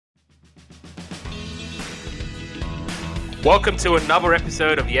Welcome to another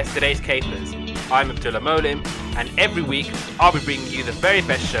episode of Yesterday's Capers. I'm Abdullah Molim, and every week I'll be bringing you the very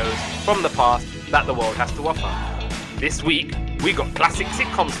best shows from the past that the world has to offer. This week, we got classic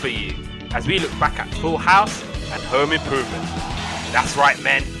sitcoms for you, as we look back at Full House and Home Improvement. That's right,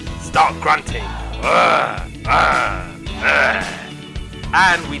 men, start grunting.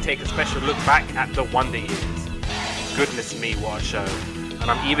 And we take a special look back at the Wonder Years. Goodness me, what a show.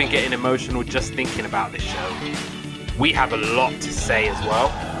 And I'm even getting emotional just thinking about this show. We have a lot to say as well,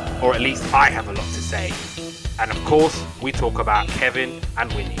 or at least I have a lot to say. And of course, we talk about Kevin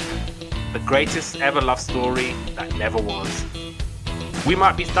and Winnie, the greatest ever love story that never was. We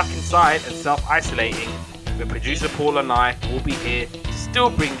might be stuck inside and self-isolating, but producer Paul and I will be here to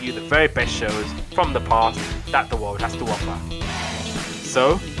still bring you the very best shows from the past that the world has to offer.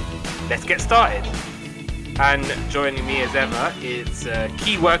 So, let's get started. And joining me as ever is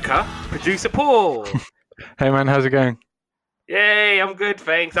key worker, producer Paul. Hey man, how's it going? Yay, I'm good,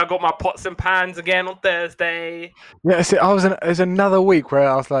 thanks. I got my pots and pans again on Thursday. Yeah, see, it was another week where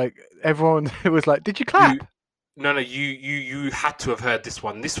I was like, everyone was like, "Did you clap?" You had to have heard this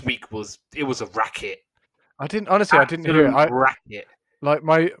one. This week it was a racket. I didn't hear it. Racket.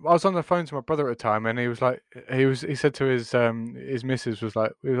 I was on the phone to my brother at the time, and he was like, he said to his missus was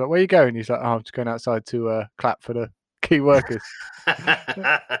like, "Where are you going?" He's like, "Oh, I'm just going outside to clap for the key workers."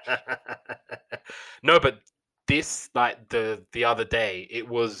 No, but this, like the other day, it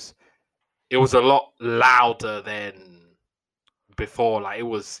was a lot louder than before. Like it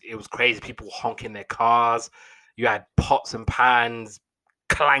was crazy. People honking their cars. You had pots and pans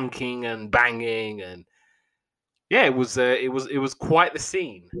clanking and banging, and yeah, it was quite the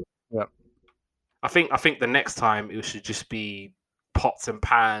scene. Yeah. I think the next time it should just be pots and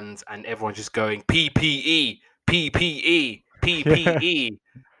pans and everyone just going PPE, PPE, PPE.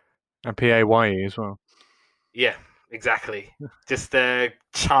 And PAYE as well. Yeah, exactly. Just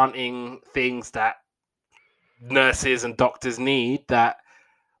chanting things that nurses and doctors need that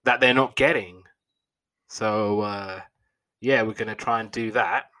they're not getting. So, yeah, we're going to try and do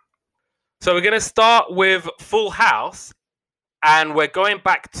that. So we're going to start with Full House, and we're going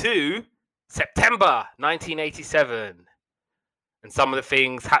back to September 1987 and some of the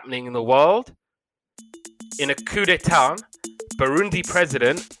things happening in the world. In a coup d'etat, Burundi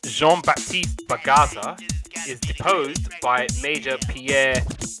President Jean-Baptiste Bagaza is deposed by Major Pierre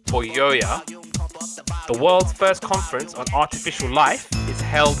Buyoya. The world's first conference on artificial life is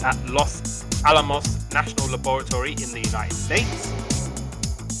held at Los Alamos National Laboratory in the United States.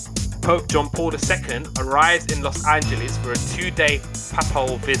 Pope John Paul II arrives in Los Angeles for a 2-day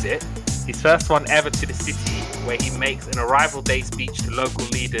papal visit, his first one ever to the city, where he makes an arrival day speech to local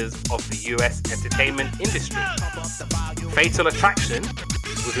leaders of the US entertainment industry. Fatal Attraction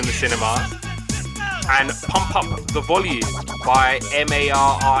was in the cinemas, and Pump Up the Volume by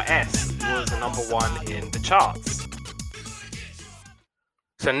MARRS was the number 1 in the charts.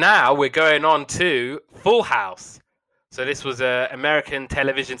 So now we're going on to Full House. So this was an American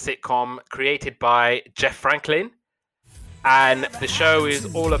television sitcom created by Jeff Franklin. And the show is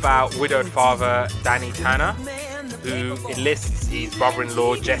all about widowed father Danny Tanner, who enlists his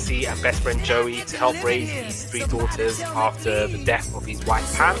brother-in-law Jesse and best friend Joey to help raise his 3 daughters after the death of his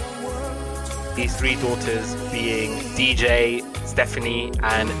wife Pam. These 3 daughters being DJ, Stephanie,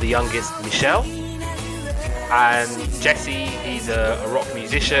 and the youngest Michelle. And Jesse, he's a rock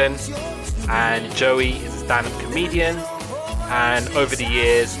musician, and Joey is a stand-up comedian. And over the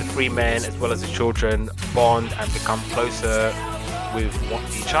years, the 3 men, as well as the children, bond and become closer with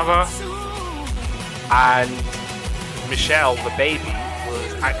each other. And Michelle, the baby,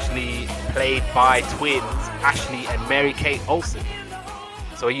 was actually played by twins Ashley and Mary-Kate Olsen.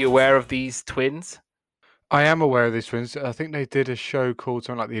 So are you aware of these twins? I am aware of these twins. I think they did a show called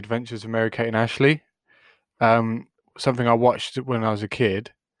something like The Adventures of Mary-Kate and Ashley. Something I watched when I was a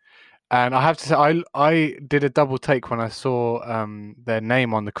kid. And I have to say, I did a double take when I saw their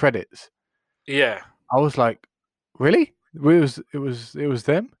name on the credits. Yeah. I was like, really? It was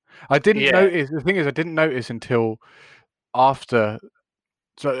them? I didn't notice. The thing is, I didn't notice until after.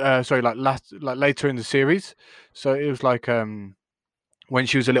 Later in the series. So it was like when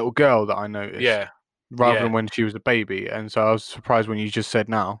she was a little girl that I noticed. Yeah. Rather than when she was a baby. And so I was surprised when you just said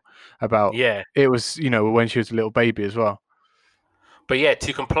now about it was, when she was a little baby as well. But yeah,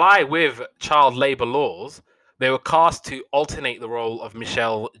 to comply with child labor laws, they were cast to alternate the role of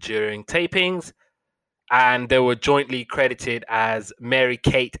Michelle during tapings, and they were jointly credited as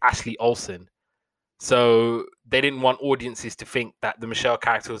Mary-Kate Ashley Olsen. So they didn't want audiences to think that the Michelle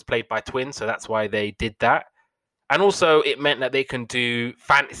character was played by twins, so that's why they did that. And also, it meant that they can do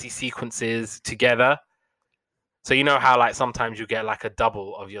fantasy sequences together. So you know how like sometimes you get like a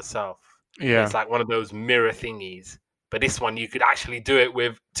double of yourself, but Yeah. it's like one of those mirror thingies. But this one you could actually do it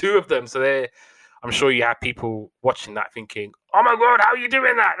with two of them. So I'm sure you have people watching that thinking, "Oh my god, how are you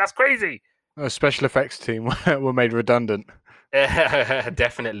doing that? That's crazy." A special effects team were made redundant.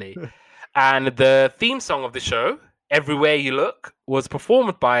 Definitely. And the theme song of the show, Everywhere You Look, was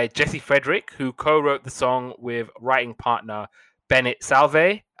performed by Jesse Frederick, who co-wrote the song with writing partner Bennett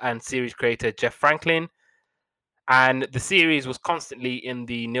Salve and series creator Jeff Franklin. And the series was constantly in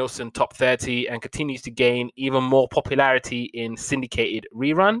the Nielsen Top 30 and continues to gain even more popularity in syndicated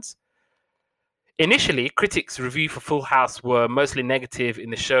reruns. Initially, critics' review for Full House were mostly negative in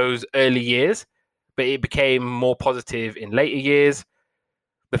the show's early years, but it became more positive in later years.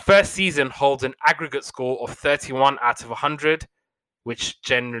 The first season holds an aggregate score of 31 out of 100, which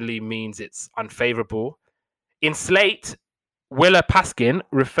generally means it's unfavorable. In Slate, Willa Paskin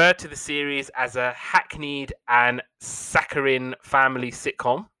referred to the series as a hackneyed and saccharine family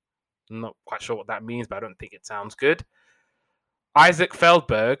sitcom. I'm not quite sure what that means, but I don't think it sounds good. Isaac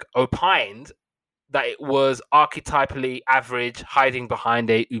Feldberg opined that it was archetypally average, hiding behind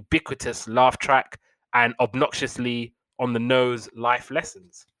a ubiquitous laugh track and obnoxiously on the nose life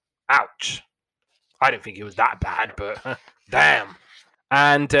lessons. Ouch. I didn't think it was that bad, but damn.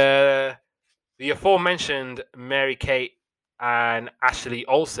 And the aforementioned Mary Kate and Ashley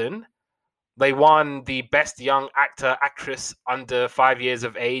Olsen, they won the Best Young Actor Actress under 5 years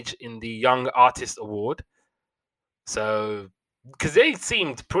of age in the Young Artist Award. So, because they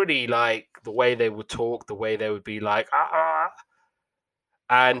seemed pretty like the way they would talk, the way they would be like, ah.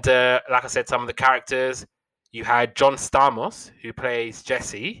 And like I said, some of the characters, you had John Stamos, who plays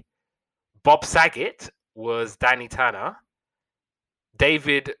Jesse. Bob Saget was Danny Tanner.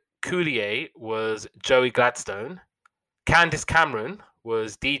 David Coulier was Joey Gladstone. Candice Cameron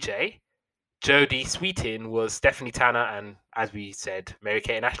was DJ. Jodie Sweetin was Stephanie Tanner, and as we said, Mary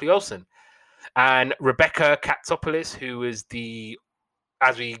Kate and Ashley Olsen. And Rebecca Katsopoulos, who was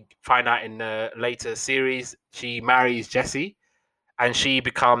as we find out in the later series, she marries Jesse, and she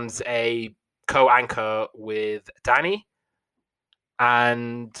becomes a co-anchor with Danny.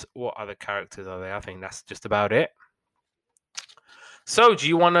 And what other characters are there? I think that's just about it. So, do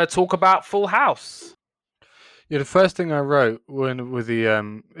you want to talk about Full House? Yeah, the first thing I wrote with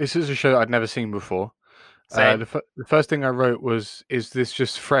the this is a show that I'd never seen before. The first thing I wrote was, "Is this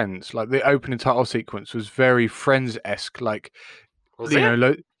just Friends?" Like the opening title sequence was very Friends-esque. Like, was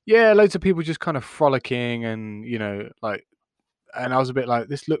it? Loads of people just kind of frolicking, and and I was a bit like,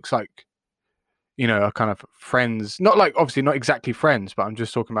 this looks like, a kind of Friends, not like obviously not exactly Friends, but I'm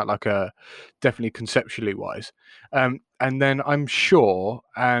just talking about like a definitely conceptually wise. And then I'm sure,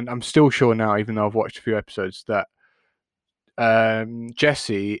 and I'm still sure now, even though I've watched a few episodes, that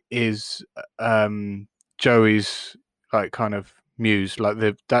Jesse is Joey's like kind of muse, like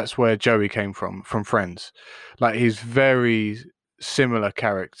that's where Joey came from Friends. Like he's very similar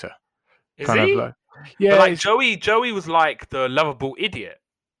character. Is Kind he? of like, yeah, but like Joey was like the lovable idiot.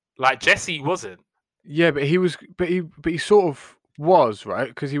 Like Jesse wasn't. Yeah, but he sort of was, right,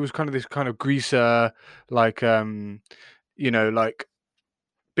 because he was kind of this kind of greaser, like like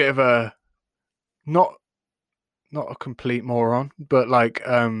bit of a not a complete moron, but like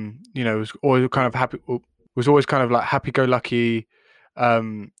was always kind of happy, was always kind of like happy-go-lucky,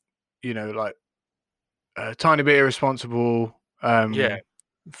 like a tiny bit irresponsible, Yeah.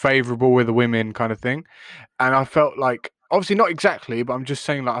 favorable with the women kind of thing. And I felt like, obviously not exactly, but I'm just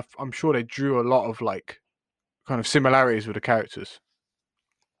saying, like I'm sure they drew a lot of like kind of similarities with the characters.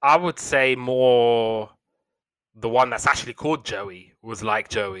 I would say more the one that's actually called Joey was like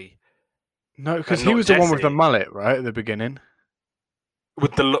Joey. No, because he was the one with the mullet, right, at the beginning.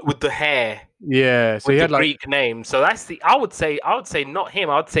 With the hair. Yeah, so with he the had like Greek name. So that's I would say not him.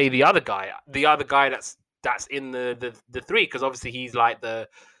 I would say the other guy. The other guy that's in the three, because obviously he's like the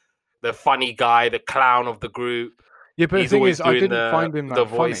funny guy, the clown of the group. Yeah, but he's the thing always is, I doing didn't find him the that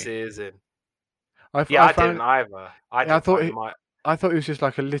funny. voices and I found, didn't either. I thought he was just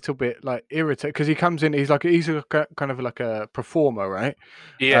like a little bit like irritated, because he comes in. He's a kind of like a performer, right?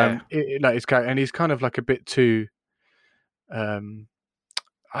 Yeah. Like his character, and he's kind of like a bit too.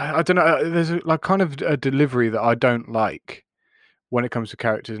 I don't know. There's like kind of a delivery that I don't like when it comes to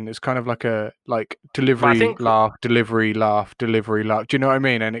characters, and it's kind of like a delivery laugh, delivery laugh, delivery laugh. Do you know what I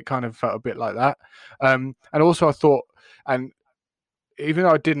mean? And it kind of felt a bit like that. And also I thought, and even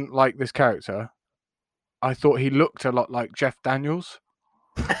though I didn't like this character, I thought he looked a lot like Jeff Daniels.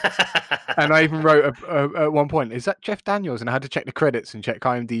 And I even wrote at one point, "Is that Jeff Daniels?" And I had to check the credits and check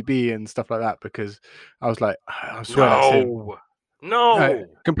IMDb and stuff like that, because I was like, I swear that's him. No,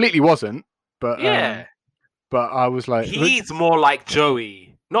 Completely wasn't, but yeah. but I was like, He's more like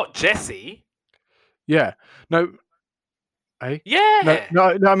Joey, not Jesse. yeah, no, hey, Yeah.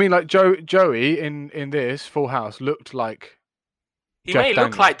 no. I mean, like Joey in this Full House looked like He Jeff may look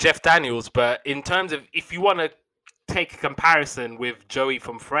Daniels. like Jeff Daniels, but in terms of if you want to take a comparison with Joey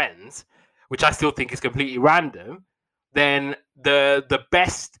from Friends, which I still think is completely random, then the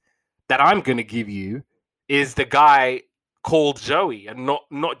best that I'm gonna give you is the guy called Joey and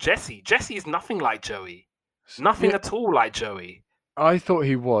not Jesse. Jesse is nothing like Joey. Nothing Yeah, at all like Joey. I thought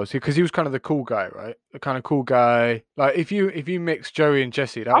he was because he was kind of the cool guy, right? The kind of cool guy. Like if you mix Joey and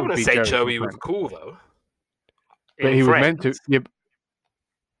Jesse, that I would wouldn't be say Joey from Joey was Friends. cool though. But In he was meant to. Friends. Yeah,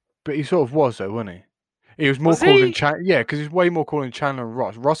 but he sort of was though, wasn't he? He was more Was cool than he? Chandler. Yeah, because he's way more cool than Chandler and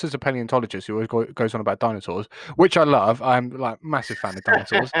Ross. Ross is a paleontologist who always goes on about dinosaurs, which I love. I'm like massive fan of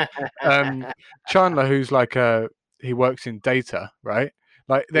dinosaurs. Chandler, who's like he works in data, right?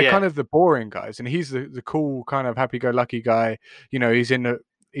 Like they're Yeah. kind of the boring guys, and he's the cool kind of happy-go-lucky guy. You know, he's in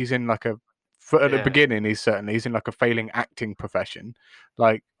like a at the Yeah. beginning. He's in like a failing acting profession,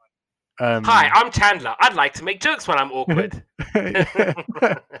 like. Hi, I'm Chandler. I'd like to make jokes when I'm awkward.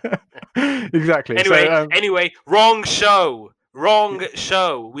 Exactly. Anyway, wrong show. Wrong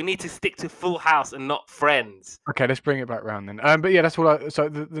show. We need to stick to Full House and not Friends. Okay, let's bring it back round then. But yeah, that's what I. So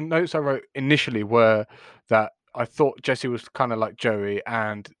the notes I wrote initially were that I thought Jesse was kind of like Joey,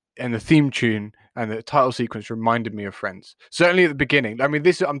 and the theme tune and the title sequence reminded me of Friends. Certainly at the beginning. I mean,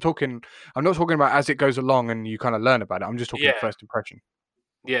 I'm not talking about as it goes along and you kind of learn about it. I'm just talking first impression.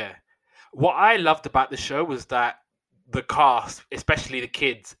 Yeah. What I loved about the show was that the cast, especially the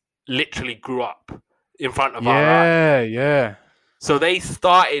kids, literally grew up in front of our eyes. Yeah. So they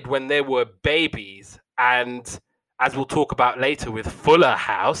started when they were babies, and as we'll talk about later with Fuller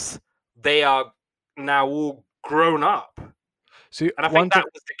House, they are now all grown up. See, and I think that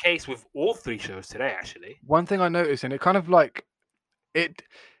was the case with all three shows today, actually. One thing I noticed, and it kind of like it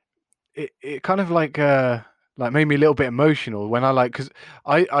kind of like made me a little bit emotional when because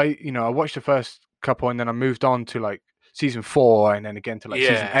I watched the first couple and then I moved on to like season 4 and then again to like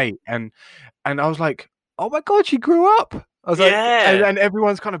season 8 and I was like, oh my god, she grew up. I was like, and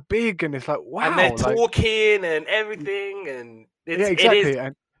everyone's kind of big and it's like, wow, and they're talking and everything, and exactly. It is.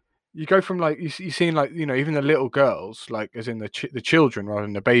 And you go from like you seeing like even the little girls, like as in the children rather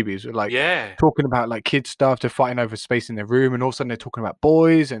than the babies, are like talking about like kid stuff, to fighting over space in their room, and all of a sudden they're talking about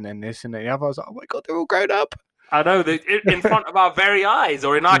boys and then this and then the other. I was like, oh my god, they're all grown up. I know, in front of our very eyes,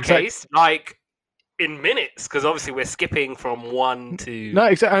 or in our case, like in minutes, because obviously we're skipping from 1 to. No,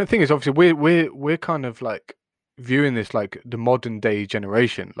 exactly. And the thing is, obviously, we're kind of like viewing this like the modern day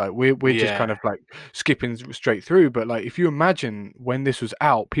generation, like we're just kind of like skipping straight through. But like if you imagine when this was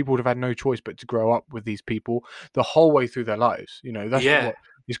out, people would have had no choice but to grow up with these people the whole way through their lives. That's what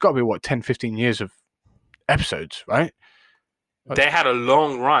it's got to be, 10-15 years of episodes, right? They had a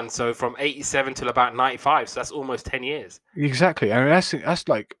long run, so from 87 till about 95, so that's almost 10 years. Exactly. I mean,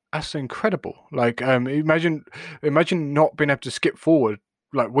 that's incredible. Like imagine not being able to skip forward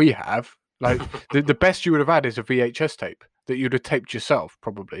like we have. Like the best you would have had is a VHS tape that you'd have taped yourself,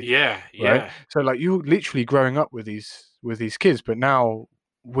 probably. Yeah. Right? So like you're literally growing up with these kids, but now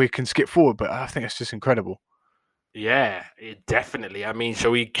we can skip forward. But I think it's just incredible. Yeah, definitely. I mean,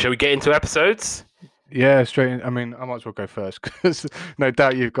 shall we get into episodes? Yeah, straight in. I mean, I might as well go first because no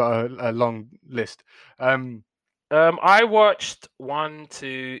doubt you've got a long list. I watched 1,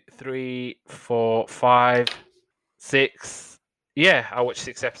 2, 3, 4, 5, 6. Yeah, I watched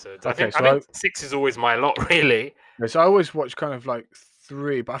 6 episodes. Okay, I think 6 is always my lot, really. Yeah, so I always watch kind of like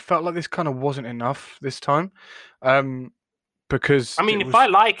 3, but I felt like this kind of wasn't enough this time, because I mean, if I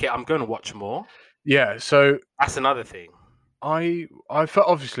like it, I'm going to watch more. Yeah, so that's another thing. I felt,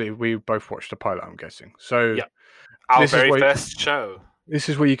 obviously we both watched the pilot, I'm guessing. So yeah, our very first show. This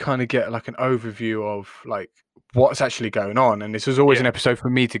is where you kind of get like an overview of like what's actually going on, and this was always an episode for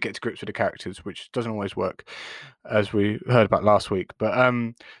me to get to grips with the characters, which doesn't always work, as we heard about last week. But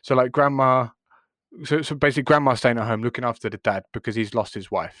so like grandma, so basically grandma's staying at home looking after the dad because he's lost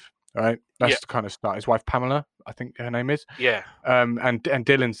his wife. Right, that's the kind of start. His wife Pamela, I think her name is. Yeah. And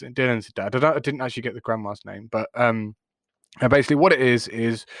Dylan's the dad. I didn't actually get the grandma's name, but and basically what it is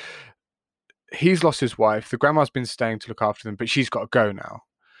he's lost his wife. The grandma's been staying to look after them, but she's got to go now.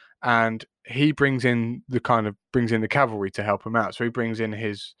 And he brings in the cavalry to help him out. So he brings in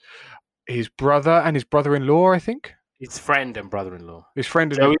his brother and his brother-in-law, I think. His friend and brother-in-law. His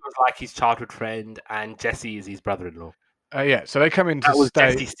friend. Joey was like his childhood friend, and Jesse is his brother-in-law. Yeah, so they come in to stay. That was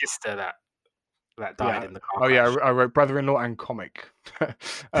stay. Jesse's sister that died Yeah. in the car Oh yeah, crash. I wrote brother-in-law and comic.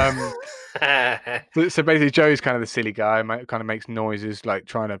 um, so basically, Joey's kind of the silly guy, kind of makes noises like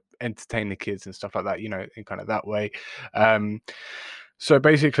trying to entertain the kids and stuff like that, in kind of that way. Um, so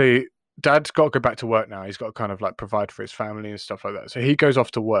basically, Dad's got to go back to work now. He's got to kind of like provide for his family and stuff like that. So he goes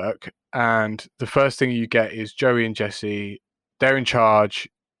off to work, and the first thing you get is Joey and Jesse. They're in charge.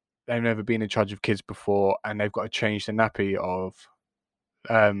 They've never been in charge of kids before, and they've got to change the nappy of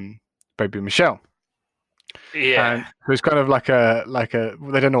baby Michelle. Yeah. And so it's kind of like a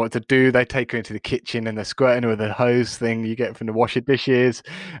they don't know what to do. They take her into the kitchen and they're squirting her with a hose thing you get from the washer dishes,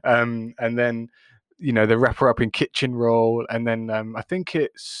 and then they wrap her up in kitchen roll, and then I think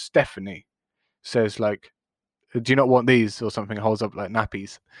it's Stephanie says like, "Do you not want these?" or something. Holds up like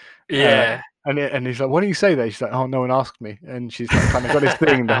nappies. Yeah. And he's like, "Why do you say that?" She's like, "Oh, no one asked me." And she's like, kind of got this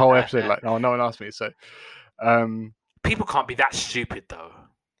thing the whole episode like, "Oh, no one asked me." So, People can't be that stupid though.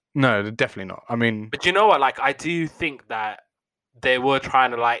 no, definitely not. I mean, But you know what? Like, I do think that they were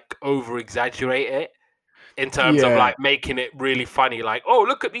trying to like over exaggerate it in terms of yeah, like making it really funny. Like, oh,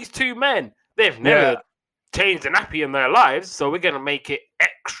 look at these two men. They've yeah. never changed a nappy in their lives, so we're gonna make it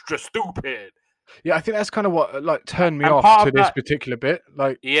extra stupid. Yeah, I think that's kind of what like turned me And off part to of this that, particular bit.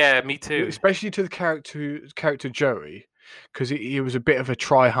 Like, yeah, me too. especially to the character Joey, because he was a bit of a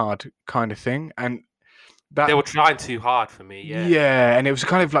try hard kind of thing, and They that were trying too hard for me. Yeah, yeah, and it was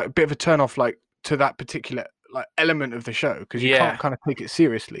kind of like a bit of a turn off, like to that particular like element of the show, because you Yeah. can't kind of take it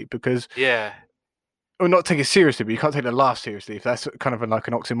seriously because. yeah. Or not take it seriously, but you can't take the laugh seriously if that's kind of like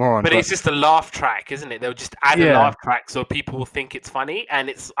an oxymoron. But it's just a laugh track, isn't it? They'll just add a Yeah. laugh track so people will think it's funny.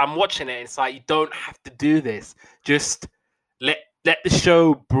 And I'm watching it. It's like you don't have to do this. Just let the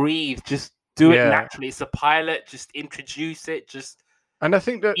show breathe. Just do it Yeah. naturally. It's a pilot. Just introduce it. Just And I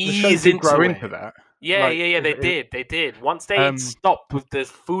think that the show ease did grow into into it. that. Yeah, Like, yeah. They did. Once they stopped with the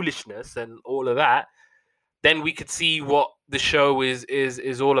foolishness and all of that, then we could see what the show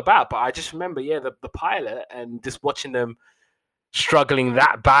is all about. But I just remember, the pilot and just watching them struggling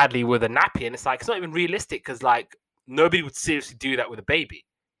that badly with a nappy, and it's like it's not even realistic because like nobody would seriously do that with a baby.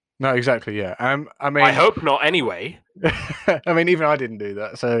 No, exactly. Yeah. I mean, I hope not. Anyway, I mean, even I didn't do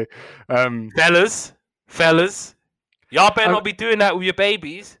that. So, fellas, y'all better not be doing that with your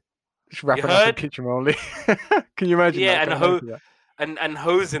babies. Just wrapping up in kitchen only. Can you imagine? Yeah, that? and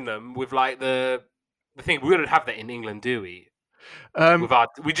hosing them with like the thing. We don't have that in England, do we?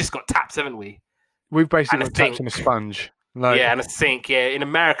 We just got taps, haven't we? We've basically And got taps and a sponge. Like, yeah, and a sink. Yeah, in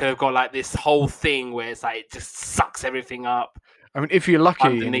America they've got like this whole thing where it's like it just sucks everything up. I mean, if you're lucky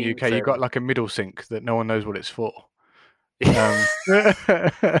in the underneath UK, you've got and- like a middle sink that no one knows what it's for.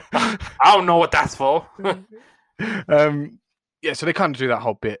 I don't know what that's for. Yeah, so they kind of do that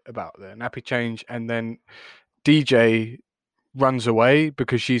whole bit about the nappy change, and then DJ runs away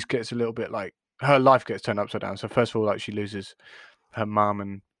because she gets a little bit like her life gets turned upside down. So first of all, like she loses her mum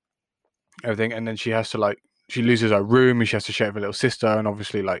and everything, and then she has to like she loses her room and she has to share with her little sister, and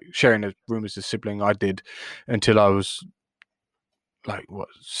obviously like sharing a room as a sibling I did until I was like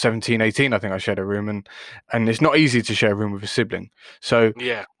 17, 18. I think I shared a room, and it's not easy to share a room with a sibling. So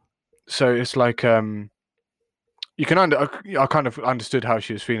yeah, so it's like you can I kind of understood how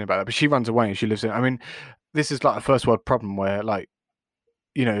she was feeling about that, but she runs away and she lives in. I mean, this is like a first world problem where like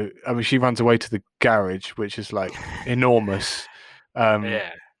I mean, she runs away to the garage, which is like enormous.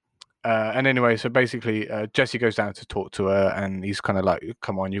 yeah. And anyway, so basically, Jesse goes down to talk to her, and he's kind of like,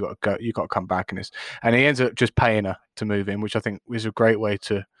 "Come on, you got to go, you got to come back." And he ends up just paying her to move in, which I think is a great way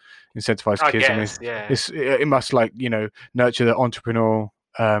to incentivize kids. Guess, it must like nurture the entrepreneurial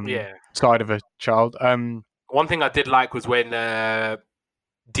side of a child. One thing I did like was when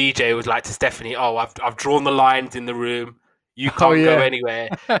DJ was like to Stephanie, "Oh, I've drawn the lines in the room. You can't go anywhere."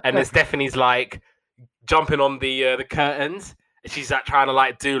 And then Stephanie's like jumping on the curtains. And she's like trying to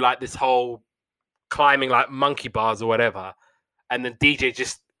like do like this whole climbing like monkey bars or whatever. And then DJ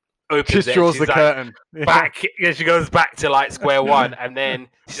just opens it. Draws the curtain. Back. Yeah, she goes back to like square one. And then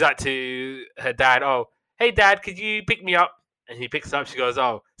she's like to her dad, "Oh, hey dad, could you pick me up?" And he picks up. She goes,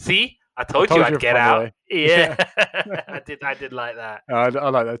 "Oh, see? I told you I'd get out." Yeah. I did like that. I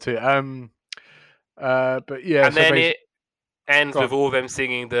like that too. But yeah. And then it ends with all them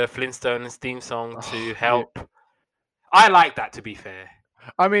singing the Flintstones theme song to help. Yeah. I like that, to be fair.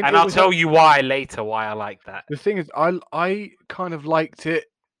 I mean, and I'll tell you why later. Why I like that. The thing is, I kind of liked it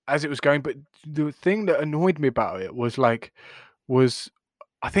as it was going, but the thing that annoyed me about it was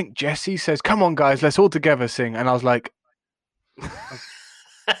I think Jesse says, "Come on, guys, let's all together sing," and I was like,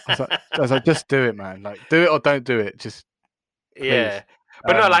 "Just do it, man! Like, do it or don't do it. Just please." Yeah."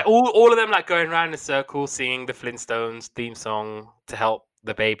 But no, like all of them like going around in a circle singing the Flintstones theme song to help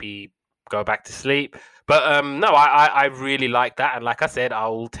the baby go back to sleep. But no, I really like that, and like I said,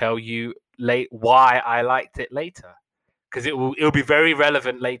 I'll tell you why I liked it later, because it'll be very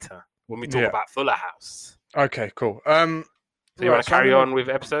relevant later when we talk Yeah. about Fuller House. Okay. Cool. So you want Right. to So carry on with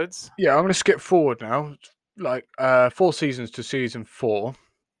episodes? I'm gonna skip forward now, like 4 seasons to season 4,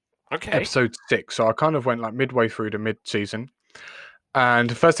 Okay. episode 6. So I kind of went like midway through the mid-season, and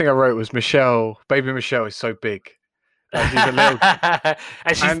the first thing I wrote was Michelle. Baby Michelle is so big. Like she's a little,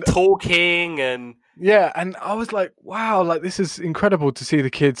 and she's and talking and yeah, and I was like, wow, like this is incredible to see the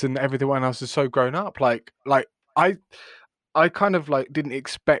kids and everyone else is so grown up. Like I kind of like didn't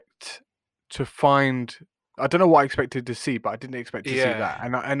expect to find. I don't know what I expected to see, but I didn't expect to see that,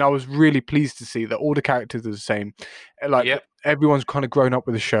 yeah. and I was really pleased to see that all the characters are the same, like Yep. everyone's kind of grown up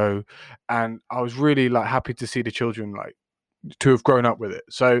with the show, and I was really like happy to see the children like to have grown up with it.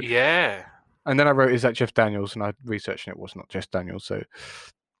 So, Yeah. and then I wrote, "Is that Jeff Daniels?" And I researched, and it was not Jeff Daniels. So,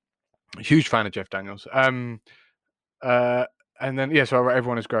 huge fan of Jeff Daniels. Uh, and then so I wrote,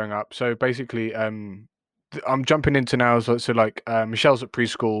 everyone is growing up. So basically, I'm jumping into now. So like, Michelle's at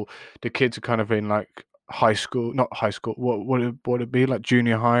preschool. The kids are kind of in like high school, not high school. What would it be like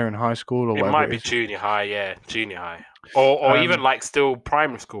junior high and high school or It whatever might it be is? junior high, yeah, junior high, or even like still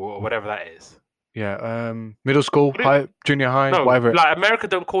primary school or whatever that is. Middle school, What junior high, No, whatever. like America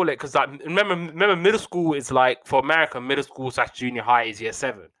don't call it, because like remember middle school is like, for America, middle school / junior high is year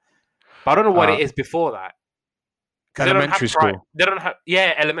 7, but I don't know what it is before that, because Elementary school. they don't have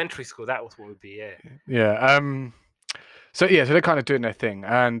elementary school. That was what it would be, yeah. Yeah. So they're kind of doing their thing,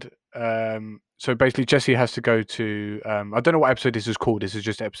 and so basically Jesse has to go to I don't know what episode this is called. This is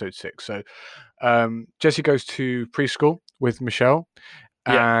just episode 6. So Jesse goes to preschool with Michelle,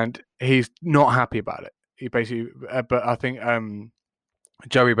 Yeah. and he's not happy about it. He basically, but I think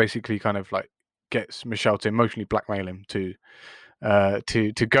Joey basically kind of like gets Michelle to emotionally blackmail him to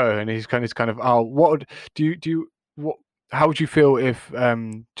go, and he's kind of oh, what how would you feel if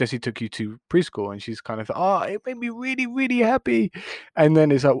Jesse took you to preschool? And she's kind of, oh, it made me really, really happy. And then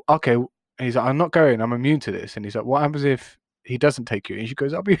he's like, okay. And he's like, I'm not going. I'm immune to this. And he's like, what happens if he doesn't take you? And she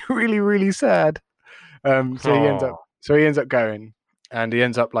goes, I'll be really, really sad. So he ends up, Oh. going, and he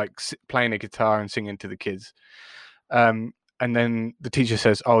ends up like playing a guitar and singing to the kids. And then the teacher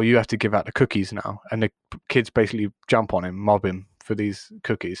says, oh, you have to give out the cookies now. And the kids basically jump on him, mob him for these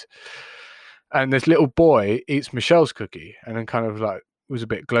cookies. And this little boy eats Michelle's cookie and then kind of like was a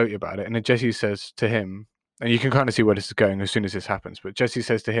bit gloaty about it. And then Jesse says to him, and you can kind of see where this is going as soon as this happens, but Jesse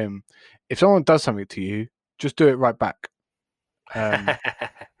says to him, if someone does something to you, just do it right back.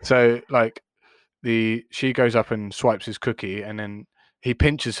 So like she goes up and swipes his cookie, and then he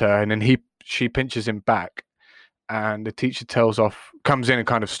pinches her, and then she pinches him back. And the teacher comes in and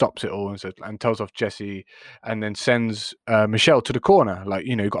kind of stops it all and tells off Jesse, and then sends Michelle to the corner. Like,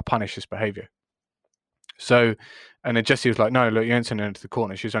 you've got to punish this behavior. So, and then Jesse was like, no, look, you ain't sending her to the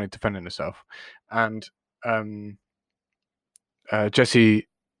corner. She's only defending herself. And Jesse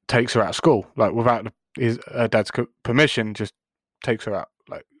takes her out of school, like without his dad's permission, just takes her out,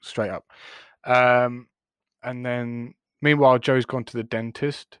 like straight up. And then meanwhile, Joe's gone to the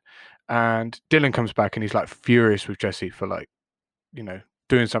dentist, and Dylan comes back and he's like furious with Jesse for like,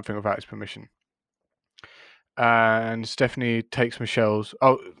 doing something without his permission. And Stephanie takes Michelle's.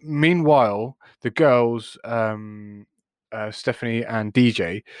 Oh, meanwhile, the girls, Stephanie and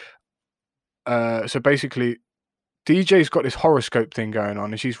DJ. So basically, DJ's got this horoscope thing going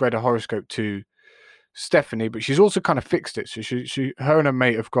on, and she's read a horoscope to Stephanie, but she's also kind of fixed it. So her and her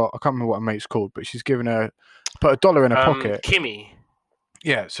mate have got, I can't remember what her mate's called, but she's given her, put $1 in her pocket. Kimmy.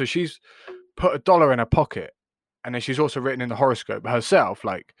 Yeah, so she's put $1 in her pocket, and then she's also written in the horoscope herself,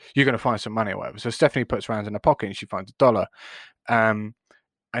 like, you're going to find some money or whatever. So Stephanie puts rounds in her pocket and she finds $1. And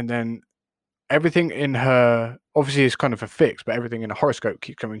then everything in her, obviously it's kind of a fix, but everything in the horoscope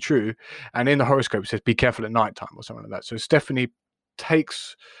keeps coming true. And in the horoscope it says, be careful at nighttime or something like that. So Stephanie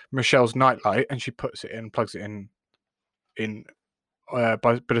takes Michelle's nightlight and she puts it in, plugs it in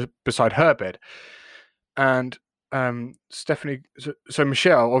beside her bed. And Stephanie, so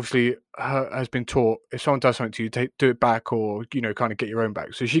Michelle obviously has been taught, if someone does something to you, do it back, or kind of get your own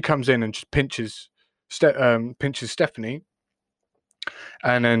back. So she comes in and just pinches Stephanie,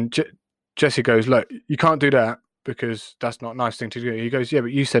 and then Jesse goes, look, you can't do that because that's not a nice thing to do. He goes, yeah,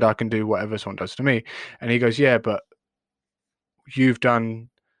 but you said I can do whatever someone does to me. And he goes, yeah, but you've done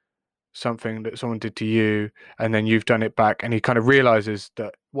something that someone did to you, and then you've done it back. And he kind of realizes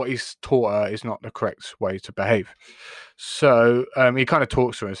that what he's taught her is not the correct way to behave. So he kind of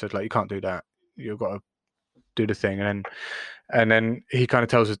talks to her and says, like, you can't do that, you've got to do the thing. And then he kind of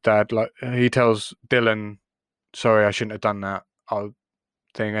tells his dad, like, he tells Dylan, sorry, I shouldn't have done that, I'll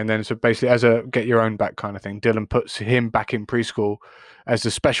thing, and then so basically as a get your own back kind of thing, Dylan puts him back in preschool as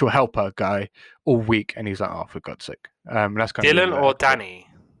the special helper guy all week, and he's like, oh, for God's sake. That's kind of the end Dylan of that or episode. Danny?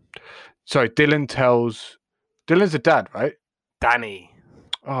 Sorry, Dylan's the dad, right? Danny.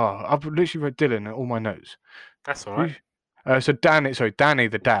 Oh, I've literally wrote Dylan in all my notes. That's all right. So Danny,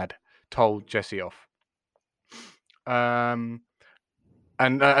 the dad, told Jesse off. And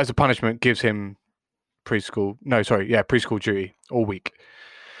as a punishment, gives him preschool duty all week.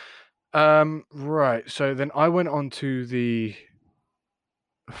 Right. So then I went on to the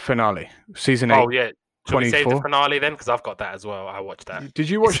finale, season 8. Oh yeah. Shall we save the 24. finale then? Because I've got that as well. I watched that. Did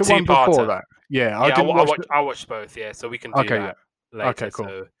you watch It's the a one before two-parter. that? Yeah, I watched both. Yeah, so we can do Okay, that later. Okay, cool.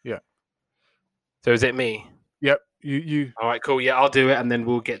 So, Yeah. So is it me? Yep. You. All right, cool. Yeah, I'll do it, and then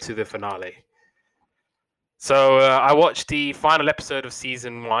we'll get to the finale. So I watched the final episode of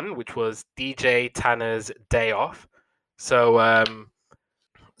season 1, which was DJ Tanner's day off. So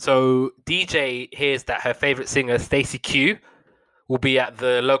so DJ hears that her favorite singer Stacey Q will be at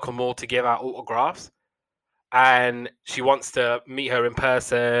the local mall to give out autographs, and she wants to meet her in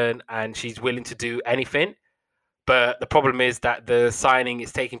person, and she's willing to do anything. But the problem is that the signing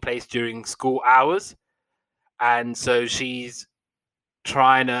is taking place during school hours, and so she's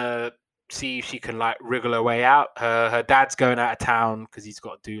trying to see if she can like wriggle her way out. Her dad's going out of town because he's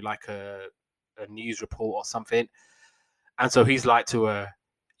got to do like a news report or something, and so he's like to her,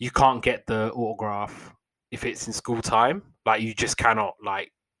 "You can't get the autograph if it's in school time. Like you just cannot.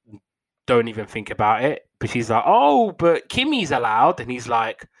 Like don't even think about it." But she's like, "Oh, but Kimmy's allowed," and he's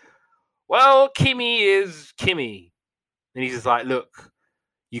like, "Well, Kimmy is Kimmy," and he's just like, "Look,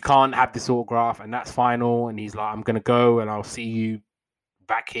 you can't have this autograph, and that's final." And he's like, "I'm gonna go, and I'll see you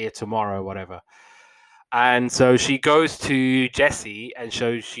back here tomorrow, whatever." And so she goes to Jessie, and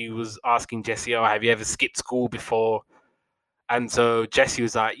so she was asking Jessie, "Oh, have you ever skipped school before?" And so Jessie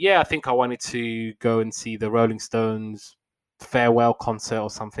was like, "Yeah, I think I wanted to go and see the Rolling Stones farewell concert or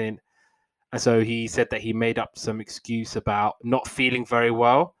something." And so he said that he made up some excuse about not feeling very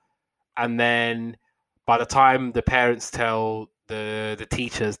well. And then by the time the parents tell the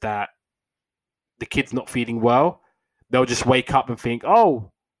teachers that the kid's not feeling well, they'll just wake up and think, "Oh,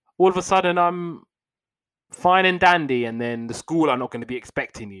 all of a sudden I'm fine and dandy, and then the school are not going to be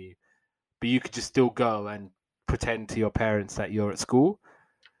expecting you, but you could just still go and pretend to your parents that you're at school."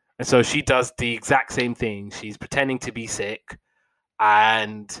 And so she does the exact same thing. She's pretending to be sick,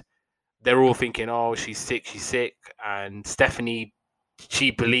 and they're all thinking, "Oh, she's sick, she's sick." And Stephanie,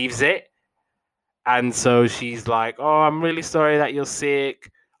 she believes it. And so she's like, "Oh, I'm really sorry that you're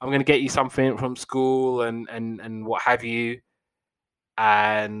sick. I'm going to get you something from school and what have you."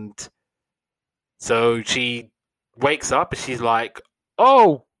 And so she wakes up and she's like,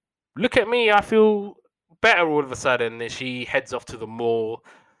 "Oh, look at me. I feel better all of a sudden." And she heads off to the mall.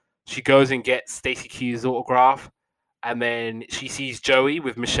 She goes and gets Stacey Q's autograph. And then she sees Joey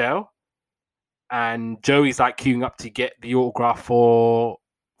with Michelle. And Joey's like queuing up to get the autograph for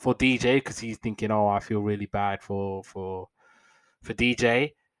DJ because he's thinking, "Oh, I feel really bad for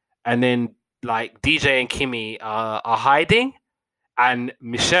DJ." And then like DJ and Kimmy are hiding, and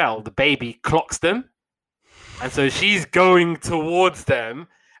Michelle, the baby, clocks them, and so she's going towards them,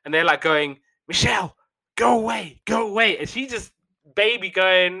 and they're like going, "Michelle, go away, and she just baby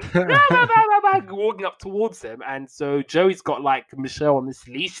going bah, bah, bah, bah, bah, walking up towards them, and so Joey's got like Michelle on this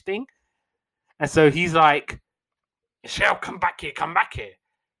leash thing, and so he's like, "Michelle, come back here,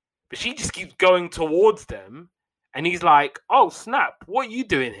 but she just keeps going towards them, and he's like, "Oh snap, what are you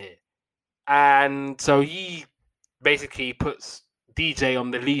doing here?" And so he basically puts DJ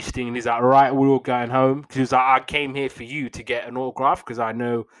on the leash thing, and he's like, "All right, we're all going home." Because he was like, "I came here for you to get an autograph because I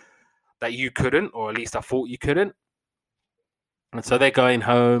know that you couldn't, or at least I thought you couldn't." And so they're going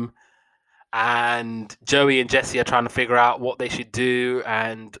home, and Joey and Jessie are trying to figure out what they should do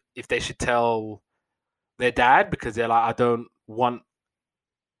and if they should tell their dad, because they're like, "I don't want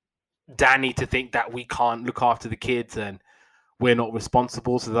Danny to think that we can't look after the kids and we're not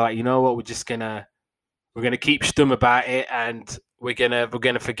responsible." So they're like, "You know what? We're gonna keep stum about it, and we're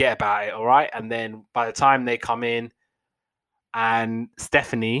gonna forget about it, all right?" And then by the time they come in, and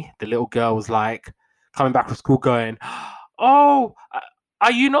Stephanie, the little girl, was like coming back from school, going, "Oh,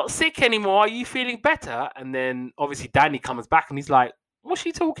 are you not sick anymore? Are you feeling better?" And then obviously Danny comes back, and he's like, "What's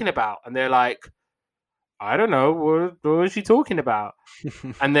she talking about?" And they're like, "I don't know. What is she talking about?"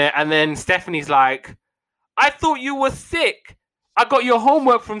 And then Stephanie's like, "I thought you were sick. I got your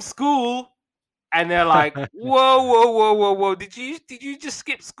homework from school." And they're like, "Whoa, whoa, whoa, whoa, whoa! Did you just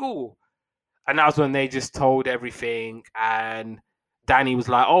skip school?" And that was when they just told everything. And Danny was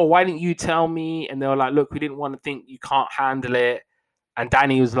like, "Oh, why didn't you tell me?" And they were like, "Look, we didn't want to think you can't handle it." And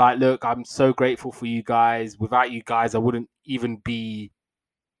Danny was like, "Look, I'm so grateful for you guys. Without you guys, I wouldn't even be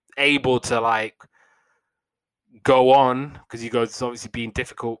able to like go on because you guys it's obviously being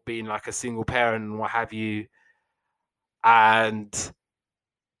difficult being like a single parent and what have you." And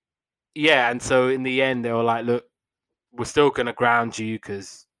yeah, and so in the end, they were like, "Look, we're still gonna ground you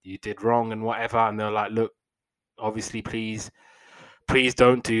because you did wrong and whatever." And they're like, "Look, obviously, please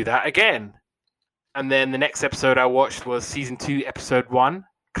don't do that again." And then the next episode I watched was season 2, episode 1,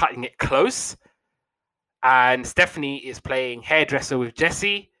 Cutting It Close. And Stephanie is playing hairdresser with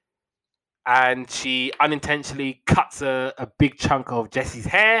Jesse, and she unintentionally cuts a big chunk of Jesse's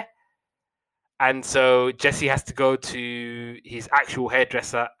hair. And so Jesse has to go to his actual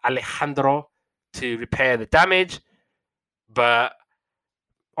hairdresser, Alejandro, to repair the damage. But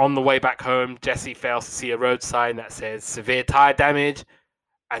on the way back home, Jesse fails to see a road sign that says severe tire damage.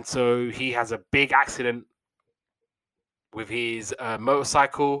 And so he has a big accident with his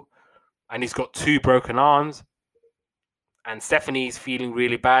motorcycle, and he's got 2 broken arms. And Stephanie's feeling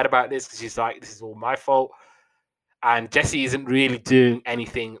really bad about this because she's like, this is all my fault. And Jesse isn't really doing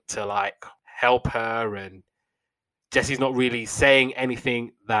anything to like help her, and Jesse's not really saying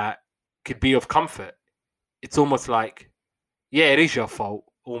anything that could be of comfort. It's almost like, yeah, it is your fault,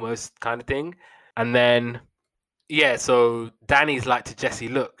 almost kind of thing. And then, yeah, so Danny's like to Jesse,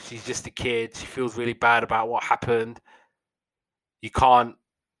 look, she's just a kid. She feels really bad about what happened. You can't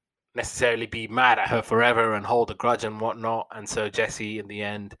necessarily be mad at her forever and hold a grudge and whatnot. And so Jesse, in the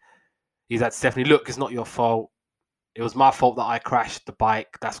end, he's like, Stephanie, look, it's not your fault. It was my fault that I crashed the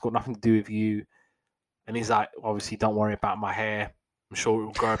bike. That's got nothing to do with you. And he's like, obviously, don't worry about my hair. I'm sure it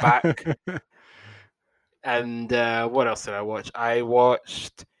will grow back. And what else did I watch? I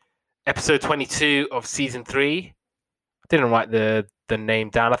watched episode 22 of season 3. I didn't write the name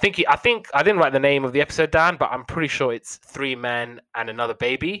down. I think I didn't write the name of the episode down, but I'm pretty sure it's 3 Men and Another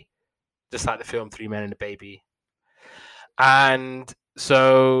Baby, just like the film 3 Men and a Baby. And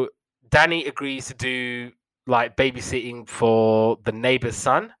so Danny agrees to do like babysitting for the neighbor's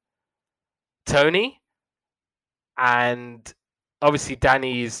son, Tony. And obviously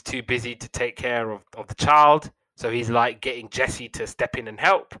Danny is too busy to take care of the child. So he's like getting Jesse to step in and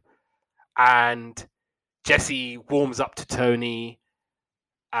help. And Jesse warms up to Tony,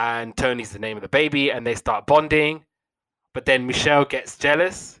 and Tony's the name of the baby, and they start bonding. But then Michelle gets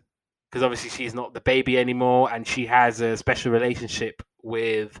jealous because obviously she's not the baby anymore, and she has a special relationship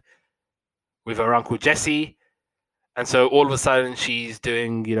with her uncle Jesse. And so all of a sudden she's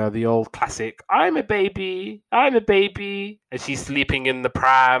doing, the old classic, I'm a baby. And she's sleeping in the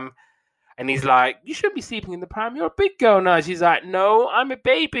pram. And he's like, you shouldn't be sleeping in the pram. You're a big girl now. She's like, no, I'm a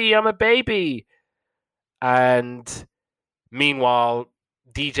baby. And meanwhile,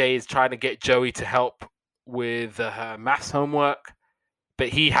 DJ is trying to get Joey to help with her maths homework, but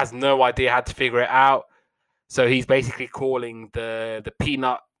he has no idea how to figure it out. So he's basically calling the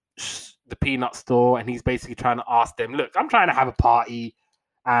peanut store, and he's basically trying to ask them, look, I'm trying to have a party,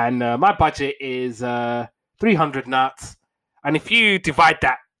 and my budget is 300 nuts, and if you divide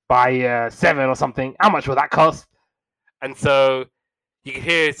that by 7 or something, how much will that cost? And so you can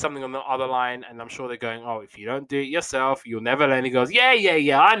hear something on the other line, and I'm sure they're going, oh, if you don't do it yourself, you'll never learn. He goes, yeah,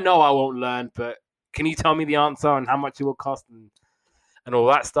 I know I won't learn, but can you tell me the answer and how much it will cost and all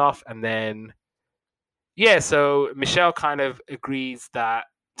that stuff? And then, yeah, so Michelle kind of agrees that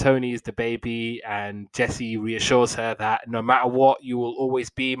Tony is the baby, and Jesse reassures her that no matter what, you will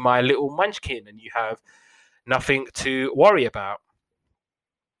always be my little munchkin, and you have nothing to worry about.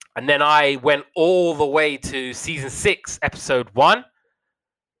 And then I went all the way to season 6, episode 1.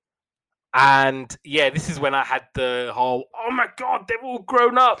 And yeah, this is when I had the whole, oh my God, they've all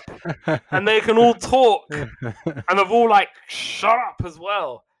grown up and they can all talk. And they've all like, shut up as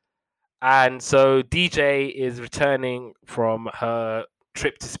well. And so DJ is returning from her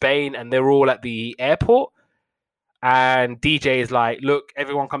trip to Spain, and they're all at the airport. And DJ is like, look,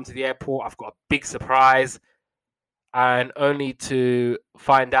 everyone come to the airport. I've got a big surprise. And only to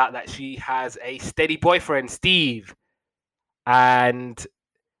find out that she has a steady boyfriend, Steve. And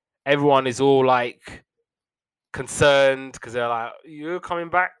everyone is all like concerned because they're like, you're coming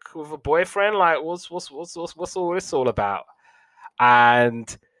back with a boyfriend? Like, what's all this all about?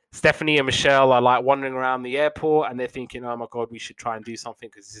 And Stephanie and Michelle are like wandering around the airport, and they're thinking, oh my God, we should try and do something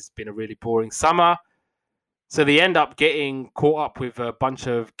because this has been a really boring summer. So they end up getting caught up with a bunch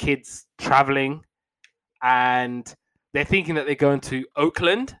of kids traveling, and they're thinking that they're going to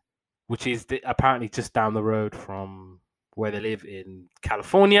Oakland, which is apparently just down the road from where they live in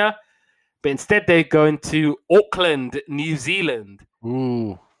California. But instead, they're going to Auckland, New Zealand.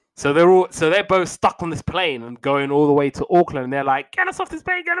 Ooh. So they're both stuck on this plane and going all the way to Auckland. And they're like, "Get us off this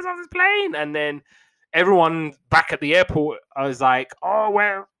plane! Get us off this plane!" And then everyone back at the airport was like, "Oh,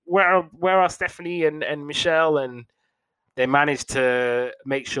 where are Stephanie and Michelle?" And they managed to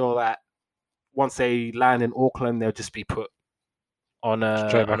make sure that once they land in Auckland, they'll just be put on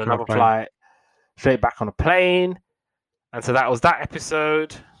Straight back on a another plane. flight, straight back on a plane. And so that was that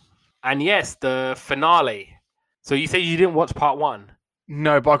episode. And yes, the finale. So you say you didn't watch part 1?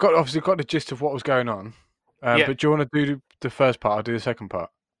 No, but I obviously got the gist of what was going on. Yeah. But do you want to do the first part? I'll do the second part.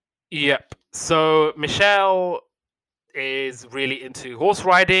 Yep. So Michelle is really into horse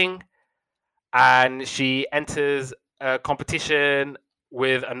riding, and she enters a competition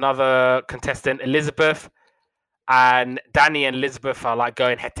with another contestant, Elizabeth. And Danny and Elizabeth are like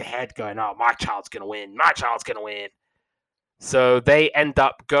going head to head, going, "Oh, my child's gonna win! My child's gonna win!" So they end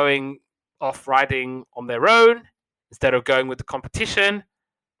up going off riding on their own instead of going with the competition.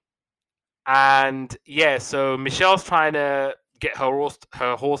 And yeah, so Michelle's trying to get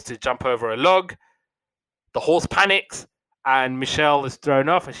her horse to jump over a log. The horse panics, and Michelle is thrown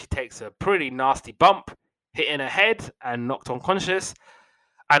off, and she takes a pretty nasty bump, hitting her head and knocked unconscious.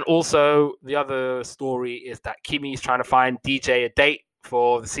 And also, the other story is that Kimmy is trying to find DJ a date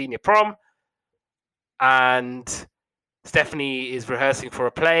for the senior prom, and Stephanie is rehearsing for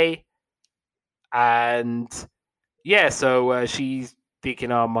a play. And yeah, so she's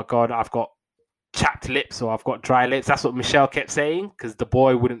thinking, "Oh my god, I've got chapped lips or I've got dry lips." That's what Michelle kept saying because the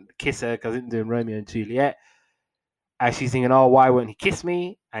boy wouldn't kiss her because he's doing Romeo and Juliet. And she's thinking, "Oh, why won't he kiss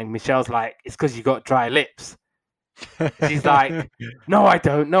me?" And Michelle's like, "It's because you got dry lips." She's like, "No, I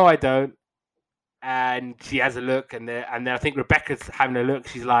don't. No, I don't." And she has a look, and then I think Rebecca's having a look.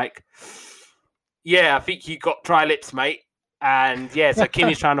 She's like, "Yeah, I think you got dry lips, mate." And yeah, so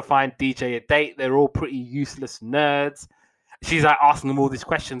Kimmy's trying to find DJ a date. They're all pretty useless nerds. She's like asking them all these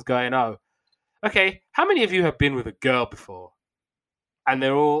questions, going, "Oh, okay, how many of you have been with a girl before?" And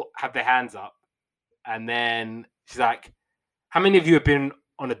they all have their hands up. And then she's like, "How many of you have been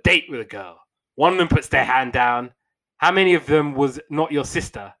on a date with a girl?" One of them puts their hand down. "How many of them was not your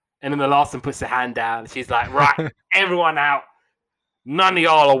sister?" And then the last one puts their hand down. She's like, "Right, everyone out. None of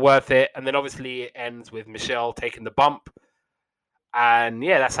y'all are worth it." And then obviously it ends with Michelle taking the bump. And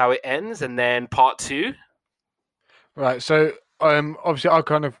yeah, that's how it ends. And then part 2. Right. So obviously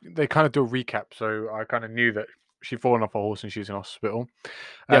they kind of do a recap. So I kind of knew that she'd fallen off a horse and she was in hospital.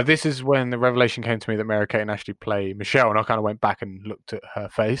 Yep. This is when the revelation came to me that Mary-Kate and Ashley play Michelle, and I kind of went back and looked at her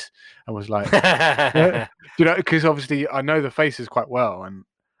face and was like, yeah. You know, because obviously I know the faces quite well, and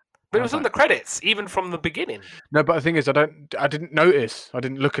But it was on the credits, even from the beginning. No, but the thing is, I didn't notice. I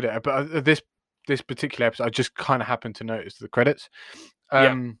didn't look at it. But this particular episode, I just kind of happened to notice the credits.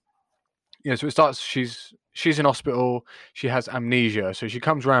 Yeah. So it starts. She's in hospital. She has amnesia, so she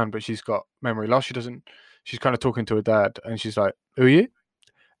comes around, but she's got memory loss. She's kind of talking to her dad, and she's like, "Who are you?"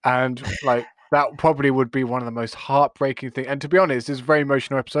 And like that probably would be one of the most heartbreaking things. And to be honest, it's a very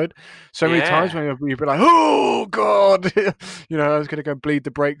emotional episode. So many times when you'd be like, "Oh God," you know, I was gonna go bleed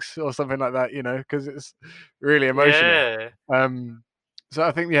the brakes or something like that, you know, because it's really emotional. Yeah. So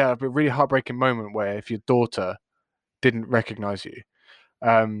I think a really heartbreaking moment where if your daughter didn't recognize you.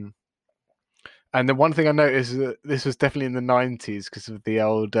 And the one thing I noticed is that this was definitely in the 90s because of the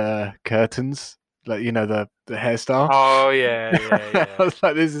old curtains, like, you know, the hairstyle. Oh yeah. I was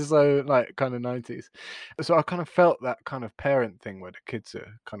like, this is so like kind of 90s. So I kind of felt that kind of parent thing where the kids are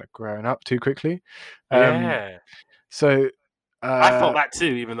kind of growing up too quickly. Yeah. So I felt that too,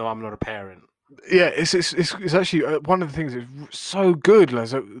 even though I'm not a parent. Yeah, it's actually one of the things that's so good, like,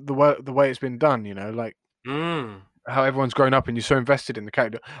 so the way it's been done. You know, like how everyone's grown up and you're so invested in the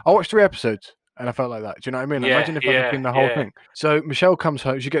character. I watched 3 episodes and I felt like that. Do you know what I mean? Like, imagine if I'd been the whole thing. So Michelle comes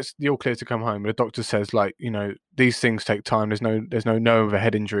home. She gets the all clear to come home. And the doctor says, like, you know, these things take time. There's no knowing of a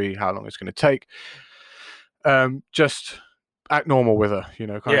head injury, how long it's going to take. Just act normal with her. You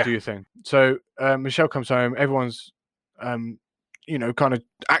know, kind of do your thing. So Michelle comes home. Everyone's you know, kind of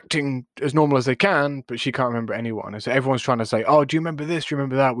acting as normal as they can, but she can't remember anyone. And so everyone's trying to say, "Oh, do you remember this? Do you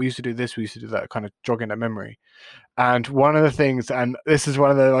remember that? We used to do this. We used to do that," kind of jogging their memory. And one of the things, and this is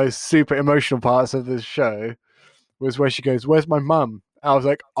one of the most super emotional parts of this show, was where she goes, "Where's my mum?" I was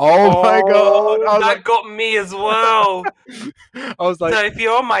like, "Oh my God." That got me as well. I was like, "So if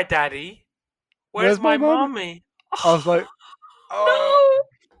you're my daddy, where's my mommy?" I was like, "Oh."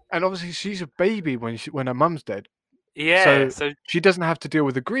 No. And obviously she's a baby when her mum's dead. Yeah, so she doesn't have to deal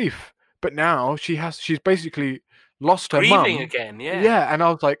with the grief, but now she's basically lost her mum grieving again. Yeah, and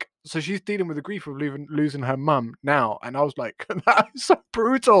I was like, so she's dealing with the grief of losing her mum now, and I was like, that is so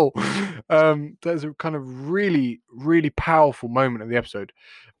brutal. There's a kind of really, really powerful moment in the episode,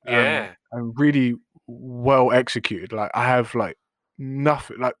 Yeah. and really well executed. Like I have like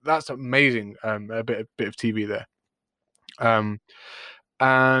nothing. Like that's amazing. A bit of TV there.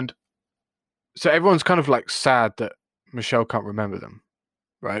 And so everyone's kind of like sad that Michelle can't remember them,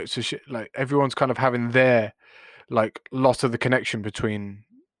 right? So like everyone's kind of having their like loss of the connection between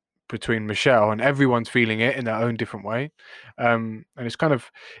Michelle, and everyone's feeling it in their own different way. And it's kind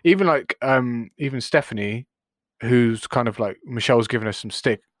of even like even Stephanie, who's kind of like Michelle's given us some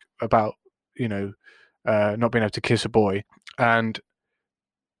stick about, not being able to kiss a boy, and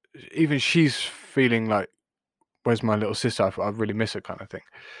even she's feeling like, where's my little sister? I really miss her, kind of thing.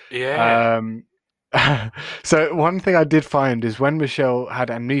 Yeah. So one thing I did find is when Michelle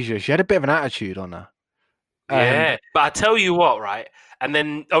had amnesia, she had a bit of an attitude on her. Yeah. But I tell you what, right? And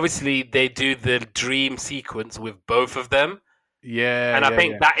then obviously they do the dream sequence with both of them. Yeah. And I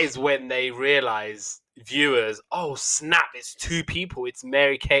think that is when they realize, viewers, oh snap, it's two people. It's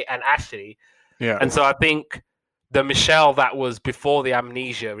Mary-Kate and Ashley. Yeah. And so I think the Michelle that was before the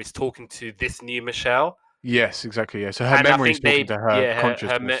amnesia is talking to this new Michelle. Yes, exactly. Yeah. So her memory's talking to her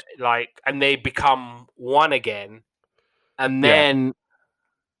consciousness. And they become one again. And then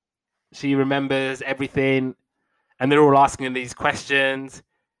she remembers everything. And they're all asking her these questions.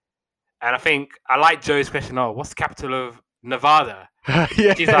 And I think I like Joe's question. Oh, what's the capital of Nevada?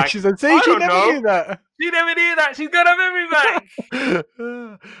 Yeah, she's like, she said, "See, she never knew that. She never knew that. She's got her memory back."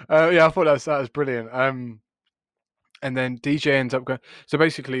 Yeah, I thought that was brilliant. And then DJ ends up going. So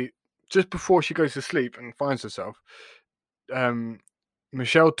basically, just before she goes to sleep and finds herself,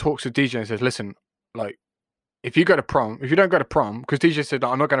 Michelle talks to DJ and says, "Listen, like, if you don't go to prom, because DJ said,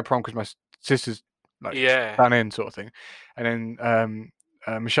 I'm not going to prom because my sister's like down in sort of thing," and then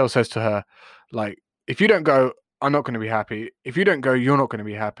Michelle says to her, like, if you don't go, I'm not going to be happy. If you don't go, you're not going to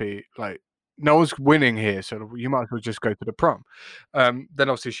be happy. Like, no one's winning here, so you might as well just go to the prom. Then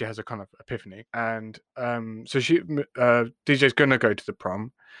obviously she has a kind of epiphany, and so DJ's going to go to the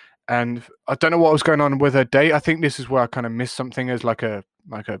prom, and I don't know what was going on with her date. I think this is where I kind of missed something as like a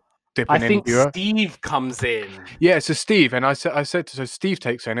I think Steve comes in. Yeah, so Steve, and I said so Steve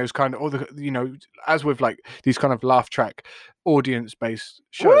takes her, and it was kind of all the, as with like these kind of laugh track audience based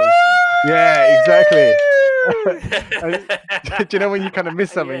shows. Woo! Yeah, exactly. Do you know when you kind of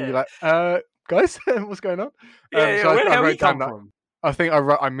miss something? You're like, guys, what's going on? Yeah, so where the hell we come from? I think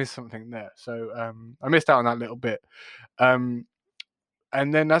I missed something there, so I missed out on that little bit. And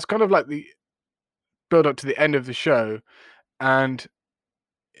then that's kind of like the build up to the end of the show, and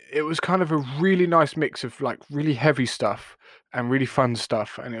it was kind of a really nice mix of like really heavy stuff and really fun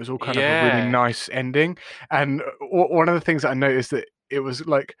stuff, and it was all kind of a really nice ending. And one of the things that I noticed that it was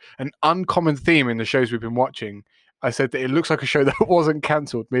like an uncommon theme in the shows we've been watching. I said that it looks like a show that wasn't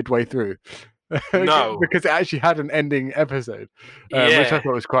cancelled midway through. No, because it actually had an ending episode, which I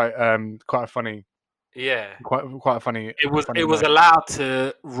thought was quite a funny. Yeah, quite a funny. It was allowed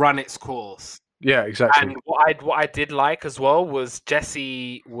to run its course. Yeah, exactly. And what I did like as well was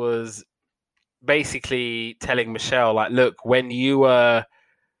Jesse was basically telling Michelle, like, look, when you had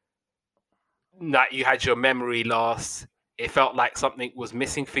your memory loss, it felt like something was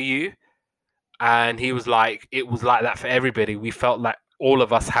missing for you. And he was like, it was like that for everybody. We felt like all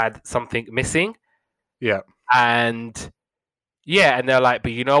of us had something missing. Yeah. And they're like,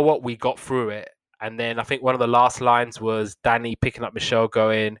 but you know what? We got through it. And then I think one of the last lines was Danny picking up Michelle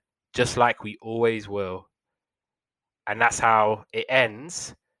going, just like we always will. And that's how it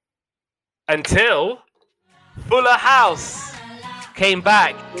ends. Until Fuller House came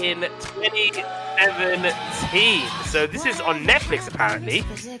back in 2017. So this is on Netflix, apparently.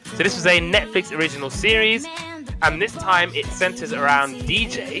 So this was a Netflix original series. And this time it centers around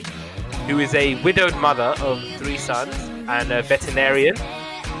DJ, who is a widowed mother of 3 sons and a veterinarian.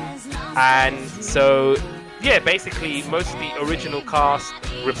 And so, yeah, basically most of the original cast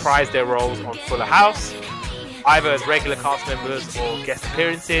reprised their roles on Fuller House, either as regular cast members or guest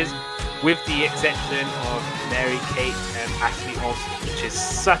appearances, with the exception of Mary-Kate and Ashley Olsen, which is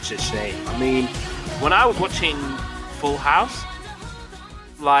such a shame. I mean, when I was watching Full House,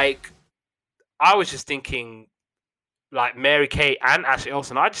 like, I was just thinking, like, Mary-Kate and Ashley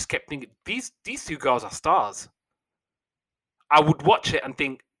Olsen, I just kept thinking, these 2 girls are stars. I would watch it and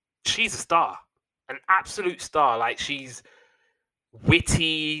think, she's a star. An absolute star. Like, she's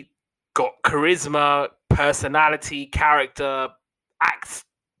witty, got charisma, personality, character, acts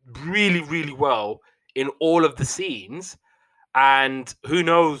really, really well in all of the scenes. And who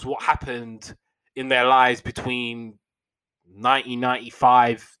knows what happened in their lives between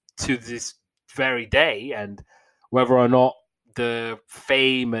 1995 to this very day, and whether or not the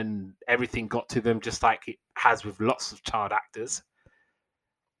fame and everything got to them, just like it has with lots of child actors.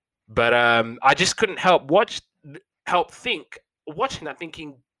 But I just couldn't help think watching that,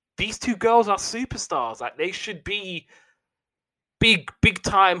 thinking these two girls are superstars. Like they should be big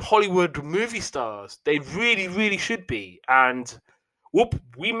time Hollywood movie stars. They really, really should be. And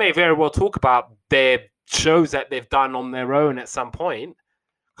we may very well talk about their shows that they've done on their own at some point.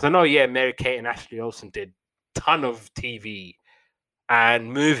 Because I know, yeah, Mary-Kate and Ashley Olsen did a ton of TV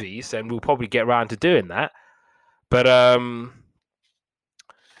and movies, and we'll probably get around to doing that. But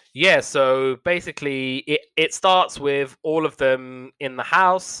yeah, so basically it starts with all of them in the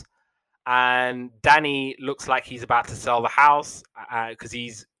house, and Danny looks like he's about to sell the house because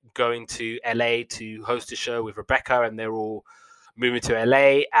he's going to LA to host a show with Rebecca, and they're all moving to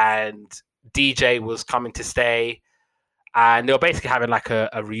LA, and DJ was coming to stay, and they were basically having like a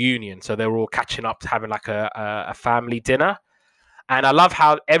reunion. So they were all catching up to having like a family dinner. And I love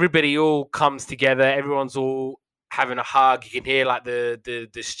how everybody all comes together. Everyone's all having a hug. You can hear like the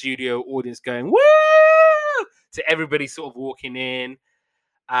studio audience going, woo! To everybody sort of walking in.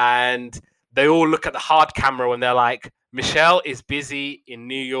 And they all look at the hard camera when they're like, Michelle is busy in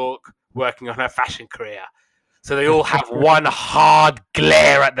New York working on her fashion career. So they all have one hard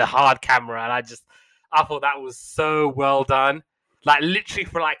glare at the hard camera. And I thought that was so well done. Like literally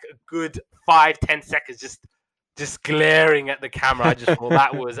for like a good 5-10 seconds, just glaring at the camera. I just thought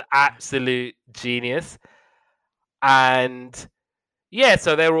that was absolute genius. And yeah,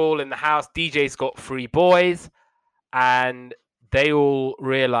 so they're all in the house. DJ's got 3 boys, and they all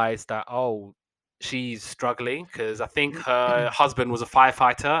realize that, oh, she's struggling because I think her husband was a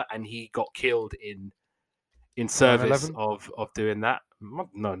firefighter and he got killed in service 9/11? of doing that.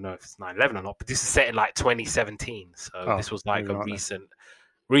 No, if it's 9/11 or not, but this is set in like 2017, so this was like a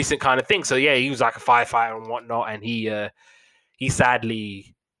recent kind of thing. So yeah, he was like a firefighter and whatnot, and he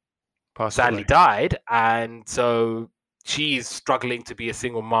sadly died, and so she's struggling to be a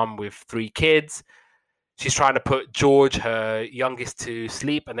single mom with 3 kids. She's trying to put George, her youngest, to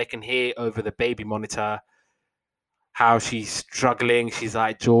sleep, and they can hear over the baby monitor how she's struggling. She's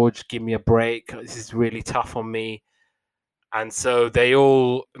like, George, give me a break. This is really tough on me. And so they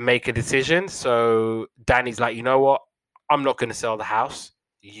all make a decision. So Danny's like, you know what? I'm not going to sell the house.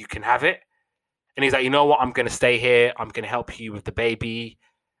 You can have it. And he's like, you know what? I'm going to stay here. I'm going to help you with the baby.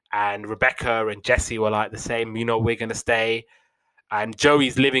 And Rebecca and Jesse were like the same. You know, we're going to stay. And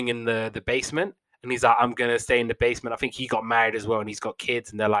Joey's living in the basement. And he's like, I'm going to stay in the basement. I think he got married as well, and he's got kids.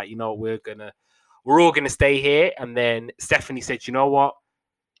 And they're like, you know, we're all going to stay here. And then Stephanie said, you know what?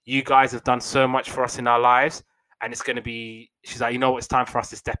 You guys have done so much for us in our lives. And it's going to be, she's like, you know what? It's time for us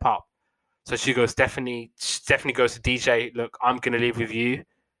to step up. So she goes, Stephanie goes to DJ, look, I'm going to live with you.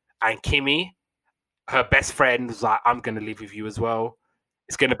 And Kimmy, her best friend, was like, I'm going to live with you as well.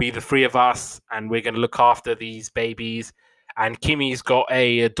 It's going to be the 3 of us, and we're going to look after these babies. And Kimmy's got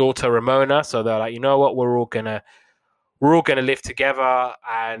a daughter, Ramona. So they're like, you know what? We're all gonna live together.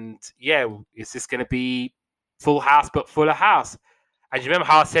 And yeah, it's just gonna be Full House, but Fuller House. And you remember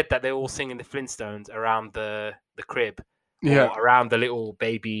how I said that they're all singing the Flintstones around the crib, or around the little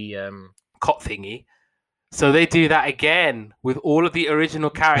baby cot thingy. So they do that again with all of the original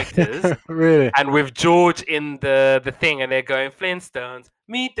characters. Really? And with George in the thing, and they're going, Flintstones,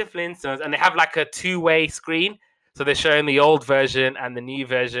 meet the Flintstones. And they have like a 2-way screen. So they're showing the old version and the new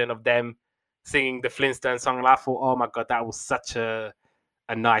version of them singing the Flintstones song. And I thought, oh my God, that was such a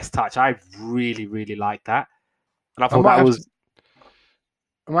nice touch. I really, really liked that. And I thought I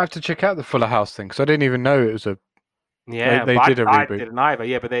might have to check out the Fuller House thing, because I didn't even know it was a... Yeah, they did a reboot. I didn't either.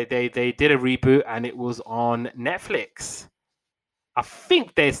 Yeah, but they did a reboot, and it was on Netflix. I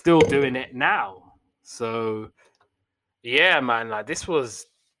think they're still doing it now. So yeah, man, like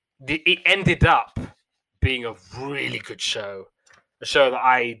it ended up being a really good show. A show that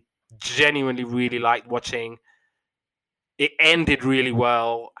I genuinely really liked watching. It ended really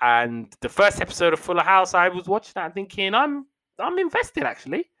well, and the first episode of Fuller House, I was watching that and thinking, I'm invested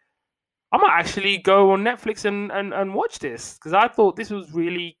actually. I might actually go on Netflix and watch this, because I thought this was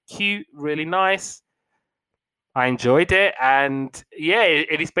really cute, really nice. I enjoyed it, and yeah,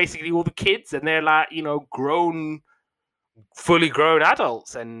 it is basically all the kids, and they're like, you know, fully grown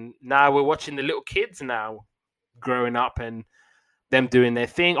adults, and now we're watching the little kids now growing up and them doing their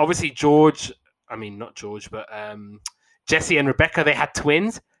thing. Obviously, Jesse and Rebecca, they had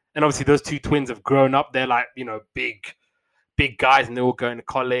twins, and obviously those 2 twins have grown up. They're like, you know, big guys, and they're all going to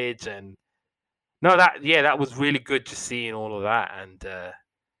college. And no, that was really good, just seeing all of that. And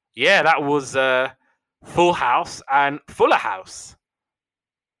yeah, that was Full House and Fuller House.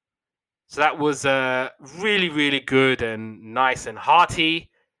 So that was really, really good and nice and hearty.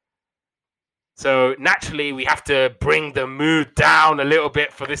 So naturally, we have to bring the mood down a little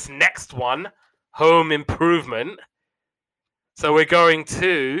bit for this next one, Home Improvement. So we're going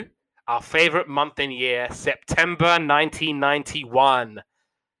to our favorite month and year, September 1991.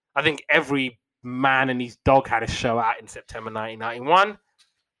 I think every man and his dog had a show out in September 1991.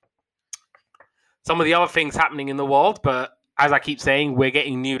 Some of the other things happening in the world, but as I keep saying, we're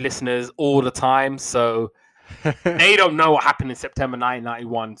getting new listeners all the time, so they don't know what happened in September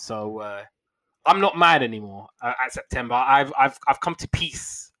 1991. So I'm not mad anymore at September. I've come to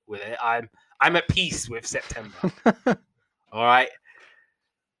peace with it. I'm at peace with September. All right.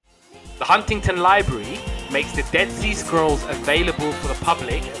 The Huntington Library makes the Dead Sea Scrolls available for the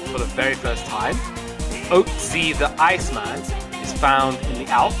public for the very first time. Otzi the Iceman is found in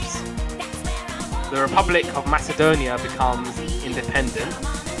the Alps. The Republic of Macedonia becomes independent.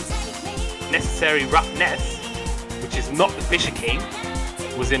 Necessary Roughness, which is not the Fisher King,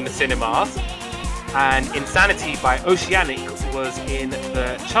 was in the cinemas. And Insanity by Oceanic was in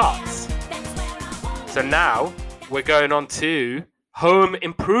the charts. So now we're going on to Home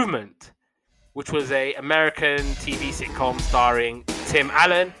Improvement, which was an American TV sitcom starring Tim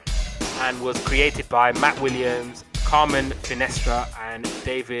Allen and was created by Matt Williams, Carmen Finestra, and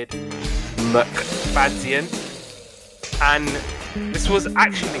David McFadzean. And this was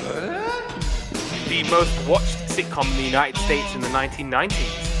actually the most watched sitcom in the United States in the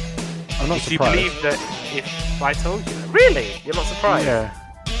 1990s. I'm not Did surprised. you believe that if I told you that? Really? You're not surprised? Yeah.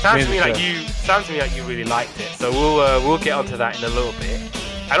 Sounds to me like you really liked it. So we'll get onto that in a little bit.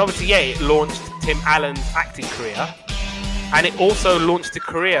 And obviously, yeah, it launched Tim Allen's acting career, and it also launched the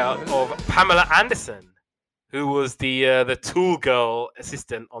career of Pamela Anderson, who was the Tool Girl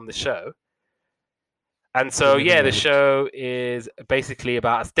assistant on the show. And so, yeah, the show is basically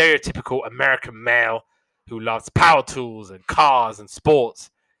about a stereotypical American male who loves power tools and cars and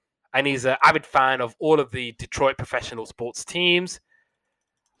sports. And he's an avid fan of all of the Detroit professional sports teams.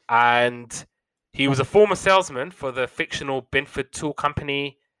 And he was a former salesman for the fictional Binford Tool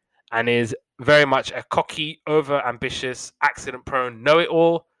Company and is very much a cocky, over-ambitious, accident-prone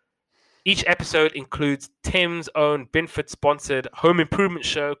know-it-all. Each episode includes Tim's own Binford-sponsored home improvement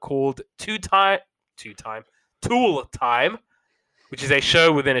show called Tool Time, which is a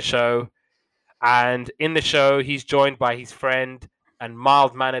show within a show. And in the show, he's joined by his friend and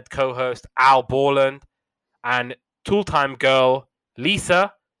mild-mannered co-host Al Borland and Tool Time girl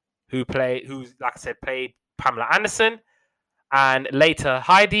Lisa, who like I said, played Pamela Anderson, and later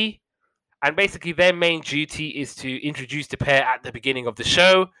Heidi. And basically, their main duty is to introduce the pair at the beginning of the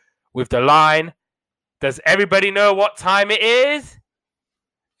show with the line, "Does everybody know what time it is?"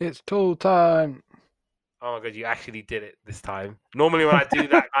 It's Tool Time. Oh my god, you actually did it this time. Normally when I do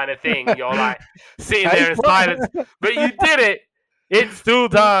that kind of thing, you're like sitting there in silence, but you did it. It's Tool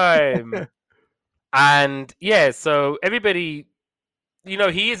Time. And yeah, so everybody, you know,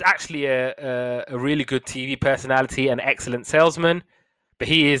 he is actually a really good TV personality and excellent salesman, but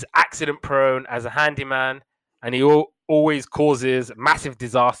he is accident prone as a handyman, and he always causes massive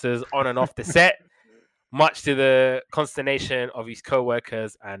disasters on and off the set, much to the consternation of his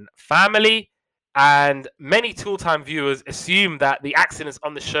co-workers and family. And many Tool Time viewers assume that the accidents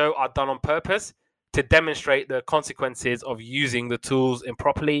on the show are done on purpose to demonstrate the consequences of using the tools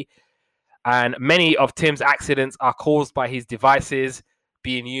improperly. And many of Tim's accidents are caused by his devices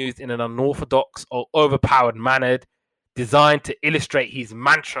being used in an unorthodox or overpowered manner designed to illustrate his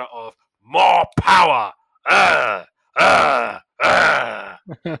mantra of more power.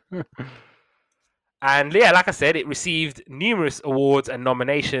 And yeah, like I said, it received numerous awards and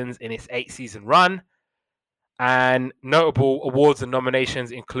nominations in its 8-season run. And notable awards and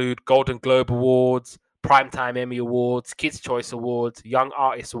nominations include Golden Globe Awards, Primetime Emmy Awards, Kids' Choice Awards, Young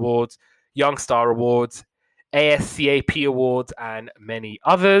Artist Awards, Young Star Awards, ASCAP Awards, and many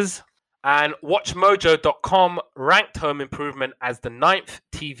others. And WatchMojo.com ranked Home Improvement as the 9th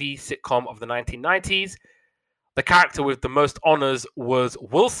TV sitcom of the 1990s. The character with the most honors was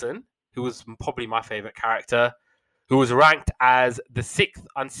Wilson, who was probably my favorite character, who was ranked as the 6th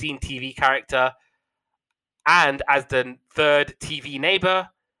unseen TV character and as the 3rd TV neighbor.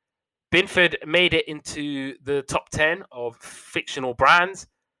 Binford made it into the top 10 of fictional brands.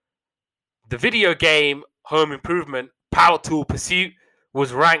 The video game Home Improvement Power Tool Pursuit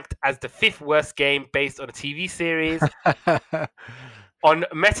was ranked as the 5th worst game based on a TV series. On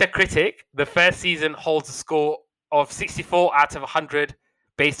Metacritic, the first season holds a score of 64 out of 100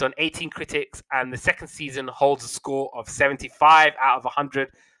 based on 18 critics, and the second season holds a score of 75 out of 100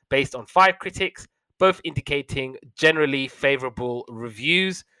 based on 5 critics, both indicating generally favorable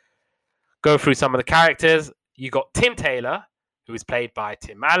reviews. go through some of the characters. You got Tim Taylor, who is played by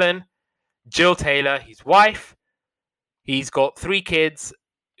Tim Allen. Jill Taylor, his wife. He's got 3 kids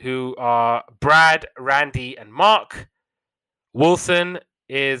who are Brad, Randy, and Mark. Wilson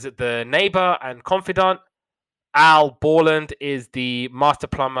is the neighbor and confidant. Al Borland is the master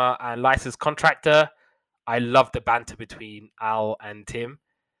plumber and licensed contractor. I love the banter between Al and Tim.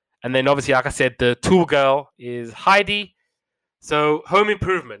 And then obviously, like I said, the tool girl is Heidi. So, Home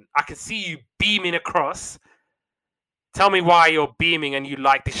Improvement. I can see you beaming across. Tell me why you're beaming and you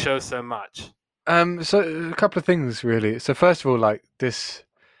like this show so much. So a couple of things really. So first of all, like this,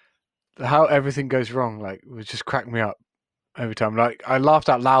 how everything goes wrong, like would just crack me up every time. Like I laughed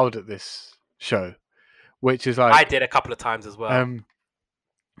out loud at this show, which is like I did a couple of times as well. And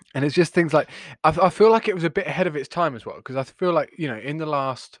it's just things like I feel like it was a bit ahead of its time as well, because I feel like, you know, in the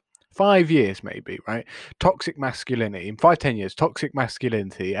last 5 years maybe, right, toxic masculinity in 5-10 years, toxic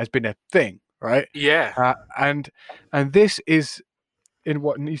masculinity has been a thing, right? Yeah. And this is in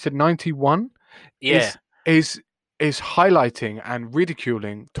what you said, 91. Yeah. Is highlighting and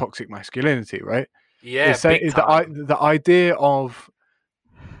ridiculing toxic masculinity, right? Yeah. Is the idea of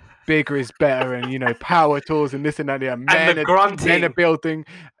bigger is better, and you know, power tools and this and that. And men are building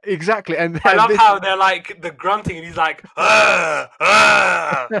exactly. And I love how they're like the grunting, and he's like,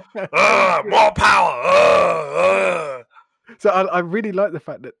 more power. So I really like the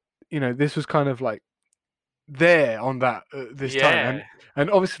fact that, you know, this was kind of like there on that this time, and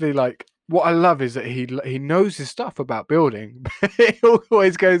obviously like. What I love is that he knows his stuff about building, but it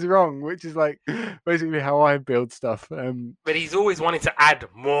always goes wrong, which is like basically how I build stuff. But he's always wanting to add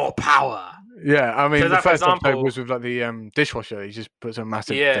more power. Yeah, I mean, so the first episode was with like the dishwasher. He just puts a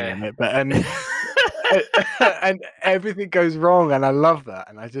massive thing in it, but and everything goes wrong, and I love that,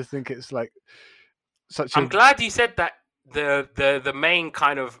 and I just think it's like such. I'm glad you said that. The main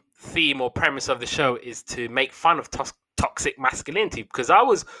kind of theme or premise of the show is to make fun of toxic masculinity, because I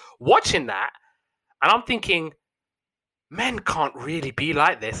was watching that and I'm thinking men can't really be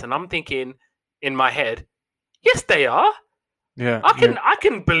like this, and I'm thinking in my head, yes they are. I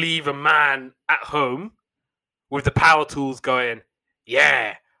can believe a man at home with the power tools going,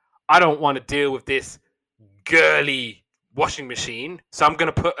 yeah, I don't want to deal with this girly washing machine, so I'm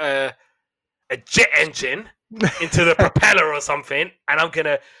going to put a jet engine into the propeller or something, and I'm going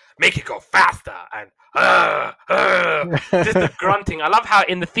to make it go faster, and just the grunting. I love how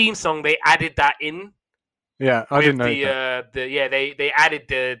in the theme song they added that in. Yeah, I didn't know that. They added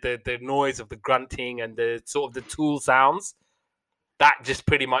the noise of the grunting and the sort of the tool sounds. That just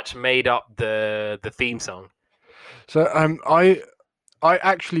pretty much made up the theme song. So I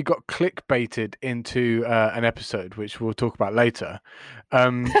actually got clickbaited into an episode, which we'll talk about later.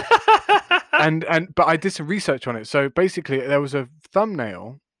 But I did some research on it. So basically, there was a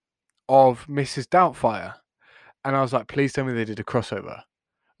thumbnail of Mrs. Doubtfire, and I was like, please tell me they did a crossover.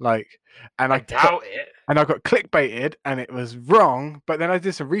 Like, and I doubt it. And I got clickbaited, and it was wrong. But then I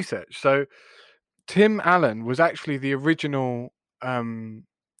did some research. So Tim Allen was actually the original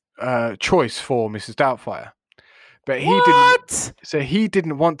choice for Mrs. Doubtfire, but he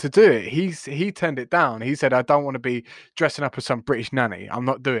didn't want to do it. He turned it down. He said, I don't want to be dressing up as some British nanny. I'm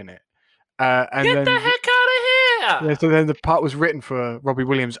not doing it. And get the heck out of here! Yeah, so then the part was written for Robin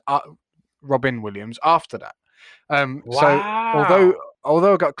Williams after that. Wow. So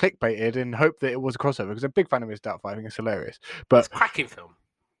although I got clickbaited and hoped that it was a crossover, because I'm a big fan of Miss Doubtfire, I think it's hilarious. But it's a cracking film.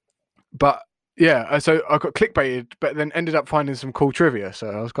 But yeah, so I got clickbaited, but then ended up finding some cool trivia, so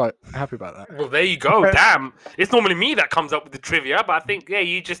I was quite happy about that. Well, there you go. Damn, it's normally me that comes up with the trivia, but I think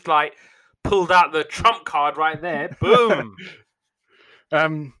you just like pulled out the trump card right there. Boom.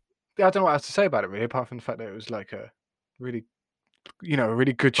 I don't know what else to say about it really, apart from the fact that it was like a really, a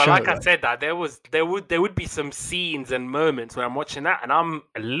really good show. But like I said, that there would be some scenes and moments where I'm watching that and I'm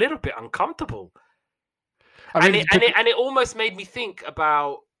a little bit uncomfortable. It almost made me think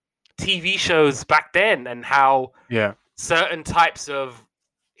about TV shows back then and how certain types of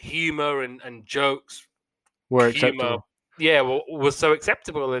humor and jokes were acceptable. Was so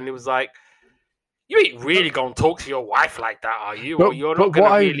acceptable, and it was like, you ain't really gonna talk to your wife like that, are you? Or you're not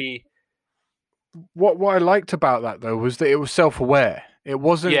gonna really. What I liked about that though was that it was self-aware. It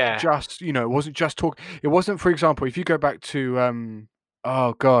wasn't just it wasn't just talk. It wasn't, for example, if you go back to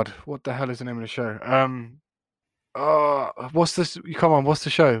oh god, what the hell is the name of the show? What's this? Come on, what's the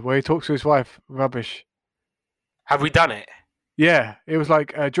show where he talks to his wife? Rubbish. Have we done it? Yeah, it was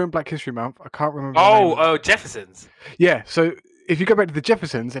like during Black History Month. I can't remember. Jeffersons. Yeah, so if you go back to the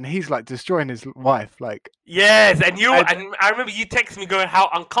Jeffersons and he's like destroying his wife, like yes, and I remember you texted me going how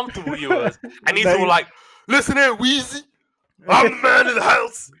uncomfortable you was, and he's all like, "Listen here, Weezy, I'm the man of the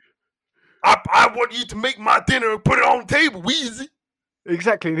house. I want you to make my dinner and put it on the table, Weezy.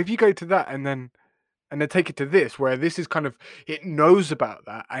 Exactly. And if you go to that and then take it to this, where this is kind of, it knows about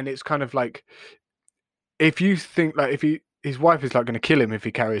that, and it's kind of like, if you think like his wife is like going to kill him if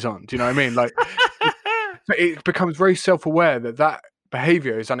he carries on. Do you know what I mean? Like, it becomes very self-aware that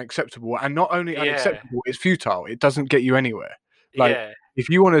behavior is unacceptable, and not only unacceptable, it's futile. It doesn't get you anywhere. Like, if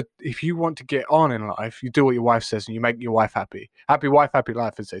you want to get on in life, you do what your wife says and you make your wife happy. Happy wife, happy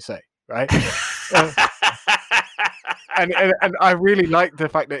life, as they say, right? and I really like the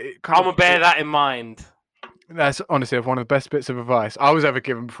fact that I'm gonna bear that in mind. That's honestly one of the best bits of advice I was ever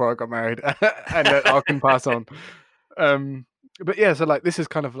given before I got married, and that I can pass on. But yeah, so like this is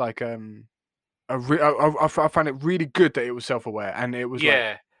kind of like I find it really good that it was self-aware, and it was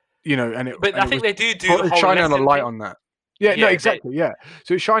like, you know, and it. But and I think they do the whole shining a light thing. on that. Yeah, no, exactly. Yeah,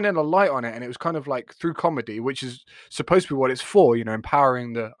 so it's shining a light on it, and it was kind of like through comedy, which is supposed to be what it's for, you know,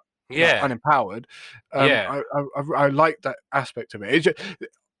 empowering the unempowered. I like that aspect of it.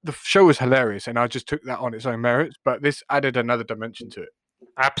 The show was hilarious, and I just took that on its own merits, but this added another dimension to it.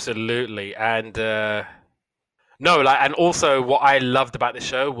 Absolutely, and and also what I loved about the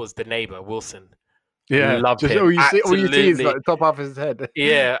show was the neighbor Wilson. Yeah, loved him. All you see is like the top half of his head.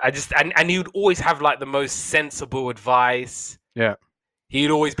 Yeah, and he would always have like the most sensible advice. Yeah, he'd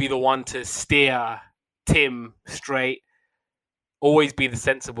always be the one to steer Tim straight. Always be the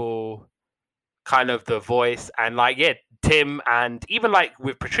sensible kind of the voice, and like Tim and even like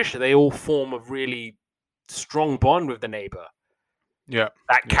with Patricia, they all form a really strong bond with the neighbor. Yeah,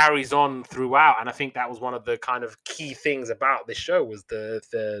 that carries on throughout, and I think that was one of the kind of key things about this show was the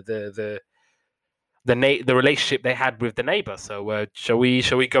relationship they had with the neighbor. So shall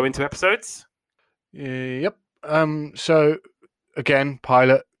we go into episodes? Yep. So again,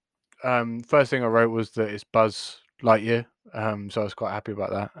 pilot. First thing I wrote was that it's Buzz Lightyear. So I was quite happy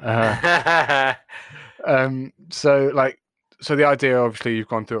about that. So the idea, obviously, you've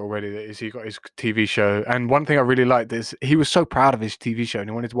gone through it already, that is he got his TV show. And one thing I really liked is he was so proud of his TV show and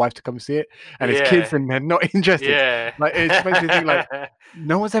he wanted his wife to come see it. And his kids and they're not interested. Yeah. Like, it makes me think, like,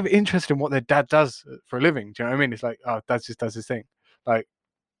 no one's ever interested in what their dad does for a living. Do you know what I mean? It's like, oh, dad just does his thing. Like,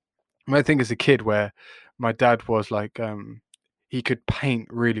 my thing as a kid where my dad was like, he could paint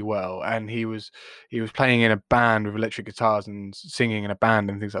really well, and he was playing in a band with electric guitars and singing in a band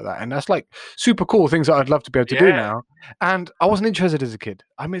and things like that, and that's like super cool things that I'd love to be able to do now. And I wasn't interested as a kid.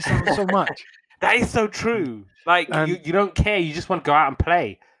 I miss that so much. That is so true. Like, you don't care, you just want to go out and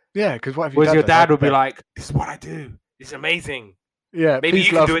play. Yeah, because what if your dad would be like, "This is what I do. It's amazing." Yeah, maybe you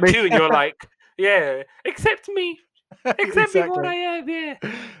can do it too, and you're like, "Yeah, accept me." Accept me for what I am, yeah.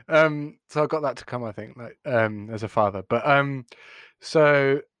 So I got that to come, I think, like as a father. But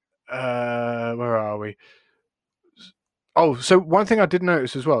so where are we? Oh, so one thing I did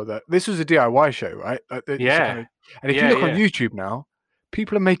notice as well, that this was a DIY show, right? Like, and if you look on YouTube now,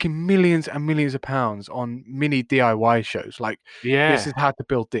 people are making millions and millions of pounds on mini DIY shows. Like, this is how to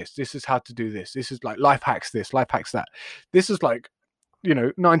build this. This is how to do this. This is like life hacks this, life hacks that. This is like,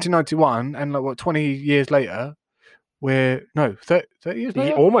 1991, and like 20 years later. 30 years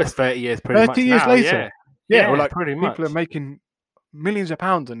later? Almost 30 years, pretty much. 30 years later. Yeah, well, like, pretty much. People are making millions of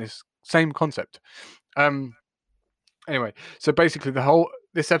pounds on this same concept. Anyway, so basically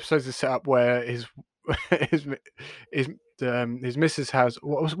this episode is set up where his missus has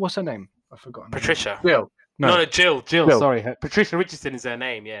what's her name? I've forgotten. Patricia. Jill. No, Jill. Sorry, Patricia Richardson is her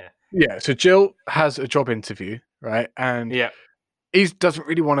name. Yeah. Yeah. So Jill has a job interview, right? And he doesn't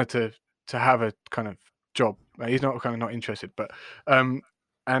really want her to have a kind of job. He's not interested, but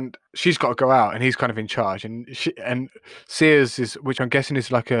and she's got to go out, and he's kind of in charge. And Sears is, which I'm guessing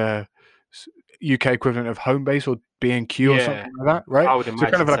is like a UK equivalent of Homebase or B&Q or something like that, right? I would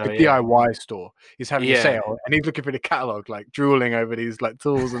imagine kind of like a DIY store. He's having a sale, and he's looking for the catalog, like drooling over these like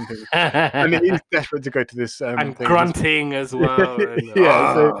tools and things. And he's desperate to go to this and thing. Grunting as well.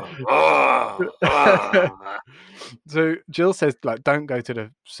 So Jill says, like, don't go to the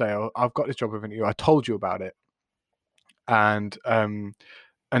sale. I've got this job with you. I told you about it. And then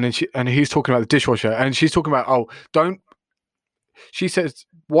he's talking about the dishwasher, and she's talking about, she says,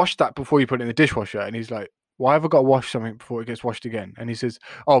 wash that before you put it in the dishwasher. And he's like, why have I got to wash something before it gets washed again? And he says,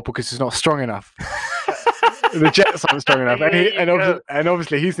 because it's not strong enough. The jets aren't strong enough. And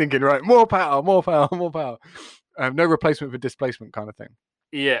obviously he's thinking, right, more power. No replacement for displacement kind of thing.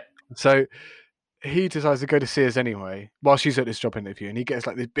 Yeah. So he decides to go to Sears anyway while she's at this job interview, and he gets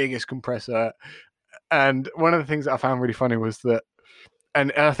like the biggest compressor. And one of the things that I found really funny was that,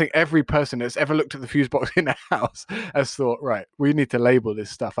 and I think every person that's ever looked at the fuse box in the house has thought, right, we need to label this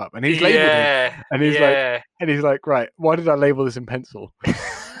stuff up. And he's labeled it. And he's like, right, why did I label this in pencil?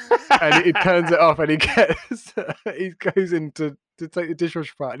 and he turns it off, and he gets he goes in to take the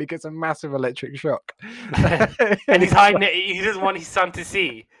dishwasher apart, and he gets a massive electric shock. And he's hiding it. He doesn't want his son to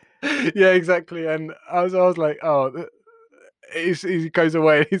see. Yeah, exactly. And I was like, oh, he goes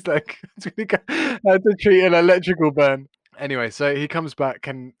away. And he's like, I had to treat an electrical burn. Anyway, so he comes back,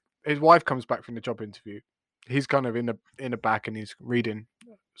 and his wife comes back from the job interview. He's kind of in the back, and he's reading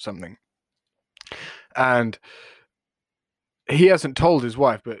something, and he hasn't told his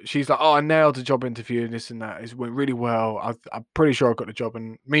wife, but she's like, "Oh, I nailed the job interview and this and that. It went really well. I'm pretty sure I got the job."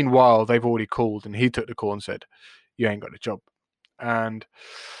 And meanwhile, they've already called, and he took the call and said, "You ain't got the job." And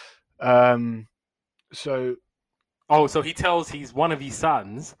so so he tells he's one of his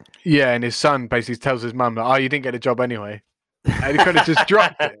sons. yeah, and his son basically tells his mum that, "Oh, you didn't get a job anyway," and he kind of just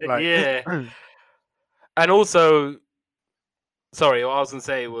dropped it. Like, yeah. And also, sorry, what I was gonna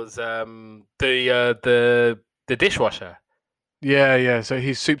say was the dishwasher. Yeah. So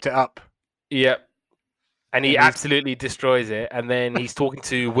he souped it up. Yep. And he absolutely destroys it. And then he's talking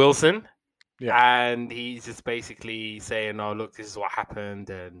to Wilson. Yeah. And he's just basically saying, "Oh, look, this is what happened,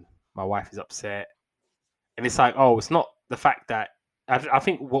 and my wife is upset." And it's like, oh, it's not the fact that I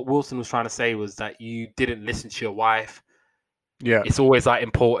think what Wilson was trying to say was that you didn't listen to your wife. Yeah. It's always like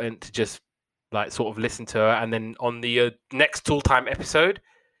important to just like sort of listen to her. And then on the next Tool Time episode,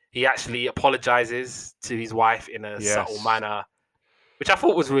 he actually apologizes to his wife in a subtle manner, which I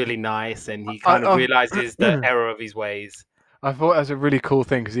thought was really nice. And he kind of realizes the error of his ways. I thought that was a really cool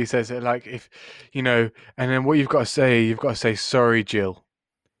thing because he says it like, if you know, and then what you've got to say, "Sorry, Jill,"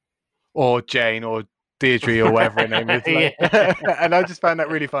 or Jane, or Deirdre, or whatever her name is. Like, and I just found that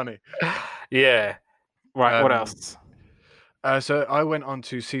really funny. Yeah. Right. What else? So I went on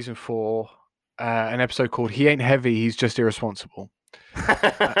to season 4, an episode called "He Ain't Heavy, He's Just Irresponsible,"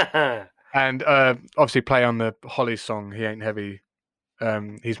 and obviously play on the Holly song "He Ain't Heavy,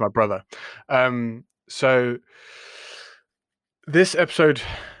 He's My Brother." So this episode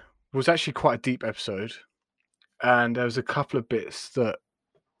was actually quite a deep episode, and there was a couple of bits that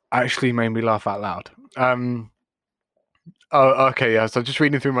actually made me laugh out loud. Oh, okay, yeah. So I'm just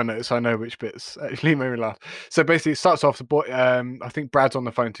reading through my notes, so I know which bits actually made me laugh. So basically, it starts off the boy. I think Brad's on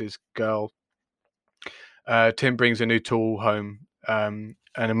the phone to his girl. Tim brings a new tool home, and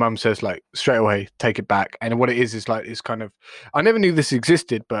the mum says, like, straight away, take it back. And what it is like, it's kind of, I never knew this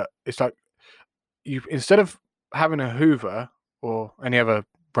existed, but it's like, you, instead of having a Hoover or any other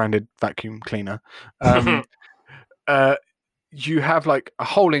branded vacuum cleaner, you have like a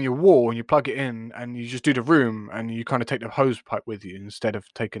hole in your wall and you plug it in and you just do the room and you kind of take the hose pipe with you instead of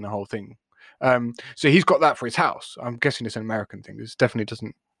taking the whole thing. So he's got that for his house. I'm guessing it's an American thing. This definitely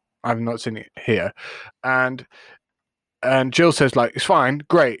doesn't, I've not seen it here. And Jill says, like, it's fine,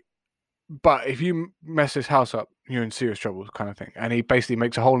 great, but if you mess this house up, you're in serious trouble, kind of thing. And he basically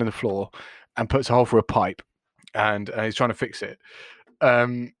makes a hole in the floor and puts a hole for a pipe, and he's trying to fix it.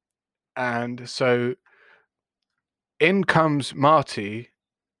 And so in comes Marty,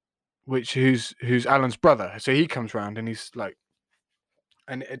 who's Alan's brother. So he comes round and he's like,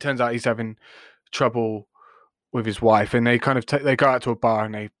 and it turns out he's having trouble with his wife, and they kind of they go out to a bar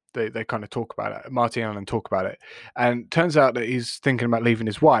and they kind of talk about it. Marty and Alan talk about it, and it turns out that he's thinking about leaving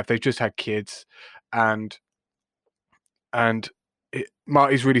his wife. They've just had kids, and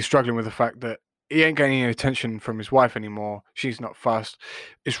Marty's really struggling with the fact that he ain't getting any attention from his wife anymore. She's not fussed.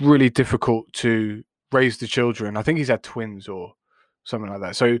 It's really difficult to raise the children. I think he's had twins or something like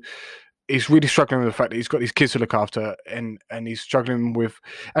that. So he's really struggling with the fact that he's got these kids to look after, and he's struggling with,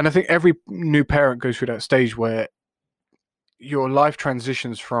 and I think every new parent goes through that stage where your life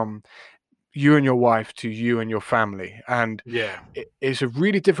transitions from you and your wife to you and your family. And it's a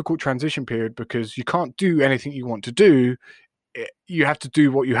really difficult transition period because you can't do anything you want to do. You have to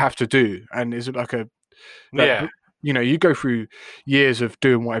do what you have to do. And is it like a, you know, you go through years of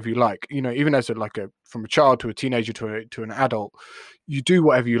doing whatever you like, you know, even as from a child to a teenager to an adult, you do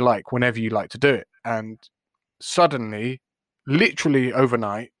whatever you like, whenever you like to do it. And suddenly, literally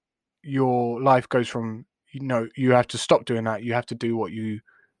overnight, your life goes from, you know, you have to stop doing that. You have to do what you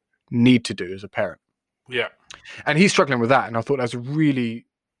need to do as a parent. Yeah. And he's struggling with that. And I thought that's a really,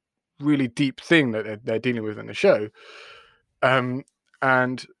 really deep thing that they're dealing with in the show. And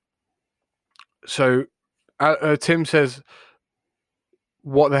so Tim says,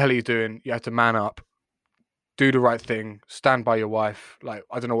 what the hell are you doing? You have to man up, do the right thing, stand by your wife. Like,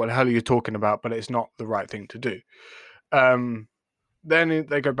 I don't know what the hell you're talking about, but it's not the right thing to do. Then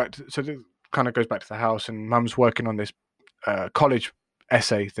they go back to, so it kind of goes back to the house, and Mum's working on this college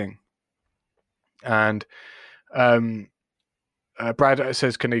essay thing. And Brad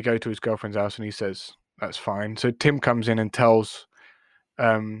says, can he go to his girlfriend's house? And he says, that's fine. So Tim comes in and tells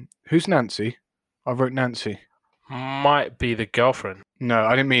Who's Nancy? I wrote Nancy. Might be the girlfriend. No,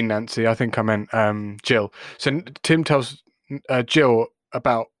 I didn't mean Nancy. I think I meant Jill. So Tim tells Jill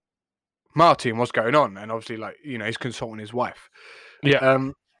about Marty and what's going on, and obviously, like, you know, he's consulting his wife. Yeah.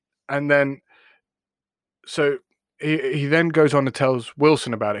 And then so he then goes on and tells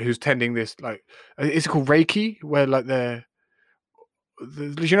Wilson about it, who's tending this, like, is it called Reiki, where like you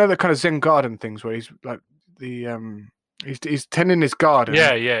know, the kind of Zen garden things where he's like he's tending this garden.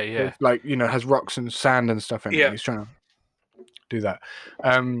 Yeah. Like, you know, has rocks and sand and stuff in it. Yeah. He's trying to do that.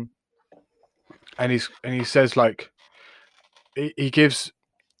 And he says, like, he's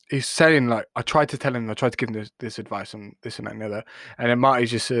saying, like, I tried to give him this advice and this and that and the other. And then Marty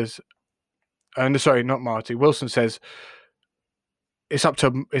just says, sorry, not Marty. Wilson says, it's up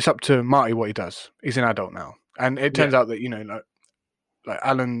to Marty what he does. He's an adult now. And it turns out that, you know, like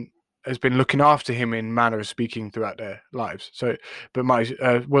Alan has been looking after him in manner of speaking throughout their lives. So, but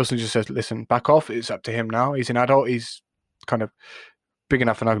Wilson just says, listen, back off. It's up to him now. He's an adult. He's kind of big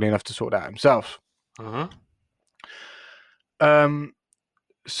enough and ugly enough to sort that out himself.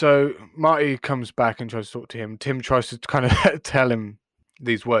 So Marty comes back and tries to talk to him. Tim tries to kind of tell him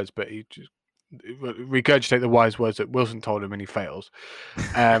these words, but he just regurgitate the wise words that Wilson told him, and he fails.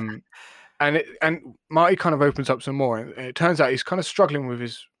 And Marty kind of opens up some more, and it turns out he's kind of struggling with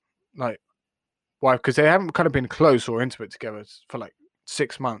his, like, wife, because they haven't kind of been close or intimate together for like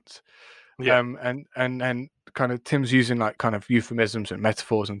 6 months. And kind of Tim's using, like, kind of euphemisms and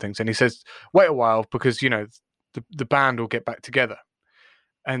metaphors and things, and he says, wait a while, because, you know, the band will get back together.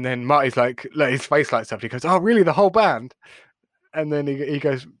 And then Marty's like his face lights up. He goes, oh, really, the whole band? And then he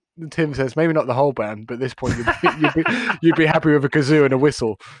goes, Tim says, maybe not the whole band, but at this point you'd be happy with a kazoo and a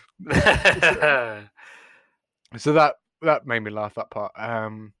whistle. So that made me laugh, that part.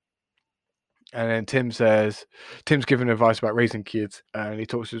 And then Tim's giving advice about raising kids, and he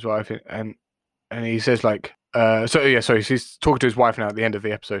talks to his wife, and he says, like, he's talking to his wife now at the end of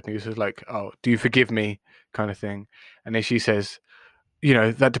the episode, and he says, like, oh, do you forgive me, kind of thing. And then she says, you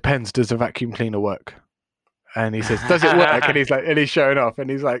know, that depends. Does a vacuum cleaner work? And he says, does it work? And he's showing off, and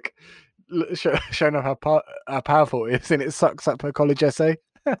he's like, showing off how powerful it is, and it sucks up her college essay.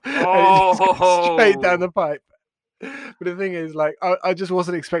 Oh, straight down the pipe. But the thing is, like, I just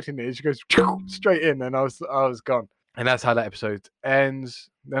wasn't expecting it. She goes straight in, and I was gone. And that's how that episode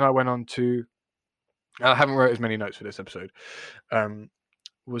ends. Then I went on to, I haven't wrote as many notes for this episode.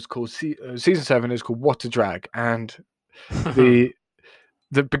 Was called season 7 is called What a Drag, and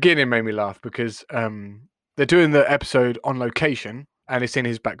the beginning made me laugh because they're doing the episode on location, and it's in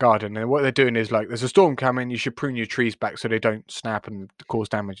his back garden. And what they're doing is, like, there's a storm coming. You should prune your trees back so they don't snap and cause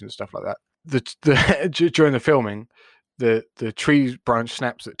damage and stuff like that. During the filming, the tree branch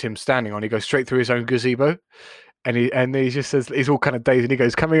snaps that Tim's standing on. He goes straight through his own gazebo, and he just says, he's all kind of dazed, and he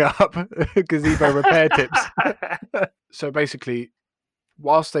goes, coming up, gazebo repair tips. So basically,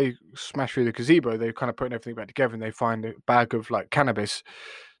 whilst they smash through the gazebo, they're kind of putting everything back together, and they find a bag of, like, cannabis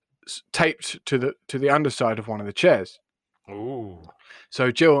taped to the underside of one of the chairs. Ooh.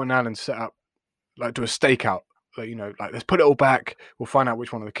 So Jill and Alan set up, like, do a stakeout, like, you know, like, let's put it all back. We'll find out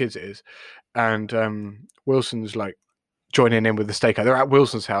which one of the kids it is. And Wilson's, like, joining in with the stakeout. They're at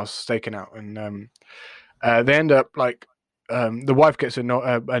Wilson's house staking out, and they end up, like, the wife gets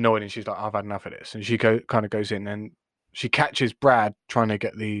annoyed, and she's like, I've had enough of this, and she kind of goes in, and she catches Brad trying to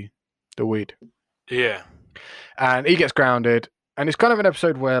get the weed. Yeah. And he gets grounded. And it's kind of an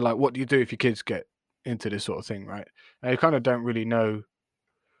episode where, like, what do you do if your kids get into this sort of thing, right? And they kind of don't really know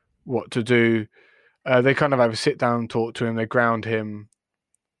what to do. They kind of have a sit down, talk to him. They ground him,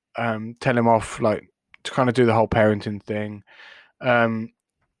 tell him off, like, to kind of do the whole parenting thing. And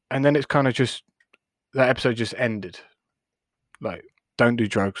then it's kind of just, that episode just ended. Like, don't do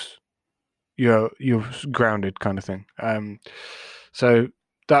drugs. You're grounded, kind of thing. So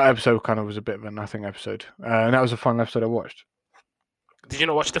that episode kind of was a bit of a nothing episode. And that was a fun episode I watched. Did you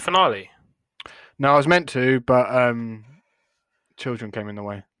not watch the finale? No, I was meant to, but children came in the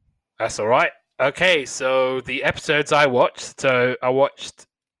way. That's all right. Okay, so the episodes I watched. So I watched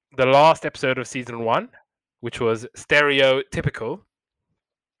the last episode of season 1, which was Stereotypical.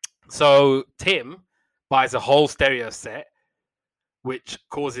 So Tim buys a whole stereo set, which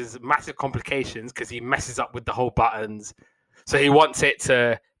causes massive complications because he messes up with the whole buttons. So he wants it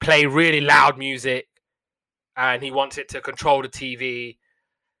to play really loud music, and he wants it to control the TV.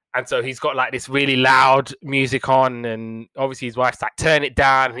 And so he's got, like, this really loud music on, and obviously his wife's like, turn it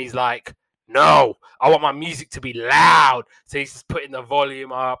down. And he's like, no, I want my music to be loud. So he's just putting the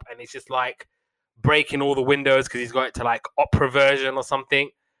volume up, and he's just, like, breaking all the windows because he's got it to, like, opera version or something.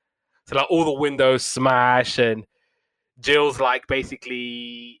 So, like, all the windows smash, and Jill's like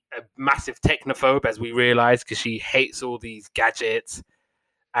basically a massive technophobe, as we realize, because she hates all these gadgets.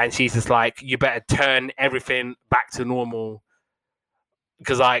 And she's just like, you better turn everything back to normal.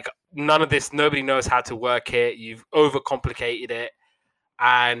 Because, like, none of this, nobody knows how to work it. You've overcomplicated it.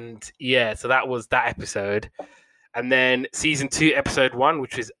 And yeah, so that was that episode. And then season 2, episode 1,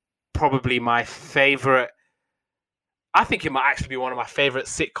 which is probably my favorite. I think it might actually be one of my favorite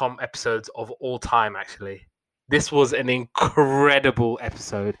sitcom episodes of all time, actually. This was an incredible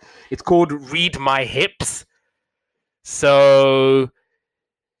episode. It's called Read My Hips. So,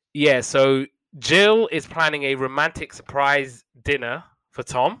 yeah, so Jill is planning a romantic surprise dinner for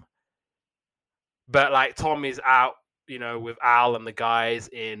Tom. But, like, Tom is out, with Al and the guys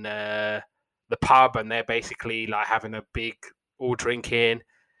in the pub, and they're basically, like, having a big all drinking.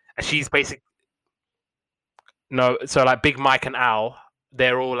 And she's basically... No, so, like, Big Mike and Al,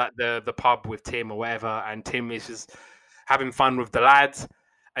 they're all at the pub with Tim or whatever, and Tim is just having fun with the lads,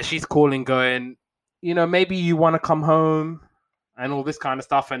 and she's calling, going, maybe you want to come home, and all this kind of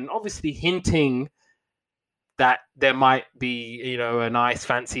stuff, and obviously hinting that there might be, a nice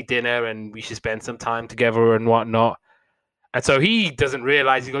fancy dinner, and we should spend some time together and whatnot. And so he doesn't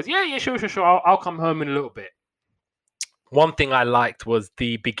realize. He goes, yeah, sure. I'll come home in a little bit. One thing I liked was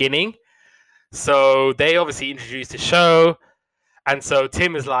the beginning. So they obviously introduced the show. And so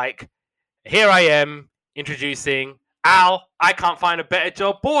Tim is like, here I am introducing Al. I can't find a better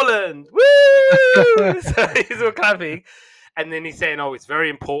job. Borland. Woo! So he's all clapping. And then he's saying, it's very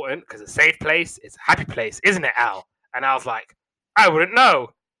important because a safe place is a happy place, isn't it, Al? And Al's like, I wouldn't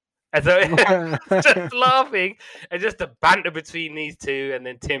know. And so just laughing and just the banter between these two. And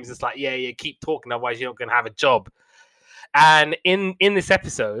then Tim's just like, yeah, keep talking. Otherwise, you're not going to have a job. And in this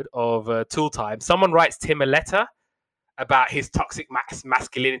episode of Tool Time, someone writes Tim a letter about his toxic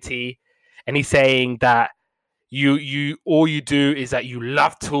masculinity. And he's saying that you all you do is that you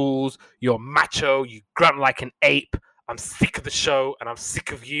love tools. You're macho. You grunt like an ape. I'm sick of the show and I'm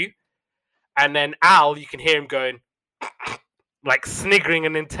sick of you. And then Al, you can hear him going, like sniggering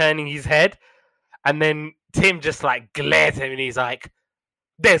and then turning his head. And then Tim just like glares at him and he's like,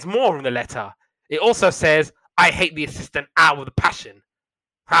 there's more in the letter. It also says, I hate the assistant Al with a passion.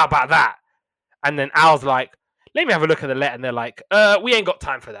 How about that? And then Al's like, let me have a look at the letter. And they're like, we ain't got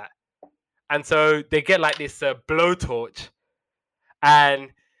time for that. And so they get like this blowtorch. And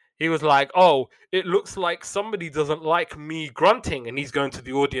he was like, it looks like somebody doesn't like me grunting. And he's going to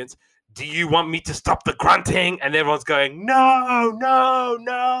the audience, do you want me to stop the grunting? And everyone's going,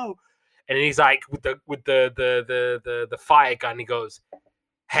 no. And he's like, with the fire gun, he goes,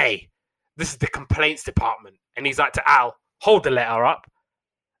 hey, this is the complaints department. And he's like to Al, hold the letter up.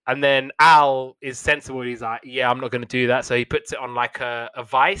 And then Al is sensible. He's like, yeah, I'm not going to do that. So he puts it on like a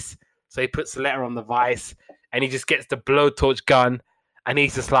vice. So he puts the letter on the vice and he just gets the blowtorch gun. And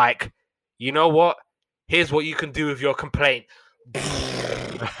he's just like, you know what? Here's what you can do with your complaint.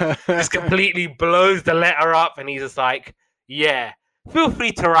 Just completely blows the letter up. And he's just like, yeah, feel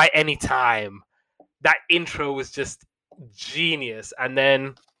free to write anytime. That intro was just genius. And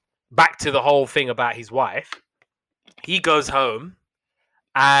then back to the whole thing about his wife. He goes home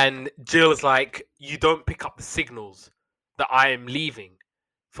and Jill is like, you don't pick up the signals that I am leaving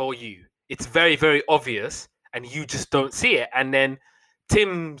for you. It's very, very obvious and you just don't see it. And then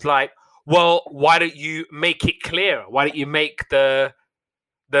Tim's like, well, why don't you make it clearer? Why don't you make the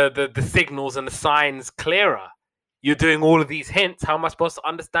signals and the signs clearer? You're doing all of these hints. How am I supposed to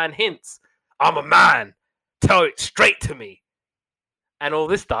understand hints? I'm a man. Tell it straight to me. And all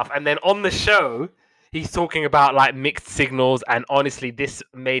this stuff. And then on the show, he's talking about like mixed signals. And honestly, this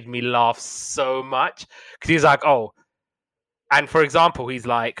made me laugh so much. Because he's like, and for example, he's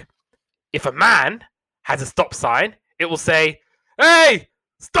like, if a man has a stop sign, it will say, hey,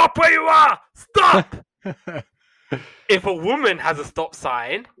 stop where you are. Stop. If a woman has a stop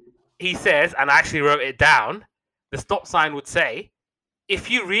sign, he says, and I actually wrote it down, the stop sign would say, if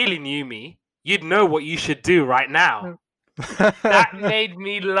you really knew me, you'd know what you should do right now. That made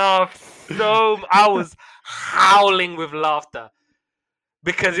me laugh so... I was howling with laughter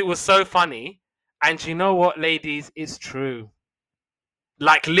because it was so funny. And you know what, ladies? It's true.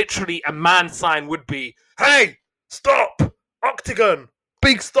 Like, literally, a man sign would be, hey, stop, octagon,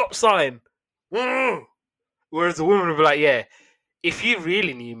 big stop sign. Whereas a woman would be like, yeah, if you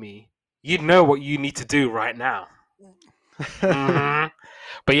really knew me, you'd know what you need to do right now. Mm-hmm.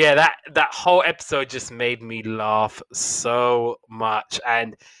 But yeah, that whole episode just made me laugh so much.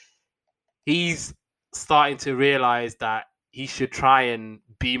 And he's starting to realize that he should try and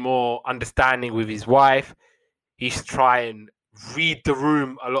be more understanding with his wife. He should try and read the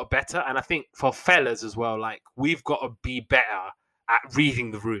room a lot better. And I think for fellas as well, like we've got to be better at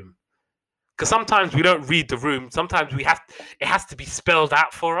reading the room. Because sometimes we don't read the room. Sometimes it has to be spelled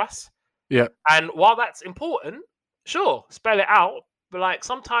out for us. Yeah. And while that's important, sure, spell it out. But like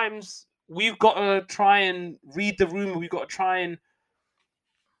sometimes we've got to try and read the room. We've got to try and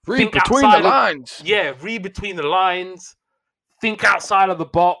Read think between the outside of- lines. Yeah, read between the lines. Think outside of the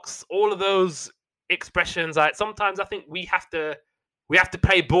box. All of those expressions. Like sometimes I think we have to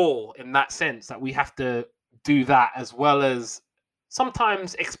play ball in that sense. That we have to do that as well as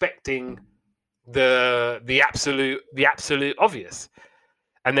sometimes expecting the absolute obvious.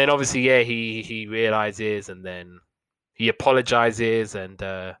 And then obviously, yeah, he realizes, and then he apologizes, and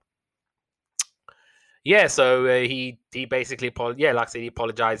yeah, so he basically like I said, he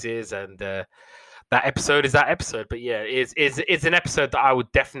apologizes, and that episode is that episode. But yeah, it's an episode that I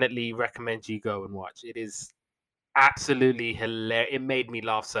would definitely recommend you go and watch. It is absolutely hilarious. It made me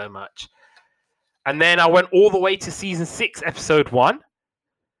laugh so much. And then I went all the way to season 6, episode 1.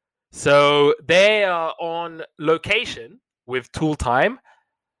 So they are on location with Tool Time,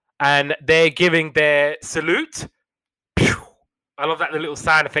 and they're giving their salute. Pew! I love that the little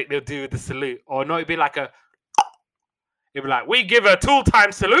sound effect they'll do with the salute. Or no, it'd be like we give a Tool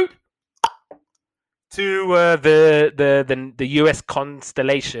Time salute to the US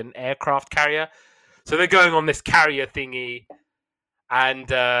Constellation aircraft carrier. So they're going on this carrier thingy, and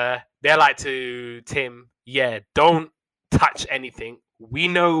they're like to Tim, yeah, don't touch anything. We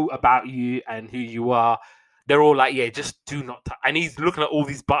know about you and who you are. They're all like, yeah, just do not touch. And he's looking at all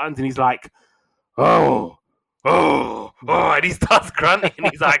these buttons, and he's like, oh, and he starts grunting, and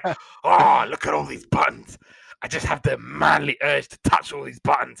he's like, oh, look at all these buttons. I just have the manly urge to touch all these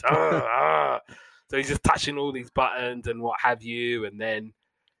buttons. So he's just touching all these buttons and what have you. And then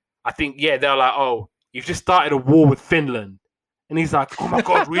I think, yeah, they're like, oh, you've just started a war with Finland. And he's like, oh my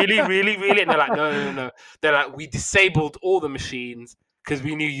God, really, really, really? And they're like, no. They're like, we disabled all the machines because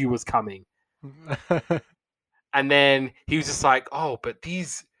we knew you was coming. And then he was just like, oh, but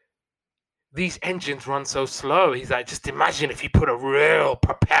these engines run so slow. He's like, just imagine if you put a real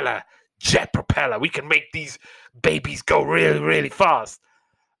jet propeller, we can make these babies go really, really fast.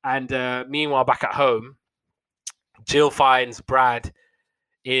 And meanwhile, back at home, Jill finds Brad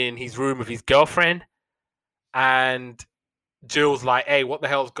in his room with his girlfriend, and Jill's like, hey, what the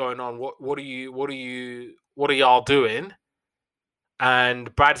hell's going on? What are y'all doing?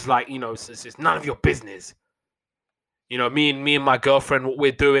 And Brad's like, it's none of your business. Me and my girlfriend, what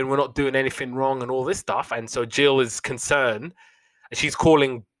we're doing, we're not doing anything wrong and all this stuff. And so Jill is concerned, and she's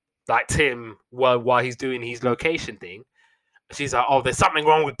calling like Tim while he's doing his location thing. She's like, oh, there's something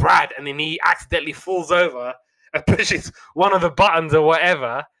wrong with Brad. And then he accidentally falls over and pushes one of the buttons or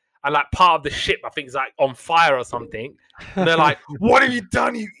whatever. And like part of the ship, I think, is like on fire or something. And they're like, what have you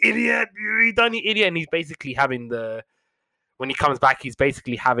done, you idiot? And he's basically having when he comes back, he's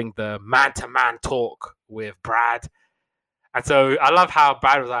basically having the man-to-man talk with Brad. And so I love how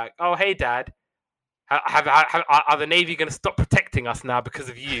Brad was like, oh, hey, Dad. Are the Navy going to stop protecting us now because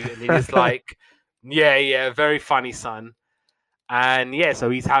of you? And he's like, yeah, very funny, son. And yeah, so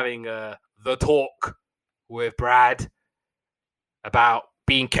he's having the talk with Brad about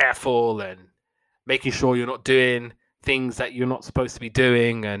being careful and making sure you're not doing things that you're not supposed to be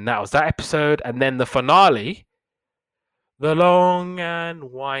doing. And that was that episode. And then the finale, The Long and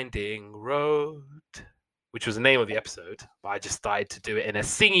Winding Road, which was the name of the episode, but I just started to do it in a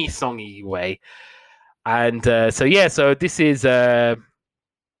singy-songy way. And so this is there's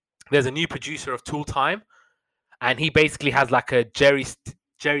a new producer of Tool Time, and he basically has like a Jerry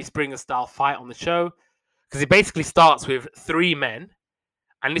Springer style fight on the show, because it basically starts with 3 men,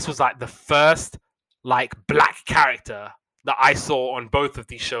 and this was like the first like black character that I saw on both of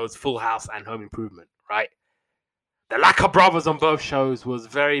these shows, Full House and Home Improvement, right? The Lacka brothers on both shows was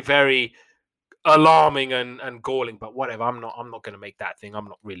very, very alarming and galling, but whatever. I'm not going to make that thing. I'm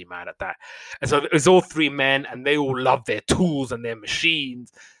not really mad at that. And so it was all 3 men, and they all love their tools and their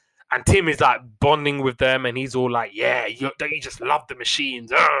machines. And Tim is like bonding with them, and he's all like, yeah, don't you just love the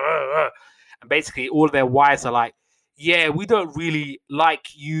machines? And basically all of their wives are like, yeah, we don't really like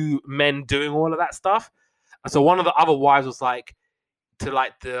you men doing all of that stuff. And so one of the other wives was like, to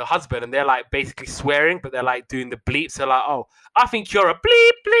like the husband, and they're like basically swearing, but they're like doing the bleeps. They're like, oh, I think you're a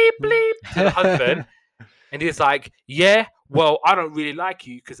bleep, bleep, bleep to the husband. And he's like, yeah, well, I don't really like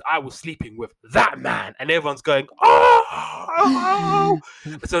you because I was sleeping with that man. And everyone's going, oh.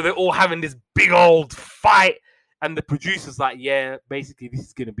 So they're all having this big old fight. And the producer's like, yeah, basically this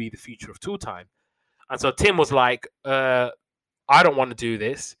is going to be the future of Tool Time. And so Tim was like, I don't want to do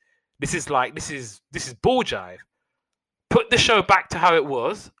this. This is ball jive. put the show back to how it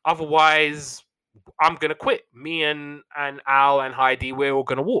was. Otherwise, I'm gonna quit. Me and Al and Heidi, we're all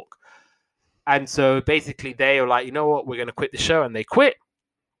gonna walk. And so basically, they are like, you know what, we're gonna quit the show, and they quit.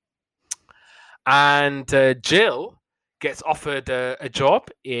 And Jill gets offered a job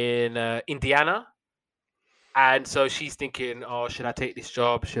in Indiana, and so she's thinking, oh, should I take this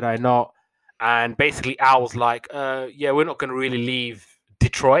job? Should I not? And basically, Al's like, yeah, we're not gonna really leave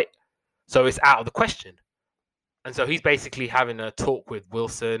Detroit, so it's out of the question. And so he's basically having a talk with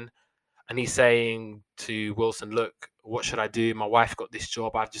Wilson, and he's saying to Wilson, look, what should I do? My wife got this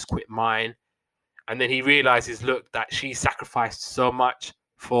job. I've just quit mine. And then he realizes, look, that she sacrificed so much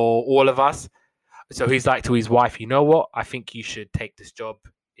for all of us. So he's like to his wife, you know what? I think you should take this job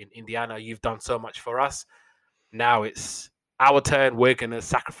in Indiana. You've done so much for us. Now it's our turn. We're going to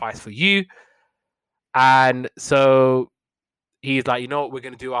sacrifice for you. And so he's like, you know what? We're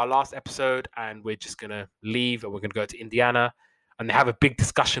going to do our last episode, and we're just going to leave, and we're going to go to Indiana. And they have a big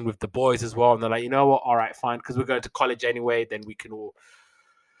discussion with the boys as well. And they're like, you know what? All right, fine. Because we're going to college anyway. Then we can all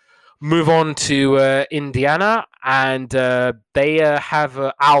move on to Indiana. And they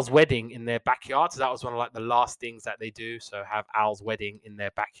have Al's wedding in their backyard. So that was one of like the last things that they do. So have Al's wedding in their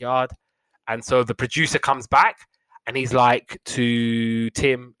backyard. And so the producer comes back, and he's like to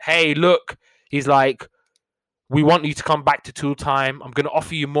Tim, hey, look. He's like, we want you to come back to Tool Time. I'm going to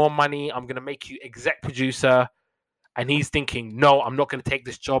offer you more money. I'm going to make you exec producer. And he's thinking, no, I'm not going to take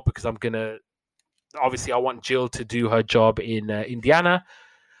this job because obviously I want Jill to do her job in Indiana.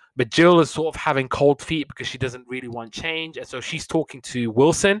 But Jill is sort of having cold feet because she doesn't really want change. And so she's talking to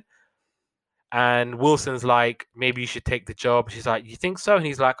Wilson. And Wilson's like, maybe you should take the job. She's like, you think so? And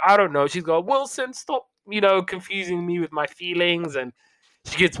he's like, I don't know. She's going, Wilson, stop, confusing me with my feelings. And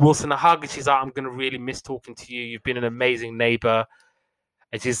she gives Wilson a hug. And she's like, I'm going to really miss talking to you. You've been an amazing neighbor.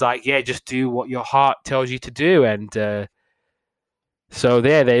 And she's like, yeah, just do what your heart tells you to do. And so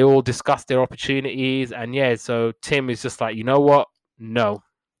there, they all discuss their opportunities. And yeah, so Tim is just like, you know what? No,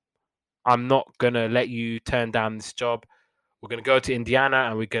 I'm not going to let you turn down this job. We're going to go to Indiana,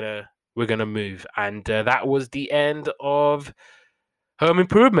 and we're gonna move. And that was the end of Home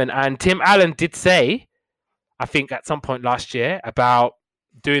Improvement. And Tim Allen did say, I think at some point last year, about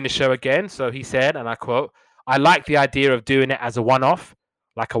doing the show again. So he said, and I quote, I like the idea of doing it as a one-off,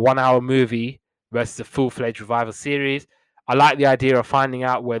 like a 1-hour movie versus a full-fledged revival series. I like the idea of finding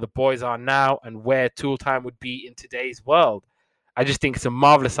out where the boys are now and where Tool Time would be in today's world. I just think it's a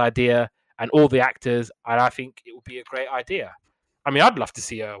marvelous idea, and all the actors, and I think it would be a great idea. I mean, I'd love to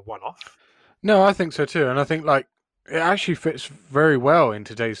see a one-off. No, I think so too. And I think like it actually fits very well in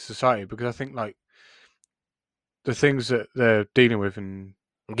today's society, because I think like the things that they're dealing with and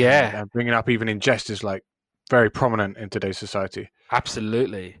bringing up even in jest is like very prominent in today's society.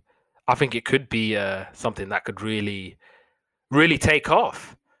 Absolutely. I think it could be something that could really, really take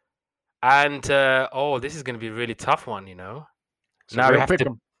off. And this is going to be a really tough one, Now we have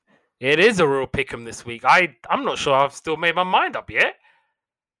to. It is a real pick'em this week. I'm not sure I've still made my mind up yet.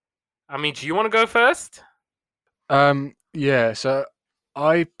 I mean, do you want to go first? Yeah. So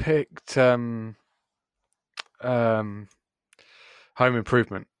I picked Home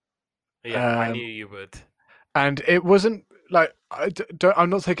Improvement. Yeah, I knew you would. And it wasn't like I'm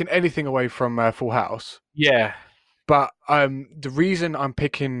not taking anything away from Full House. Yeah. But the reason I'm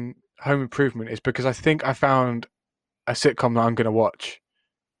picking Home Improvement is because I think I found a sitcom that I'm going to watch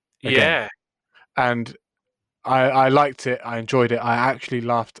again. Yeah. And I liked it. I enjoyed it. I actually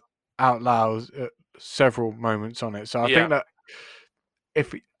laughed out loud at several moments on it. So I think that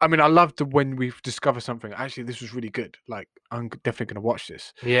I loved when we've discovered something. Actually, this was really good. Like, I'm definitely going to watch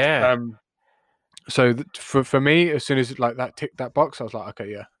this. Yeah. So for me, as soon as like that ticked that box, I was like,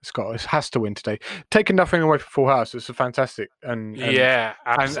 okay, yeah, it has to win today. Taking nothing away from Full House, it's a fantastic and yeah,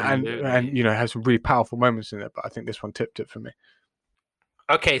 absolutely. and it has some really powerful moments in it. But I think this one tipped it for me.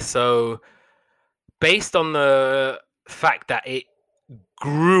 Okay, so based on the fact that it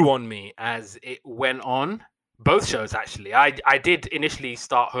grew on me as it went on, both shows actually, I did initially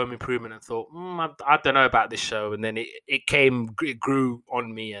start Home Improvement and thought, I don't know about this show, and then it grew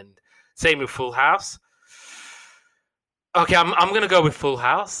on me, and same with Full House. Okay, I'm gonna go with Full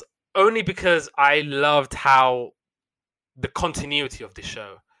House only because I loved how the continuity of the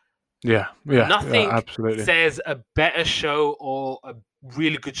show. Yeah, Nothing absolutely says a better show or a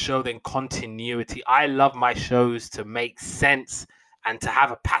really good show than continuity. I love my shows to make sense and to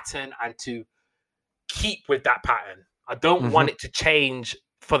have a pattern and to keep with that pattern. I don't want it to change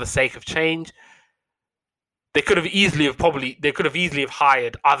for the sake of change. They could have easily have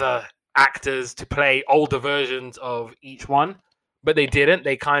hired other actors to play older versions of each one, but they didn't.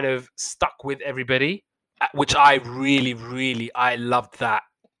 They kind of stuck with everybody. which I really I loved that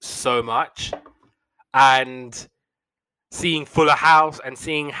so much. And seeing Fuller House and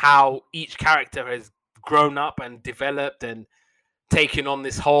seeing how each character has grown up and developed and taken on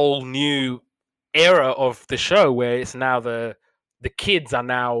this whole new era of the show, where it's now the kids are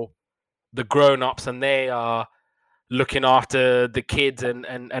now the grown-ups and they are looking after the kids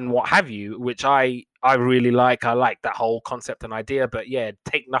and what have you, which I really like. I like that whole concept and idea. But yeah,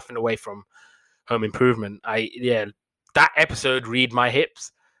 take nothing away from Home Improvement. That episode, Read My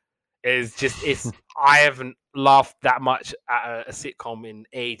Hips, is just it's I haven't laughed that much at a sitcom in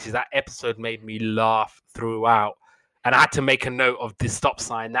ages. That episode made me laugh throughout, and I had to make a note of the stop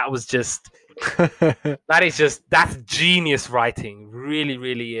sign. That was just that's genius writing.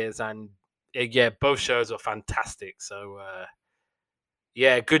 Really is. And yeah, both shows are fantastic. So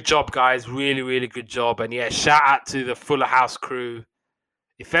yeah, good job, guys. Really good job. And yeah, shout out to the Fuller House crew.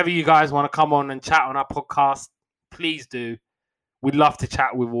 If ever you guys want to come on and chat on our podcast, please do. We'd love to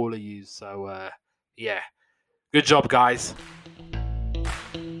chat with all of you. So yeah, good job, guys.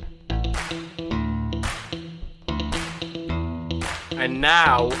 And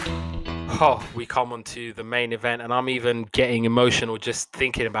now, we come on to the main event, and I'm even getting emotional just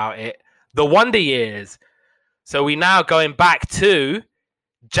thinking about it. The Wonder Years. So we now going back to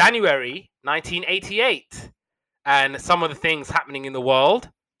January 1988, and some of the things happening in the world.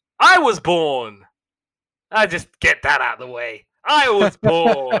 I was born. I just get that out of the way. I was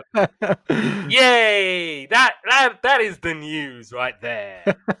born. Yay! That is the news right there.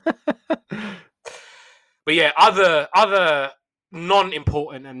 But yeah, other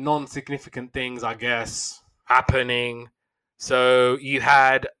non-important and non-significant things, I guess, happening. So you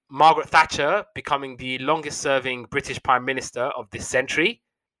had Margaret Thatcher becoming the longest-serving British Prime Minister of this century.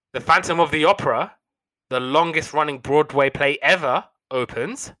 The Phantom of the Opera, the longest-running Broadway play ever,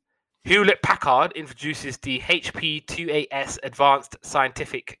 opens. Hewlett-Packard introduces the HP-2AS Advanced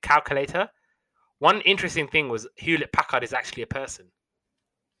Scientific Calculator. One interesting thing was Hewlett-Packard is actually a person.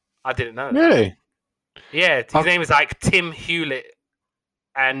 I didn't know that. Really? Yeah, his name is like Tim Hewlett.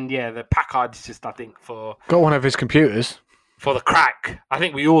 And yeah, the Packard is just, I think, for... Got one of his computers. For the crack. I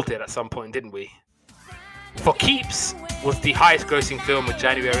think we all did at some point, didn't we? For Keeps was the highest grossing film of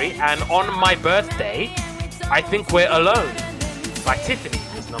January. And on my birthday, I Think We're Alone by Tiffany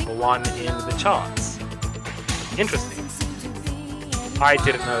was number 1 in the charts. Interesting. I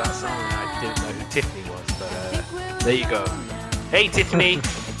didn't know that song. I didn't know who Tiffany was, but there you go. Hey Tiffany,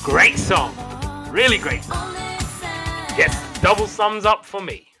 great song. Really great song. Yes, double thumbs up for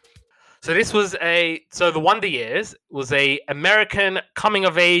me. So this was The Wonder Years was a American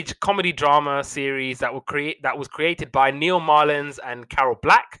coming-of-age comedy drama series that was created by Neil Marlins and Carol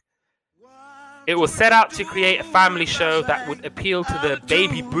Black. It was set out to create a family show that would appeal to the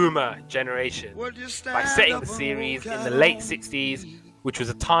baby boomer generation by setting the series in the late 60s, which was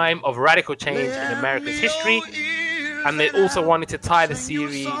a time of radical change in America's history. And they also wanted to tie the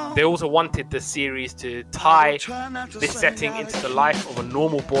series. They also wanted the series to tie this setting into the life of a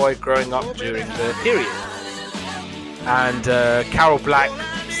normal boy growing up during the period. And Carol Black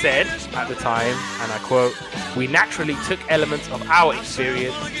said at the time, and I quote, "We naturally took elements of our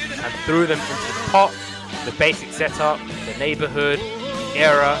experience and threw them into the pot. The basic setup, the neighborhood, the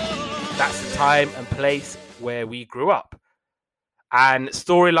era. That's the time and place where we grew up." And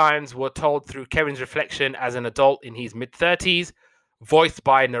storylines were told through Kevin's reflection as an adult in his mid-30s, voiced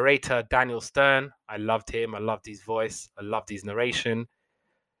by narrator Daniel Stern. I loved him. I loved his voice. I loved his narration.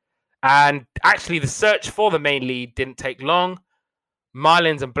 And actually, the search for the main lead didn't take long.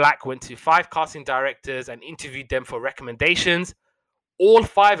 Marlins and Black went to 5 casting directors and interviewed them for recommendations. All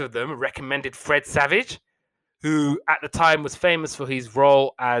 5 of them recommended Fred Savage, who at the time was famous for his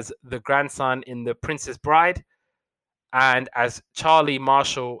role as the grandson in The Princess Bride, and as Charlie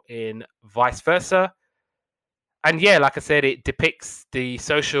Marshall in Vice Versa. And yeah, like I said, it depicts the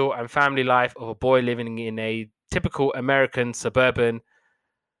social and family life of a boy living in a typical American suburban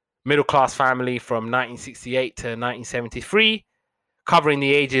middle-class family from 1968 to 1973, covering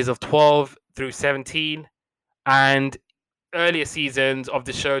the ages of 12 through 17. And earlier seasons of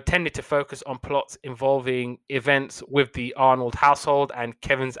the show tended to focus on plots involving events with the Arnold household and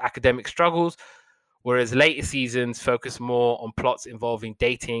Kevin's academic struggles, whereas later seasons focus more on plots involving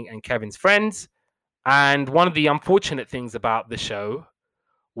dating and Kevin's friends. And one of the unfortunate things about the show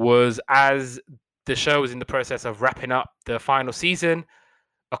was, as the show was in the process of wrapping up the final season,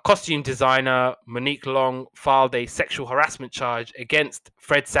 a costume designer, Monique Long, filed a sexual harassment charge against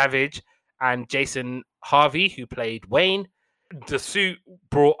Fred Savage and Jason Harvey, who played Wayne. The suit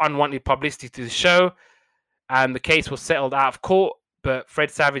brought unwanted publicity to the show, and the case was settled out of court. but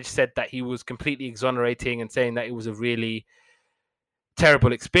Fred Savage said that he was completely exonerating and saying that it was a really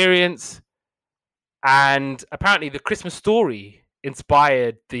terrible experience. And apparently, the Christmas Story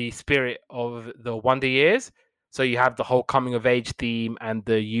inspired the spirit of the Wonder Years. So you have the whole coming of age theme and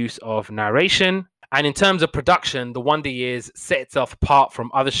the use of narration. And in terms of production, the Wonder Years set itself apart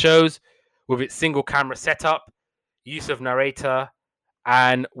from other shows with its single camera setup, use of narrator,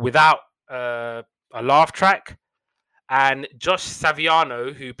 and without a laugh track. And Josh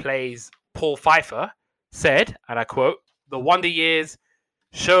Saviano, who plays Paul Pfeiffer, said, and I quote, "The Wonder Years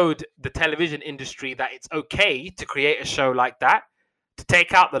showed the television industry that it's okay to create a show like that, to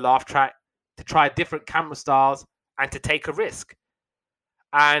take out the laugh track, to try different camera styles, and to take a risk."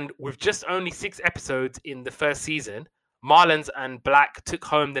 And with just only 6 episodes in the first season, Marlins and Black took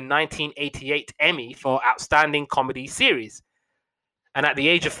home the 1988 Emmy for Outstanding Comedy Series. And at the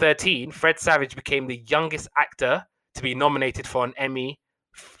age of 13, Fred Savage became the youngest actor to be nominated for an Emmy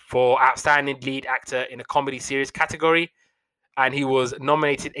for Outstanding Lead Actor in a Comedy Series category. And he was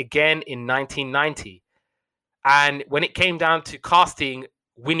nominated again in 1990. And when it came down to casting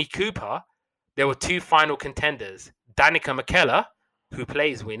Winnie Cooper, there were 2 final contenders, Danica McKellar, who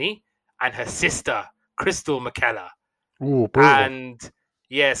plays Winnie, and her sister, Crystal McKellar. Ooh, brutal. And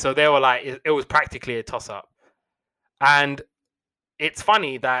yeah, so they were like, it was practically a toss-up. And it's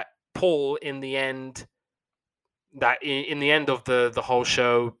funny that Paul, in the end, that in the end of the whole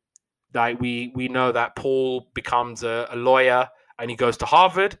show, like we know that Paul becomes a lawyer and he goes to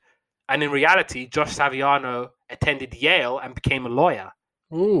Harvard. And in reality, Josh Saviano attended Yale and became a lawyer.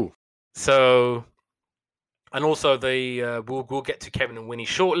 Ooh. So, and also we'll get to Kevin and Winnie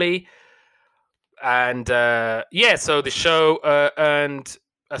shortly. And yeah, so the show earned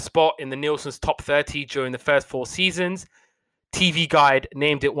a spot in the Nielsen's top 30 during the first 4 seasons. TV Guide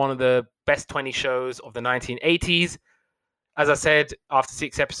named it one of the best 20 shows of the 1980s. As I said, after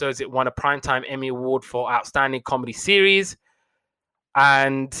 6 episodes, it won a Primetime Emmy Award for Outstanding Comedy Series.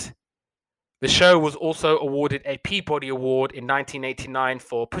 And the show was also awarded a Peabody Award in 1989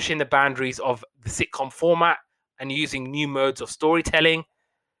 for pushing the boundaries of the sitcom format and using new modes of storytelling.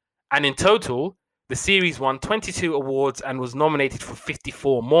 And in total, the series won 22 awards and was nominated for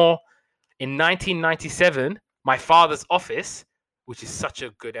 54 more. In 1997, My Father's Office, which is such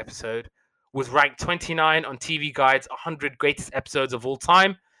a good episode, was ranked 29 on TV Guide's 100 greatest episodes of all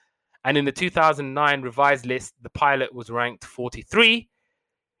time. And in the 2009 revised list, the pilot was ranked 43.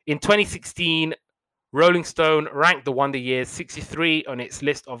 In 2016, Rolling Stone ranked The Wonder Years 63 on its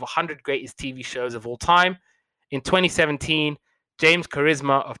list of 100 greatest TV shows of all time. In 2017, James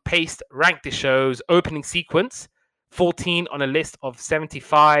Charisma of Paste ranked the show's opening sequence 14 on a list of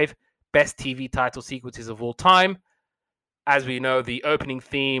 75 best TV title sequences of all time. As we know, the opening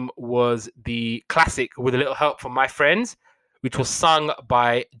theme was the classic With a Little Help from My Friends, which was sung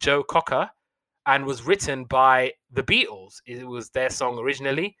by Joe Cocker and was written by the Beatles. It was their song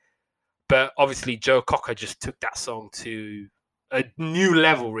originally, but obviously Joe Cocker just took that song to a new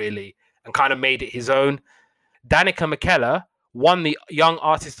level, really, and kind of made it his own. Danica McKellar won the Young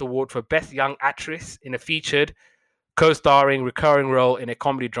Artist Award for Best Young Actress in a featured, co-starring recurring role in a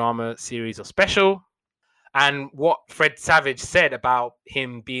comedy drama series or special. And what Fred Savage said about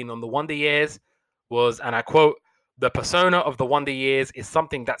him being on the Wonder Years was, and I quote, "The persona of the Wonder Years is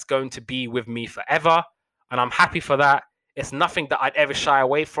something that's going to be with me forever, and I'm happy for that. It's nothing that I'd ever shy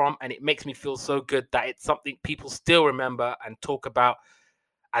away from, and it makes me feel so good that it's something people still remember and talk about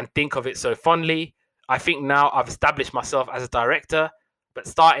and think of it so fondly. I think now I've established myself as a director, but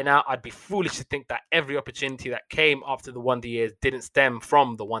starting out, I'd be foolish to think that every opportunity that came after the Wonder Years didn't stem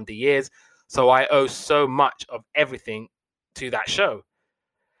from the Wonder Years. So I owe so much of everything to that show."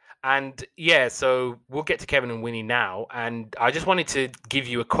 And yeah, so we'll get to Kevin and Winnie now. And I just wanted to give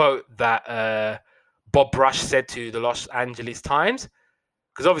you a quote that Bob Brush said to the Los Angeles Times.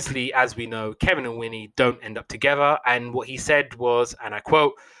 Because obviously, as we know, Kevin and Winnie don't end up together. And what he said was, and I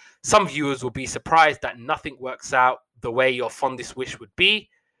quote, "Some viewers will be surprised that nothing works out the way your fondest wish would be.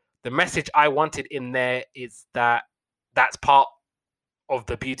 The message I wanted in there is that that's part of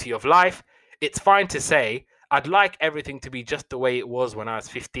the beauty of life. It's fine to say, I'd like everything to be just the way it was when I was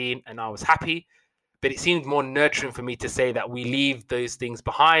 15 and I was happy, but it seemed more nurturing for me to say that we leave those things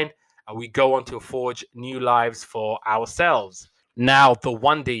behind and we go on to forge new lives for ourselves." Now, the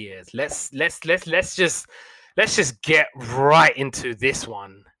Wonder Years. Let's just get right into this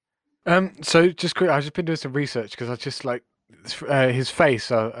one. So just quick, I've just been doing some research because I just like his face,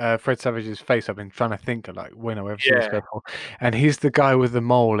 Fred Savage's face. I've been trying to think of like when I've ever seen this guy before, and he's the guy with the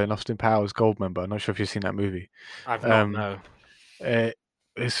mole in Austin Powers Goldmember. I'm not sure if you've seen that movie. I've not, no.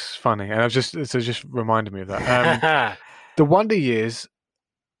 It's funny, and it just reminded me of that. The Wonder Years.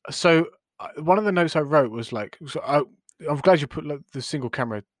 So one of the notes I wrote was like, I'm glad you put like, the single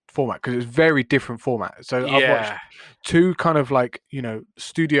camera format because it's very different format. So I've watched Yeah, two kind of like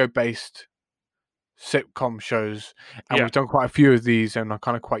studio based sitcom shows, and yeah, we've done quite a few of these, and I'm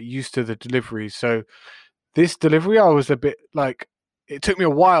kind of quite used to the deliveries. So this delivery, I was a bit like, it took me a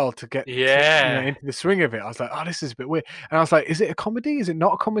while to get to, yeah, into the swing of it. I was like, oh, this is a bit weird, and I was like, is it a comedy? Is it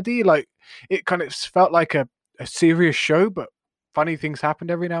not a comedy? Like, it kind of felt like a serious show, but funny things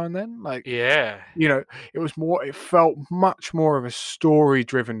happened every now and then. Like, yeah, it was more. It felt much more of a story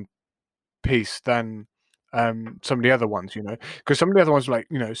driven piece than some of the other ones. Because some of the other ones, like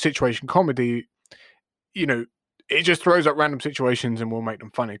situation comedy, it just throws up random situations and we'll make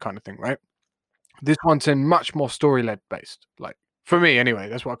them funny, kind of thing, right? This one's in much more story led based, like for me anyway.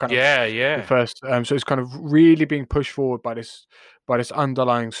 That's what kind of yeah, the yeah. first. So it's kind of really being pushed forward by this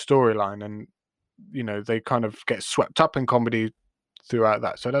underlying storyline, and they kind of get swept up in comedy throughout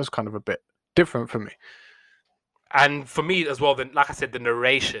that. So that was kind of a bit different for me. And for me as well, then, like I said, the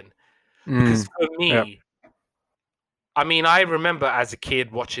narration, because Mm, for yeah, me, I mean, I remember as a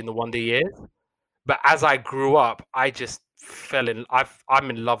kid watching The Wonder Years, but as I grew up, I just I'm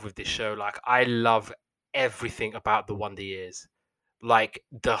in love with this show. Like, I love everything about The Wonder Years. Like,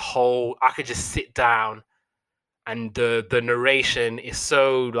 I could just sit down, and the narration is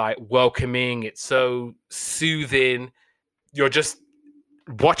so like welcoming. It's so soothing. You're just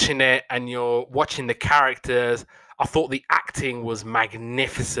watching it, and you're watching the characters. I thought the acting was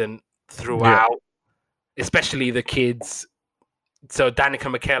magnificent yeah, throughout, especially the kids. So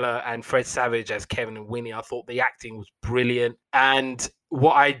Danica McKellar and Fred Savage as Kevin and Winnie, I thought the acting was brilliant. And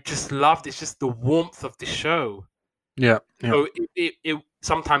what I just loved is just the warmth of the show. yeah, yeah, So it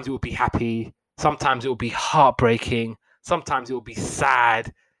sometimes it would be happy, sometimes it will be heartbreaking, sometimes it will be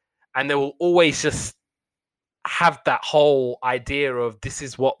sad, and they will always just have that whole idea of this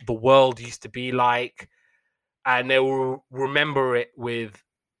is what the world used to be like, and they will remember it with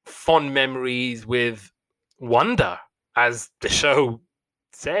fond memories, with wonder, as the show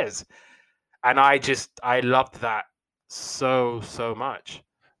says. And I loved that so much.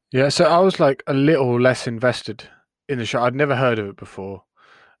 yeah. So I was like a little less invested in the show. I'd never heard of it before.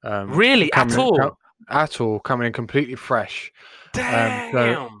 Really, at all? At all, coming in completely fresh. So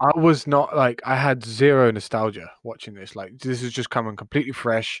Damn. I was not like, I had zero nostalgia watching this. Like, this is just coming completely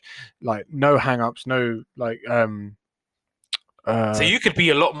fresh, like no hang-ups, no like So uh you could be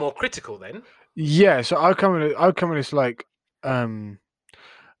a lot more critical then. yeah. So I come in it's like um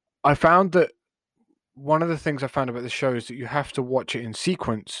I found that one of the things I found about the show is that you have to watch it in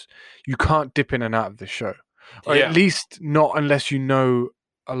sequence. You can't dip in and out of the show, or at Yeah, least not unless you know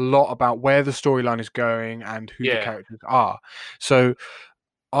a lot about where the storyline is going and who the yeah, characters are. So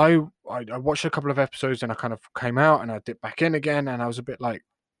I watched a couple of episodes and I kind of came out and I dipped back in again, and I was a bit like,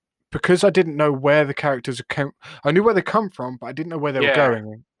 because I didn't know where the characters came. I knew where they come from, but I didn't know where they were yeah.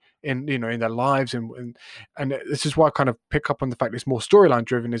 going in their lives, and this is why I kind of pick up on the fact it's more storyline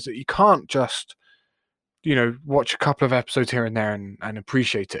driven. Is that you can't just watch a couple of episodes here and there and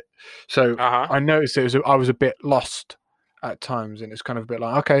appreciate it. So Uh huh. I noticed I was a bit lost at times, and it's kind of a bit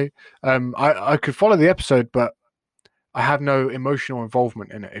like, okay, I could follow the episode, but I have no emotional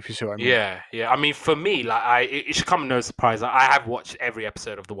involvement in it. If you see what I mean. Yeah, yeah. I mean, for me, like, it should come as no surprise. I have watched every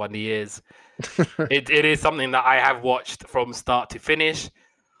episode of The Wonder Years. It is something that I have watched from start to finish.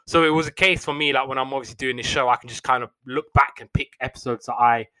 So it was a case for me, like when I'm obviously doing this show, I can just kind of look back and pick episodes that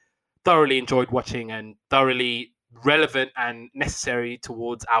I thoroughly enjoyed watching and thoroughly relevant and necessary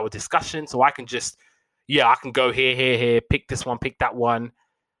towards our discussion. So I can just, yeah, I can go here, pick this one, pick that one,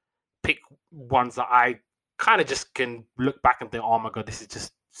 pick ones that I kind of just can look back and think, oh my god, this is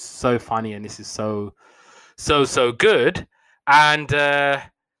just so funny and this is so good. And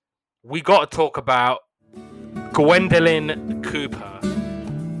we got to talk about Gwendolyn Cooper,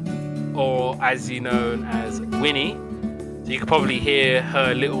 or as you know as Winnie. So you can probably hear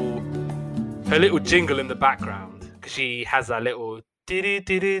her little jingle in the background because she has that little do do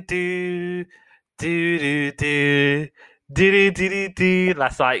do do do do do do do do.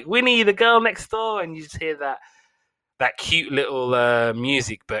 That's like Winnie, the girl next door, and you just hear that cute little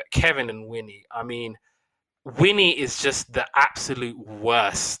music. But Kevin and Winnie, I mean, Winnie is just the absolute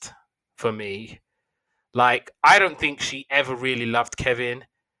worst for me. Like, I don't think she ever really loved Kevin,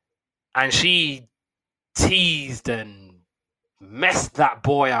 and she teased and messed that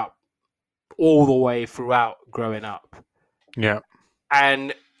boy up all the way throughout growing up. Yeah.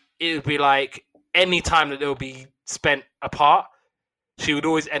 And it would be like any time that they'll be spent apart, she would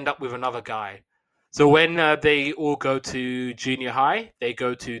always end up with another guy. So when they all go to junior high, they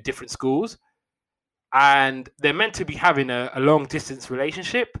go to different schools. and they're meant to be having a long distance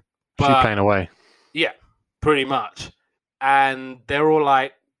relationship, She but playing away. yeah, pretty much. And they're all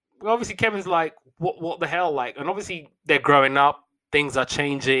like, well, obviously Kevin's like, what the hell, like, and obviously they're growing up, things are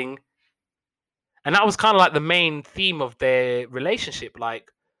changing, and that was kind of like the main theme of their relationship,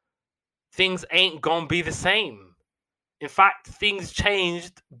 like things ain't gonna be the same. In fact, things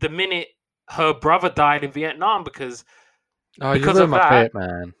changed the minute her brother died in Vietnam because Oh, you because ruined of my that. bit,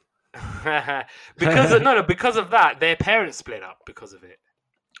 man. Because of that, their parents split up because of it.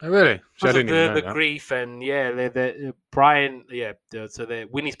 Oh, really? So I Because of didn't even know the that. grief and yeah, the Brian, yeah, so the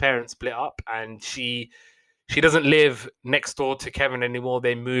Winnie's parents split up, and she doesn't live next door to Kevin anymore.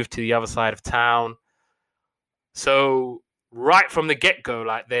 They moved to the other side of town. So right from the get go,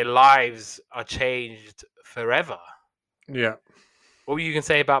 like their lives are changed forever. Yeah. What were you gonna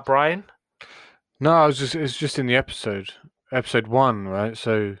say about Brian? No, it's just in the episode 1, right?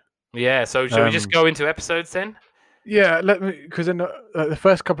 So Yeah, so shall we just go into episodes then? yeah, let me, because then the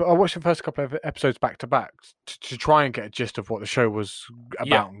first couple, I watched the first couple of episodes back to back to try and get a gist of what the show was Yeah.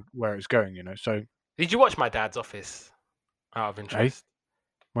 about and where it's going. So Did you watch My Dad's Office? Out of hey, interest.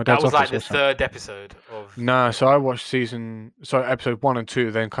 my That dad's was like office. the What's that? third episode of. No, so I watched episode 1 and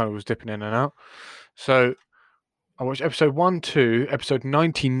 2, then kind of was dipping in and out. So I watched episode 1, 2, episode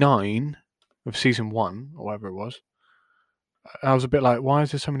 99 of season 1, or whatever it was. I was a bit like, why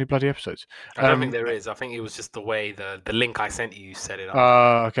is there so many bloody episodes? I don't think there is. I think it was just the way the link I sent you set it up.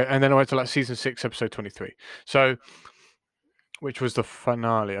 Okay, and then I went to like season 6, episode 23. So, which was the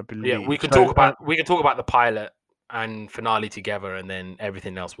finale, I believe. Yeah, we can talk about the pilot and finale together, and then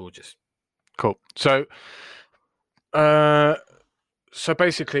everything else will just. Cool. So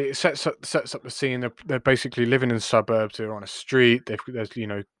basically, it sets up the scene. They're basically living in the suburbs. They're on a street. There's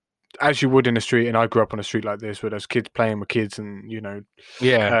as you would in a street, and I grew up on a street like this, where there's kids playing with kids, and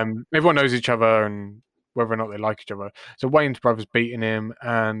Yeah. everyone knows each other, and whether or not they like each other. So Wayne's brother's beating him,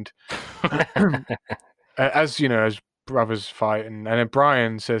 and as brothers fight, and then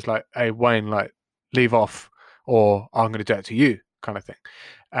Brian says like, "Hey Wayne, like leave off, or I'm going to do it to you," kind of thing.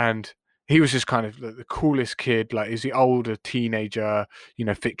 And he was just kind of the coolest kid. Like he's the older teenager,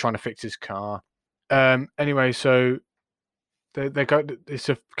 trying to fix his car. Anyway, so they go. It's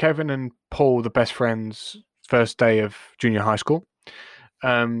Kevin and Paul, the best friends, first day of junior high school.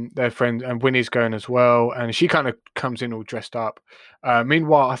 Their friend, and Winnie's going as well, and she kind of comes in all dressed up.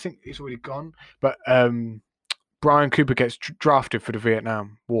 Meanwhile, I think he's already gone, but Brian Cooper gets drafted for the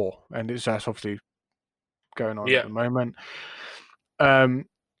Vietnam War, and that's obviously going on at the moment.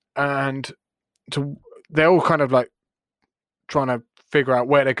 And so they're all kind of like trying to figure out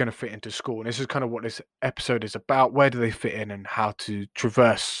where they're going to fit into school, and this is kind of what this episode is about. Where do they fit in, and how to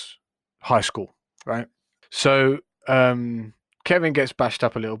traverse high school, right? So Kevin gets bashed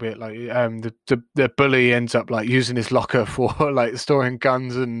up a little bit. Like the bully ends up like using his locker for like storing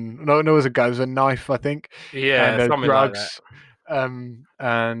guns, and no, it was a gun, it was a knife, I think. Yeah, and something drugs. Like that.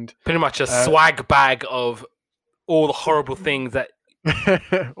 And pretty much a swag bag of all the horrible things that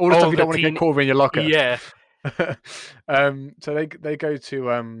all the stuff you don't want to get caught in your locker. Yeah. So they go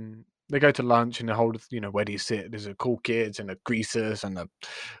to lunch, and the whole where do you sit? There's a cool kids and the greasers and the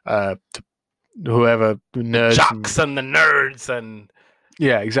whoever the nerds, jocks and the nerds, and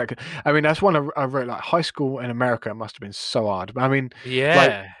yeah, exactly. I mean, that's one I wrote. Like high school in America must have been so hard. I mean, yeah,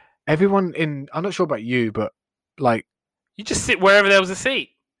 like, everyone I'm not sure about you, but like you just sit wherever there was a seat.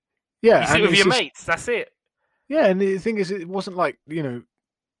 Yeah, you sit with your mates. That's it. Yeah, and the thing is, it wasn't like there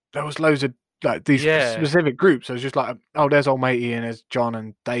was loads of like these specific groups. It was just like, oh, there's old matey and there's John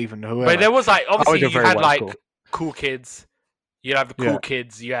and Dave and whoever. But there was like obviously you had like cool kids. You'd have the cool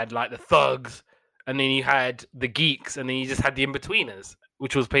kids. You had like the thugs, and then you had the geeks, and then you just had the in-betweeners,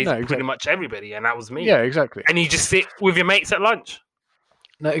 which was pretty much everybody, and that was me. Yeah, exactly. And you just sit with your mates at lunch.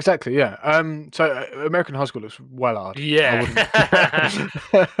 No, exactly. Yeah. So American high school looks well hard. Yeah.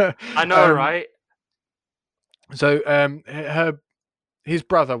 I know, right? So his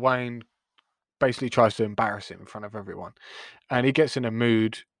brother Wayne basically tries to embarrass him in front of everyone, and he gets in a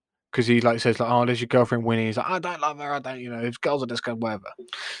mood because he like says like, "Oh, there's your girlfriend Winnie." He's like, "I don't love her. I don't, if girls are just going whatever,"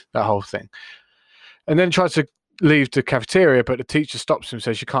 that whole thing, and then tries to leave the cafeteria, but the teacher stops him, and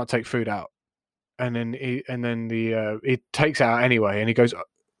says you can't take food out, and then he takes it out anyway, and he goes,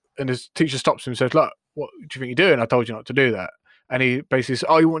 and his teacher stops him and says, "Look, what do you think you're doing? I told you not to do that." And he basically says,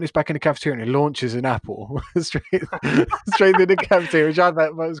 "Oh, you want this back in the cafeteria?" And he launches an apple straight in the cafeteria, which I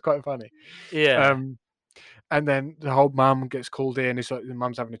thought was quite funny. Yeah. And then the whole mum gets called in. It's like the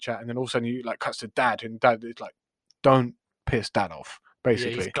mum's having a chat, and then all of a sudden you like cuts to dad, and dad is like, "Don't piss dad off."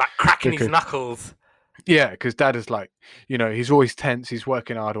 Basically, he's like cracking his knuckles. Yeah, because dad is like, he's always tense, he's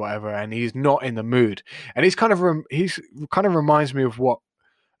working hard or whatever, and he's not in the mood. And he's kind of reminds me of what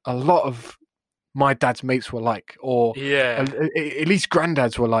a lot of my dad's mates were like, or Yeah. at least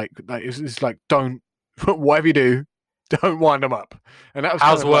granddads were like. Like it's like, don't whatever you do, don't wind them up. And that was kind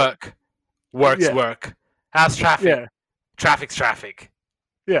How's of like, work? Work's yeah, work. How's traffic? yeah, Traffic's traffic.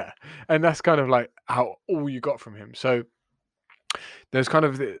 yeah. And that's kind of like how all you got from him. So there's kind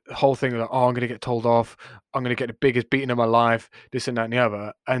of the whole thing like, oh, I'm going to get told off. I'm going to get the biggest beating of my life, this and that and the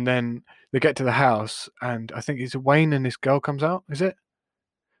other. And then they get to the house, and I think it's Wayne and this girl comes out, is it?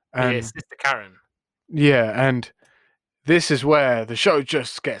 Yeah, And Sister Karen. yeah, and this is where the show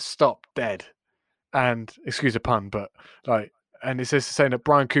just gets stopped dead. And excuse the pun, but like, and it says saying that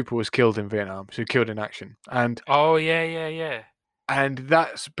Brian Cooper was killed in Vietnam, so killed in action. Oh yeah, yeah, yeah. And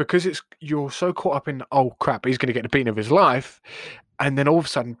that's because you're so caught up in, oh crap, he's going to get the beating of his life, and then all of a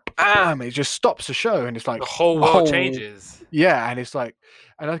sudden, bam, it just stops the show, and it's like The whole world changes. Yeah, and it's like,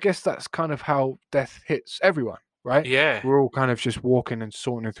 and I guess that's kind of how death hits everyone, right? Yeah. We're all kind of just walking and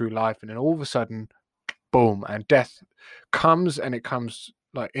sorting through life, and then all of a sudden, boom, and death comes, and it comes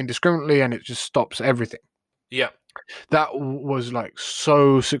like indiscriminately, and it just stops everything. Yeah. That was like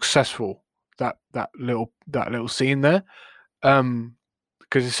so successful, that little scene there.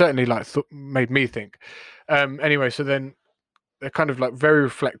 Because it certainly like made me think. Anyway, so then they're kind of like very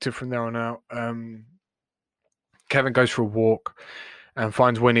reflective from there on out. Kevin goes for a walk and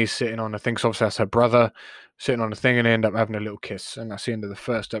finds Winnie sitting on, I think obviously that's her brother, sitting on a thing, and they end up having a little kiss, and that's the end of the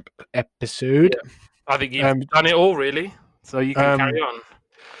first episode. Yeah. I think you've done it all, really, so you can carry on.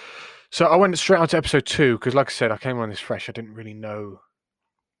 So I went straight on to episode 2 because, like I said, I came on this fresh. I didn't really know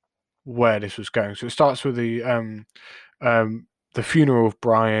where this was going. So it starts with the funeral of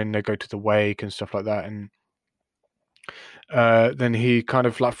Brian. They go to the wake and stuff like that, and then he kind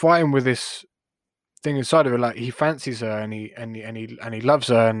of like fighting with this thing inside of it. Like he fancies her, and he loves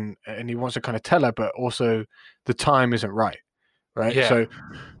her, and he wants to kind of tell her, but also the time isn't right. Yeah. So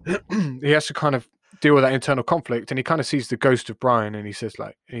he has to kind of deal with that internal conflict, and he kind of sees the ghost of Brian, and he says,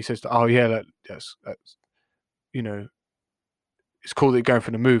 oh yeah, that's it's cool that you're going for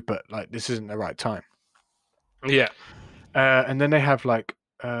the move, but like this isn't the right time. Yeah. And then they have like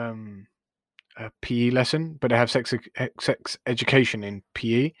a PE lesson, but they have sex education in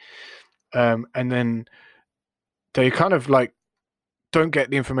PE, and then they kind of like don't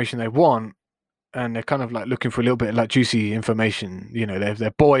get the information they want, and they're kind of like looking for a little bit of like juicy information.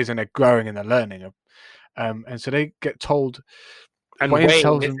 They're boys and they're growing and they're learning, and so they get told. And Wayne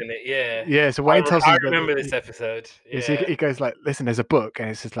tells them, isn't it? Yeah. Yeah. So Wayne tells them. I remember this episode. Yeah. He goes like, "Listen, there's a book, and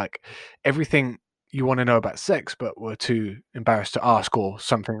it's just like everything you want to know about sex, but we're too embarrassed to ask, or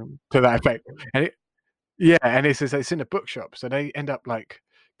something to that effect." And it says it's in a bookshop, so they end up like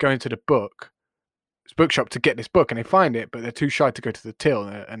going to the bookshop to get this book, and they find it, but they're too shy to go to the till,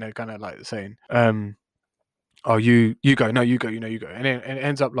 and they're kind of like saying, "Oh, you go, no, you go, you go," and it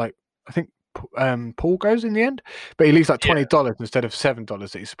ends up like, I think Paul goes in the end, but he leaves like $20 instead of $7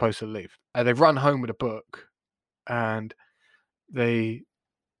 that he's supposed to leave. They run home with a book, and they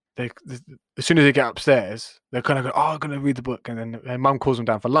as soon as they get upstairs, they're kind of go, "Oh, I'm gonna read the book," and then their mum calls them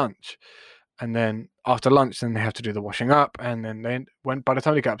down for lunch, and then after lunch, then they have to do the washing up, and then by the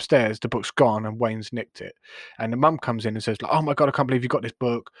time they get upstairs, the book's gone and Wayne's nicked it, and the mum comes in and says like, "Oh my god, I can't believe you got this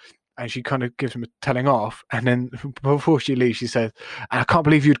book." And she kind of gives him a telling off, and then before she leaves, she says, "I can't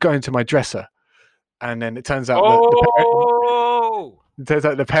believe you'd go into my dresser." And then it turns out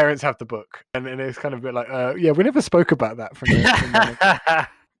that the parents have the book, and it's kind of a bit like, yeah, we never spoke about that from the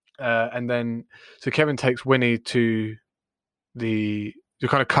and then so Kevin takes Winnie to it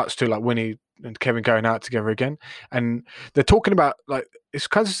kind of cuts to like Winnie and Kevin going out together again, and they're talking about like it's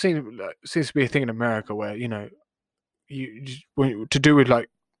kind of seems to be a thing in America where to do with like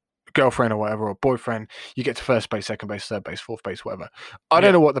girlfriend or whatever, or boyfriend, you get to first base, second base, third base, fourth base, whatever. I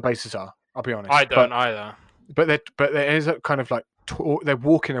don't know what the bases are, I'll be honest. I don't either. But there is a kind of like they're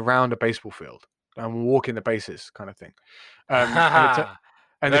walking around a baseball field and walking the bases kind of thing. And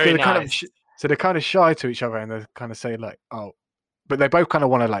they're nice. They're kind of shy to each other, and they kind of say like, "Oh," but they both kind of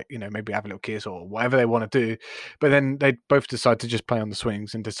want to like maybe have a little kiss or whatever they want to do. But then they both decide to just play on the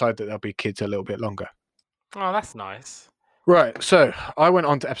swings and decide that they'll be kids a little bit longer. Oh, that's nice. Right, so I went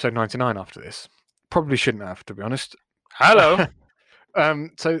on to episode 99 after this. Probably shouldn't have, to be honest. Hello.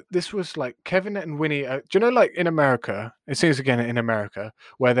 So this was like Kevin and Winnie. Do you know, like in America, it seems again in America,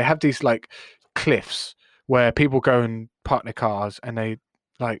 where they have these like cliffs where people go and park their cars and they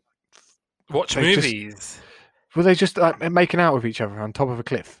like watch movies. They just like making out with each other on top of a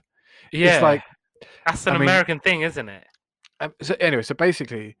cliff. Yeah, it's like that's an American thing, isn't it? So anyway, so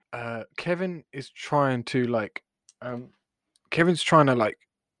basically, Kevin is trying to like, Kevin's trying to like,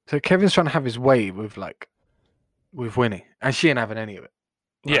 so Kevin's trying to have his way with Winnie, and she ain't having any of it.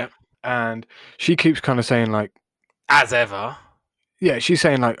 Right? Yeah. And she keeps kind of saying like, As ever. yeah, she's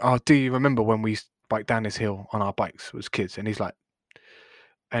saying like, oh, do you remember when we biked down this hill on our bikes as kids? And he's like,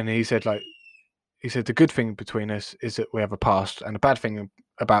 and he said like, the good thing between us is that we have a past, and the bad thing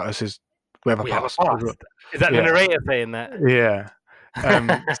about us is we have a We have a past. past. Is that the Yeah. narrator saying that? Yeah.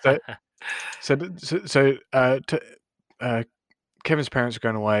 Kevin's parents are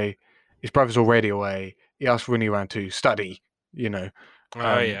going away. His brother's already away. He asks Winnie around to study, you know.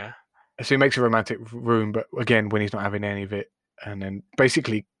 Oh yeah. So he makes a romantic room, but again, Winnie's not having any of it. And then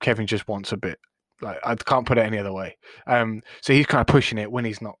basically, Kevin just wants a bit. Like, I can't put it any other way. So he's kind of pushing it.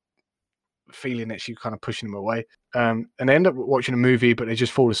 Winnie's not feeling it. She's kind of pushing him away. And they end up watching a movie, but they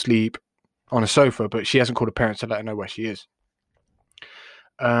just fall asleep on a sofa. But she hasn't called her parents to let her know where she is.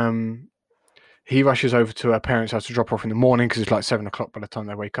 He rushes over to her parents' house to drop her off in the morning because it's like 7 o'clock by the time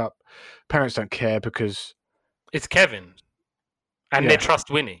they wake up. Parents don't care because it's Kevin, and they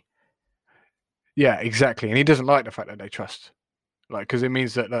trust Winnie. Yeah, exactly. And he doesn't like the fact that they trust, like, because it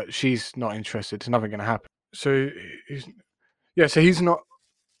means that she's not interested. There's nothing going to happen. So he's not.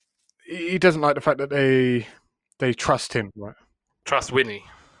 He doesn't like the fact that they trust him, right? Trust Winnie.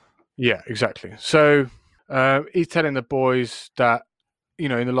 Yeah, exactly. So he's telling the boys that,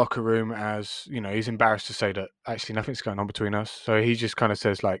 in the locker room, as he's embarrassed to say that actually nothing's going on between us. So he just kind of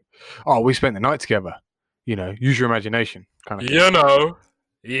says like, "Oh, we spent the night together. Use your imagination." Kind of.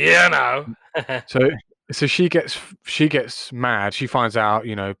 So she gets mad. She finds out,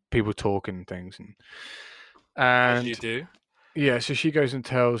 people talk and things, and as you do. Yeah, so she goes and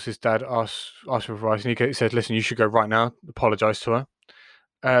tells his dad, asks for advice, and he says, "Listen, you should go right now. Apologize to her."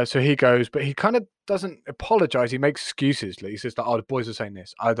 So he goes, but he kind of doesn't apologize. He makes excuses. He says that, "Oh, the boys are saying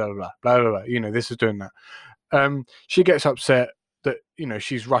this. I blah blah blah blah blah. This is doing that." She gets upset that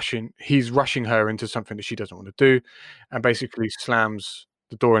he's rushing her into something that she doesn't want to do, and basically slams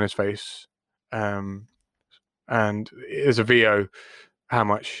the door in his face. And there's a VO how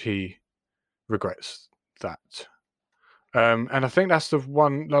much he regrets that. And I think that's the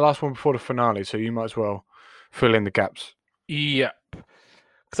last one before the finale. So you might as well fill in the gaps. Yep.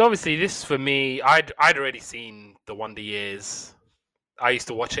 Because obviously this for me, I'd already seen The Wonder Years. I used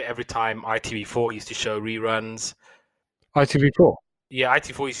to watch it every time ITV4 used to show reruns. ITV4? Yeah,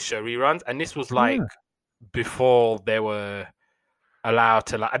 ITV4 used to show reruns. And this was like before they were allowed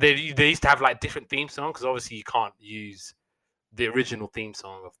to, like, they used to have like different theme songs, because obviously you can't use the original theme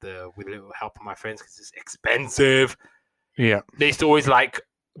song of With a Little Help of My Friends because it's expensive. Yeah. They used to always like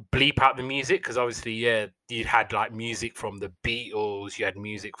bleep out the music, because obviously, you had like music from the Beatles, you had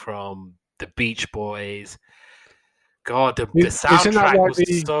music from the Beach Boys. God, the soundtrack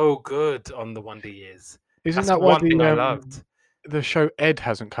was so good on The Wonder Years. Isn't that one thing I loved? The show Ed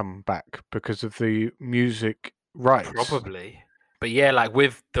hasn't come back because of the music rights. Probably. But yeah, like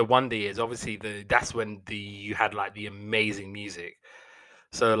with The Wonder Years, obviously that's when you had like the amazing music.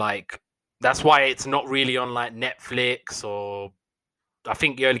 So like that's why it's not really on like Netflix, or I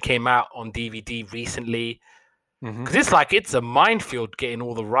think it only came out on DVD recently. Because it's a minefield getting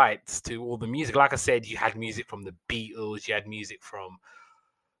all the rights to all the music. Like I said, you had music from the Beatles, you had music from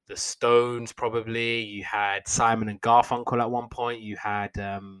the Stones, probably. You had Simon and Garfunkel at one point. You had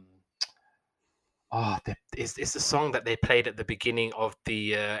it's the song that they played at the beginning of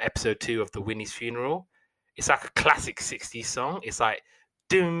the episode 2 of the Winnie's funeral. It's like a classic 60s song. It's like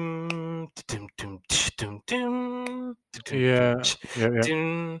doom doom doom doom doom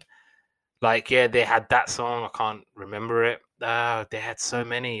doom. Like, they had that song. I can't remember it. They had so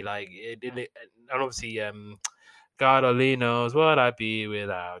many. Like, and obviously, God only knows what I'd be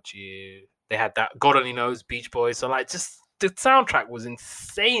without you. They had that. God only knows, Beach Boys. So, like, just the soundtrack was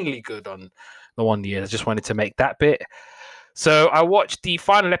insanely good on The Wonder Years. I just wanted to make that bit. So I watched the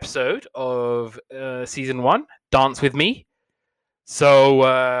final episode of season 1, Dance With Me. So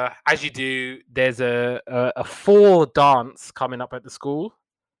as you do, there's a fall dance coming up at the school.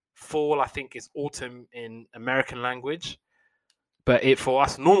 Fall, I think, is autumn in American language, but for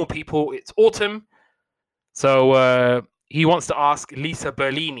us normal people, it's autumn. So he wants to ask Lisa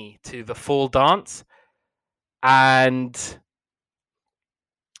Berlini to the fall dance, and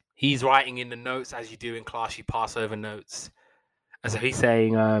he's writing in the notes, as you do in class. You pass over notes, and so he's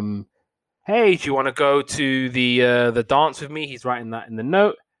saying, "Hey, do you want to go to the dance with me?" He's writing that in the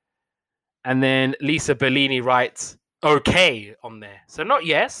note, and then Lisa Berlini writes okay on there. So not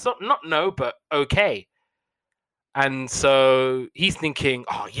yes, not no, but okay. And so he's thinking,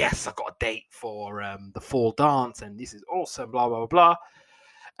 oh, yes, I got a date for the fall dance, and this is awesome, blah, blah, blah, blah.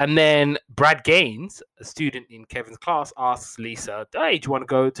 And then Brad Gaines, a student in Kevin's class, asks Lisa, hey, do you want to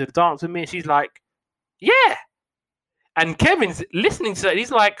go to the dance with me? And she's like, yeah. And Kevin's listening to it, and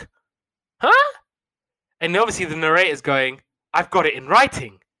he's like, huh? And obviously the narrator's going, I've got it in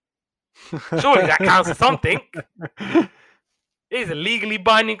writing. Surely that counts as something. There's a legally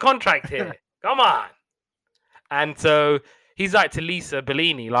binding contract here. Come on. And so he's like to Lisa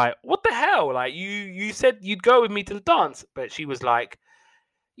Bellini, like, what the hell? Like, you said you'd go with me to the dance. But she was like,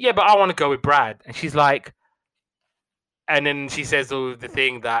 yeah, but I want to go with Brad. And she's like, and then she says the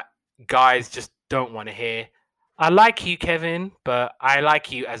thing that guys just don't want to hear. I like you, Kevin, but I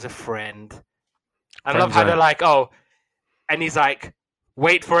like you as a friend. I love how they're like, oh, and he's like,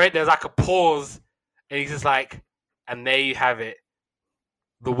 wait for it. There's like a pause. And he's just like, and there you have it.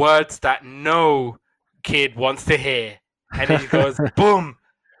 The words that no kid wants to hear. And then he goes, boom,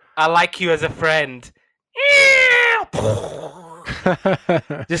 I like you as a friend.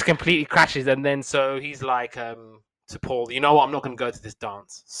 Just completely crashes. And then so he's like to Paul, you know what? I'm not going to go to this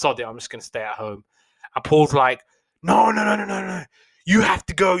dance. Sod it. I'm just going to stay at home. And Paul's like, no. You have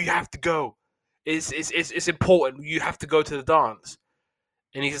to go. You have to go. It's important. You have to go to the dance.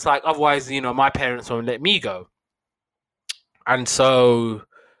 And he's just like, otherwise, my parents won't let me go. And so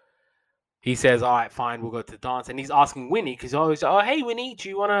he says, all right, fine, we'll go to the dance. And he's asking Winnie, because he's always like, oh, hey, Winnie, do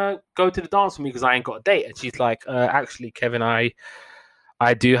you want to go to the dance with me? Because I ain't got a date. And she's like, actually, Kevin, I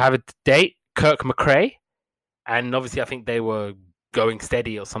do have a date, Kirk McRae. And obviously, I think they were going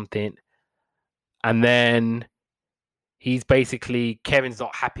steady or something. And then he's basically, Kevin's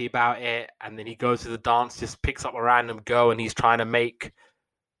not happy about it. And then he goes to the dance, just picks up a random girl, and he's trying to make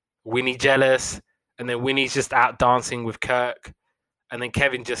Winnie jealous. And then Winnie's just out dancing with Kirk. And then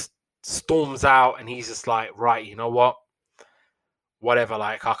Kevin just storms out, and he's just like, right, you know what? Whatever,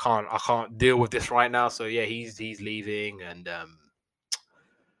 like I can't deal with this right now. So yeah, he's leaving, and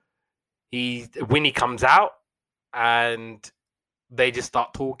Winnie comes out, and they just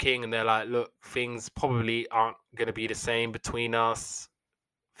start talking, and they're like, look, things probably aren't going to be the same between us.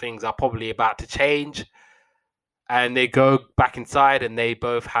 Things are probably about to change. And they go back inside, and they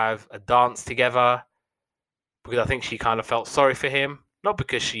both have a dance together, because I think she kind of felt sorry for him, not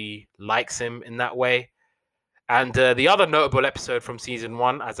because she likes him in that way. And the other notable episode from season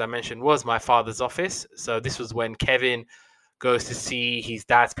 1, as I mentioned, was My Father's Office. So this was when Kevin goes to see his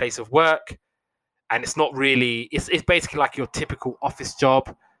dad's place of work. And it's not really, it's basically like your typical office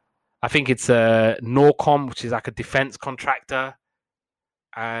job. I think it's Norcom, which is like a defense contractor.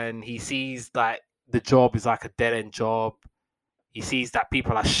 And he sees that the job is like a dead-end job. He sees that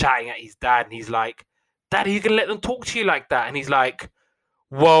people are shouting at his dad, and he's like, Dad, are you going to let them talk to you like that? And he's like,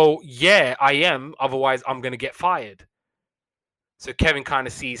 well, yeah, I am. Otherwise, I'm going to get fired. So Kevin kind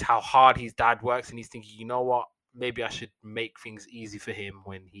of sees how hard his dad works, and he's thinking, you know what? Maybe I should make things easy for him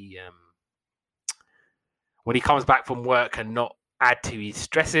when he comes back from work, and not add to his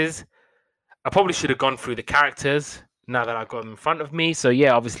stresses. I probably should have gone through the characters now that I've got them in front of me. So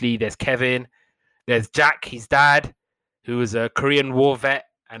yeah, obviously there's Kevin, there's Jack, his dad, who is a Korean war vet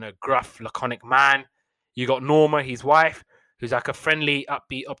and a gruff, laconic man. You got Norma, his wife, who's like a friendly,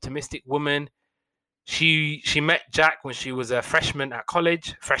 upbeat, optimistic woman. She met Jack when she was a freshman at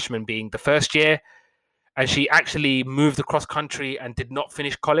college, freshman being the first year, and she actually moved across country and did not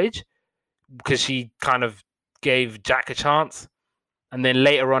finish college because she kind of gave Jack a chance. And then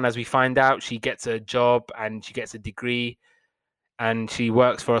later on, as we find out, she gets a job and she gets a degree, and she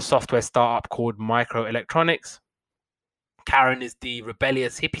works for a software startup called Microelectronics. Karen is the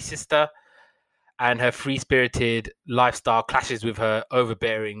rebellious hippie sister, and her free-spirited lifestyle clashes with her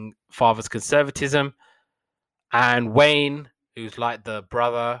overbearing father's conservatism. And Wayne, who's like the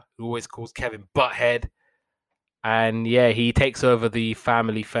brother who always calls Kevin Butthead, and yeah, he takes over the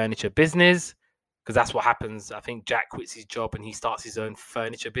family furniture business, because that's what happens. I think Jack quits his job and he starts his own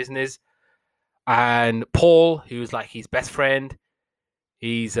furniture business. And Paul, who's like his best friend,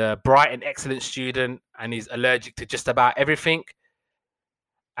 he's a bright and excellent student, and he's allergic to just about everything.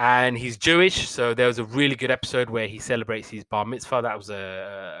 And he's Jewish, so there was a really good episode where he celebrates his bar mitzvah. That was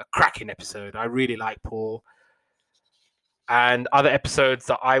a cracking episode. I really like Paul. And other episodes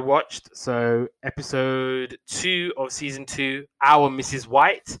that I watched, so episode 2 of season 2, Our Mrs.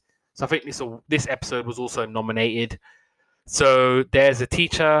 White. So I think this episode was also nominated. So there's a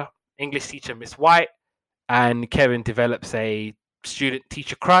teacher, English teacher, Miss White, and Kevin develops a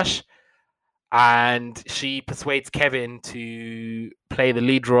student-teacher crush. And she persuades Kevin to play the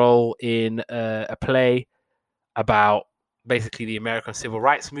lead role in a play about basically the American Civil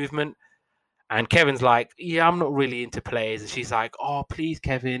Rights Movement. And Kevin's like, yeah, I'm not really into plays. And she's like, oh, please,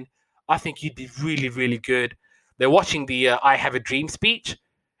 Kevin, I think you'd be really, really good. They're watching the I Have a Dream speech,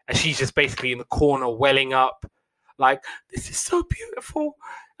 and she's just basically in the corner welling up, like, this is so beautiful,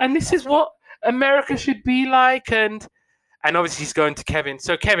 and this is what America should be like. And obviously she's going to Kevin.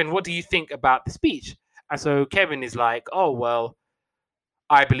 So, Kevin, what do you think about the speech? And so Kevin is like, oh, well,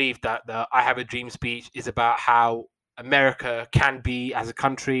 I believe that the I Have a Dream speech is about how America can be as a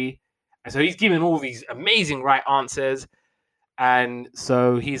country. And so he's giving all these amazing right answers. And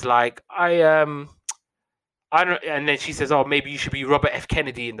so he's like, I don't, and then she says, oh, maybe you should be Robert F.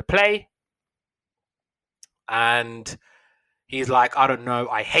 Kennedy in the play. And he's like, I don't know,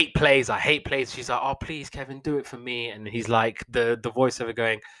 I hate plays. She's like, oh, please, Kevin, do it for me. And he's like, the voiceover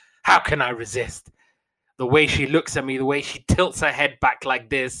going, how can I resist? The way she looks at me, the way she tilts her head back like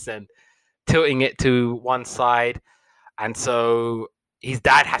this and tilting it to one side. And so his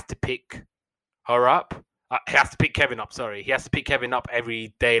dad has to pick her up. He has to pick Kevin up, sorry. He has to pick Kevin up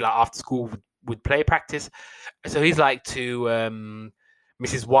every day, like after school with play practice. So he's like to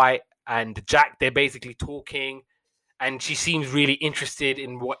Mrs. White and Jack. They're basically talking. And she seems really interested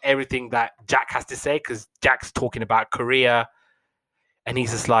in everything that Jack has to say, because Jack's talking about Korea. And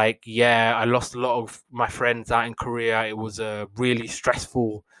he's just like, yeah, I lost a lot of my friends out in Korea. It was a really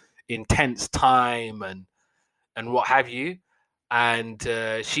stressful, intense time and what have you. And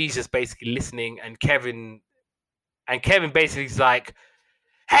she's just basically listening. And Kevin basically is like,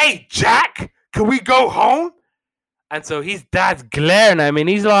 hey, Jack, can we go home? And so his dad's glaring at him and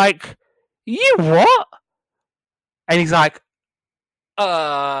he's like, you what? And he's like,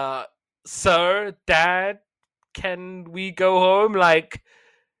 sir, dad, can we go home? Like,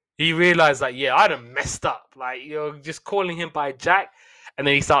 he realized, like, yeah, I done messed up. Like, you're just calling him by Jack. And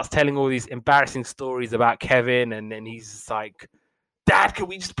then he starts telling all these embarrassing stories about Kevin. And then he's just like, Dad, can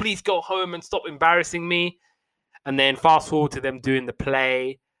we just please go home and stop embarrassing me? And then fast forward to them doing the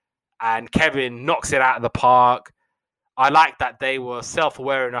play. And Kevin knocks it out of the park. I like that they were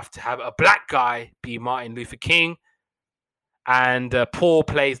self-aware enough to have a black guy be Martin Luther King. And Paul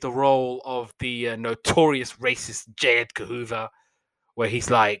plays the role of the notorious racist J. Edgar Hoover, where he's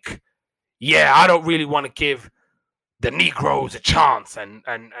like, yeah, I don't really want to give the Negroes a chance and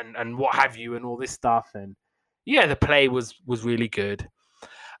what have you and all this stuff. And yeah, the play was really good.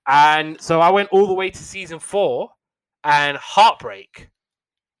 And so I went all the way to season 4 and Heartbreak.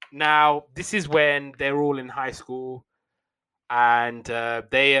 Now, this is when they're all in high school and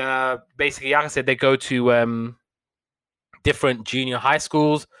they basically, like I said, they go to different junior high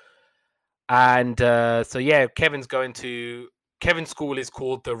schools. And so, yeah, Kevin's school is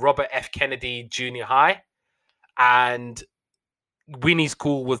called the Robert F. Kennedy Junior High. And Winnie's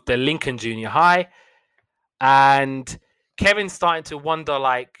school was the Lincoln Junior High. And Kevin's starting to wonder,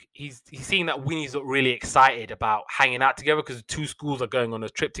 like, he's seeing that Winnie's not really excited about hanging out together because the two schools are going on a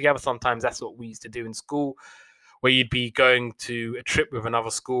trip together. Sometimes that's what we used to do in school, where you'd be going to a trip with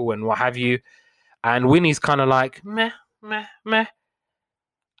another school and what have you. And Winnie's kind of like, meh, meh, meh.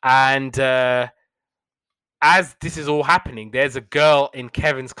 And as this is all happening, there's a girl in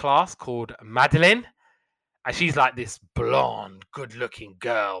Kevin's class called Madeline. And she's like this blonde, good-looking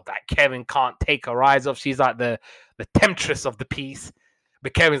girl that Kevin can't take her eyes off. She's like the temptress of the piece.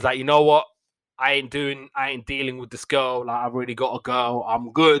 But Kevin's like, you know what? I ain't dealing with this girl. Like, I've already got a girl.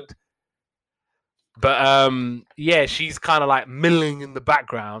 I'm good. But yeah, she's kind of like milling in the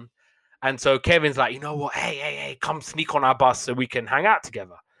background. And so Kevin's like, you know what? Hey, come sneak on our bus so we can hang out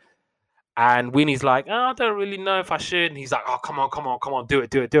together. And Winnie's like, oh, I don't really know if I should. And he's like, oh, come on, do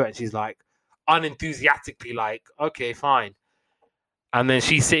it. And she's like, unenthusiastically, like, okay, fine. And then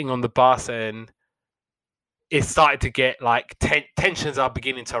she's sitting on the bus and it started to get like tensions are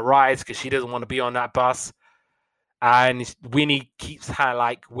beginning to rise because she doesn't want to be on that bus. And Winnie keeps her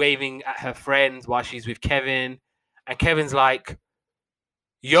like waving at her friends while she's with Kevin. And Kevin's like,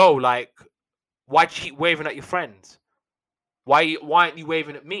 yo, like, why'd you keep waving at your friends? Why aren't you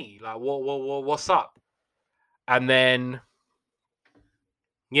waving at me? Like, what's up? And then,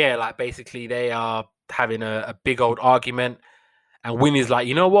 yeah, like basically they are having a big old argument. And Winnie's like,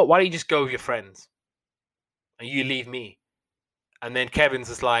 you know what? Why don't you just go with your friends? And you leave me. And then Kevin's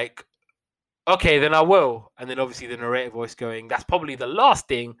just like, okay, then I will. And then obviously the narrator voice going, that's probably the last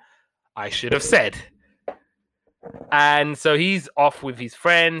thing I should have said. And so he's off with his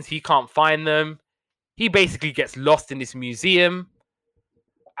friends. He can't find them. He basically gets lost in this museum.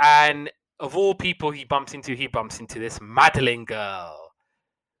 And of all people he bumps into this Madeline girl.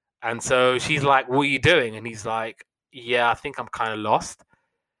 And so she's like, what are you doing? And he's like, yeah, I think I'm kind of lost.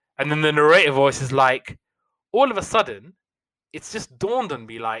 And then the narrator voice is like, all of a sudden, it's just dawned on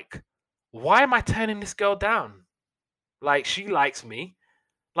me, like, why am I turning this girl down? Like, she likes me.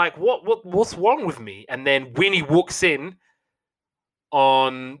 Like, what's wrong with me? And then Winnie walks in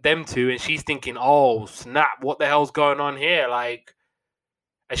on them two, and she's thinking, oh snap, what the hell's going on here? Like,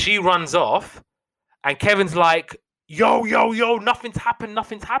 and she runs off, and Kevin's like, yo, yo, yo, nothing's happened.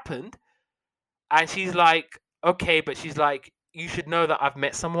 And she's like, okay, but she's like, you should know that I've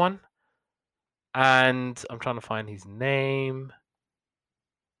met someone. And I'm trying to find his name.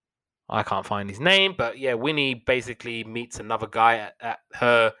 I can't find his name, but yeah, Winnie basically meets another guy at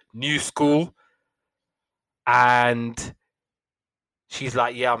her new school. And she's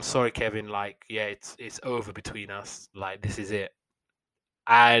like, yeah, I'm sorry, Kevin. Like, yeah, it's over between us. Like, this is it.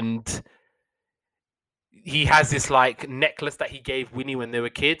 And he has this like necklace that he gave Winnie when they were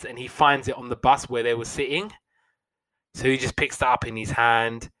kids, and he finds it on the bus where they were sitting. So he just picks that up in his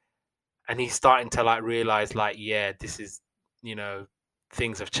hand, and he's starting to like realize, like, yeah, this is,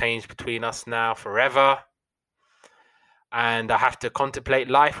 things have changed between us now forever, and I have to contemplate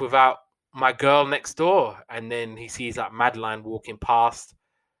life without my girl next door. And then he sees like Madeline walking past,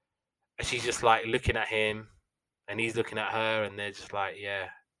 and she's just like looking at him, and he's looking at her, and they're just like, yeah,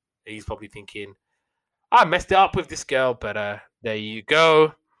 he's probably thinking, I messed it up with this girl, but there you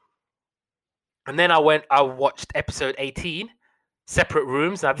go. And then I watched episode 18, Separate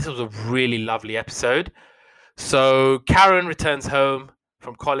Rooms. Now, this was a really lovely episode. So Karen returns home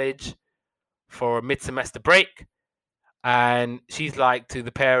from college for a mid-semester break, and she's like to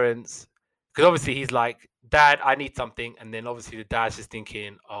the parents, because obviously he's like, Dad, I need something. And then obviously the dad's just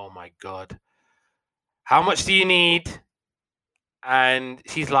thinking, oh my God, how much do you need? And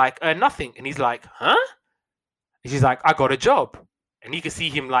she's like, nothing. And he's like, huh? And she's like, I got a job. And you can see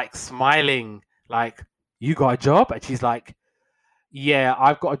him like smiling, like, you got a job? And she's like, yeah,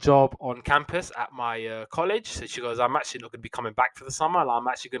 I've got a job on campus at my college. So she goes, I'm actually not going to be coming back for the summer. Like, I'm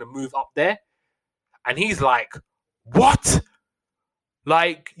actually going to move up there. And he's like, what?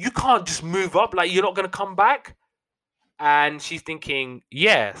 Like, you can't just move up. Like, you're not going to come back? And she's thinking,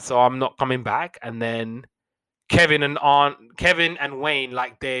 yeah, so I'm not coming back. And then Kevin and Wayne,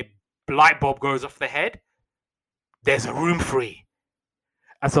 like, their light bulb goes off their head. There's a room free.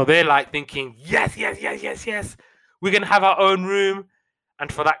 And so they're like thinking, yes, yes, yes, yes, yes. We're going to have our own room.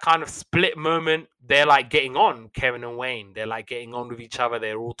 And for that kind of split moment, they're like getting on, Kevin and Wayne. They're like getting on with each other.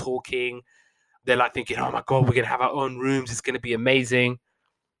 They're all talking. They're like thinking, oh my God, we're going to have our own rooms. It's going to be amazing.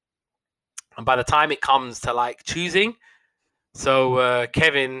 And by the time it comes to like choosing, so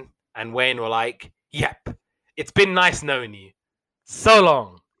Kevin and Wayne were like, yep, it's been nice knowing you. So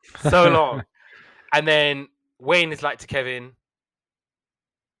long. So long. And then Wayne is like to Kevin,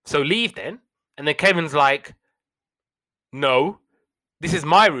 so leave then. And then Kevin's like, no, this is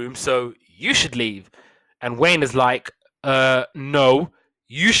my room, so you should leave. And Wayne is like, no,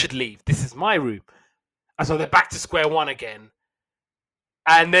 you should leave. This is my room. And so they're back to square one again.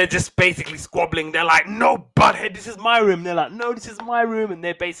 And they're just basically squabbling. They're like, no, butthead, this is my room. They're like, no, this is my room. And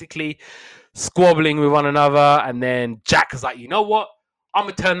they're basically squabbling with one another. And then Jack is like, you know what? I'm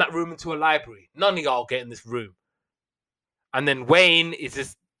going to turn that room into a library. None of y'all get in this room. And then Wayne is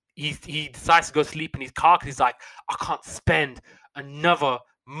just, he decides to go sleep in his car because he's like, I can't spend another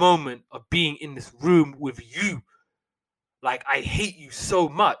moment of being in this room with you. Like, I hate you so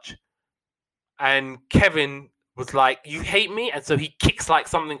much. And Kevin was like, you hate me? And so he kicks like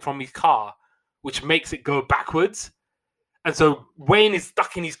something from his car, which makes it go backwards. And so Wayne is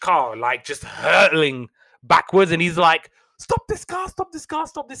stuck in his car, like just hurtling backwards. And he's like, stop this car, stop this car,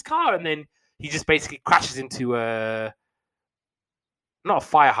 stop this car. And then he just basically crashes into not a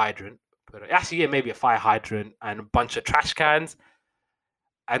fire hydrant, but actually, yeah, maybe a fire hydrant and a bunch of trash cans.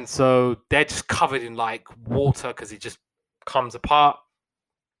 And so they're just covered in like water because it just comes apart.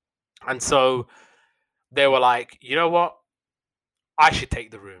 And so they were like, you know what? I should take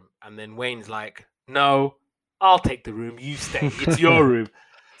the room. And then Wayne's like, no, I'll take the room. You stay. It's your room.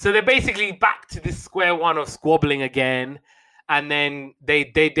 So they're basically back to this square one of squabbling again. And then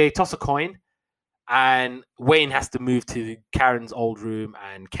they toss a coin. And Wayne has to move to Karen's old room,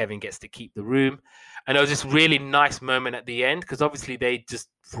 and Kevin gets to keep the room. And it was this really nice moment at the end because obviously they just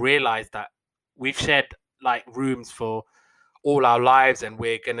realized that we've shared like rooms for all our lives and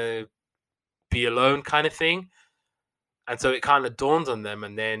we're going to be alone kind of thing. And so it kind of dawns on them.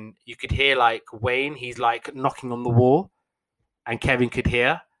 And then you could hear like Wayne, he's like knocking on the wall, and Kevin could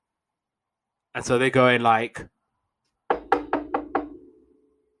hear. And so they're going like,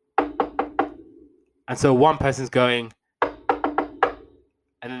 and so one person's going, and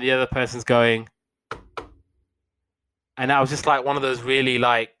then the other person's going. And that was just like one of those really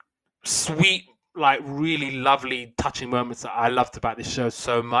like sweet, like really lovely, touching moments that I loved about this show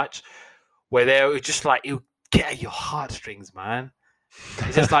so much, where they're just like, it'll get at your heartstrings, man.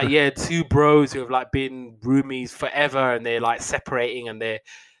 It's just like, yeah, two bros who have like been roomies forever, and they're like separating, and they're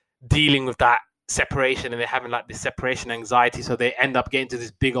dealing with that separation, and they're having like this separation anxiety, so they end up getting to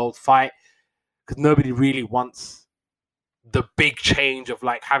this big old fight because nobody really wants the big change of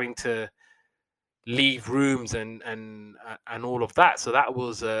like having to leave rooms and all of that. So that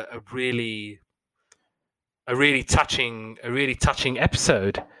was a really touching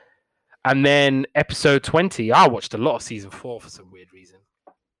episode. And then episode 20, I watched a lot of season 4 for some weird reason.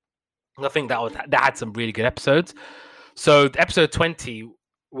 I think that had some really good episodes. So episode 20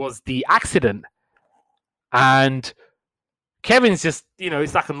 was the accident, and Kevin's just,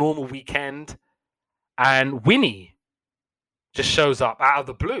 it's like a normal weekend, and Winnie just shows up out of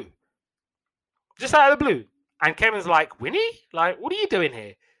the blue. Just out of the blue. And Kevin's like, Winnie? Like, what are you doing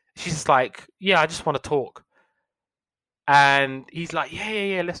here? She's just like, yeah, I just want to talk. And he's like,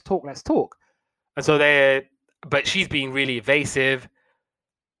 yeah, let's talk. And so but she's being really evasive.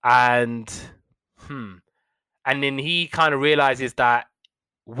 And then he kind of realizes that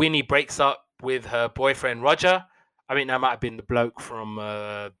Winnie breaks up with her boyfriend, Roger. I mean, that might have been the bloke from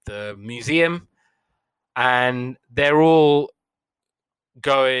the museum. And they're all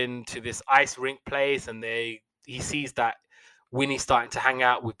going to this ice rink place, and he sees that Winnie's starting to hang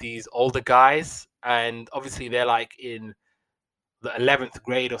out with these older guys, and obviously they're like in the 11th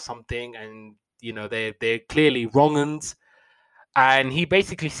grade or something, and they're clearly wrong uns. And he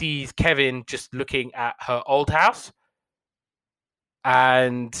basically sees Kevin just looking at her old house,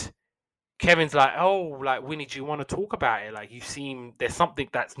 and Kevin's like, oh, like, Winnie, do you want to talk about it? Like, there's something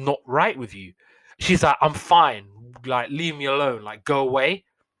that's not right with you. She's like, I'm fine. Like, leave me alone. Like, go away.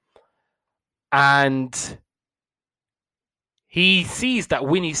 And he sees that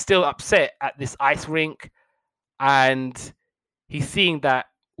Winnie's still upset at this ice rink. And he's seeing that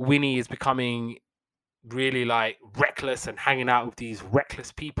Winnie is becoming really, like, reckless and hanging out with these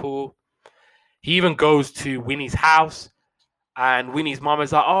reckless people. He even goes to Winnie's house. And Winnie's mom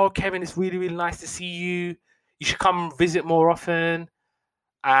is like, oh, Kevin, it's really, really nice to see you. You should come visit more often.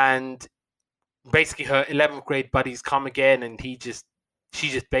 And basically her 11th grade buddies come again, and she just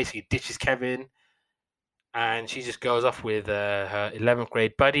basically ditches Kevin. And she just goes off with her 11th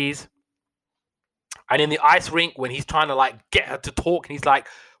grade buddies. And in the ice rink, when he's trying to like get her to talk, and he's like,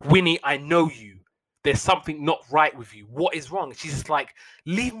 Winnie, I know you. There's something not right with you. What is wrong? She's just like,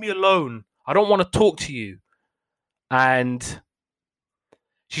 leave me alone. I don't want to talk to you. And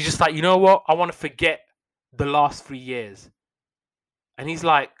she's just like, you know what? I want to forget the last 3 years. And he's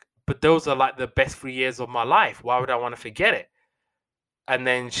like, but those are like the best 3 years of my life. Why would I want to forget it? And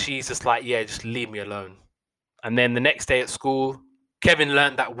then she's just like, yeah, just leave me alone. And then the next day at school, Kevin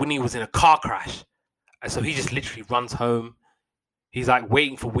learned that Winnie was in a car crash. And so he just literally runs home. He's like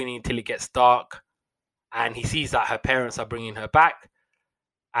waiting for Winnie until it gets dark. And he sees that her parents are bringing her back.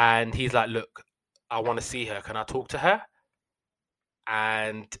 And he's like, look, I want to see her. Can I talk to her?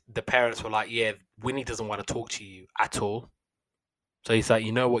 And the parents were like, yeah, Winnie doesn't want to talk to you at all. So he's like,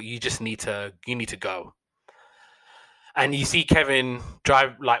 you know what? You need to go. And you see Kevin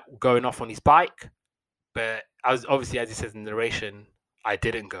going off on his bike. But obviously, as he says in the narration, I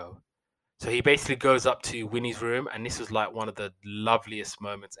didn't go. So he basically goes up to Winnie's room, and this was like one of the loveliest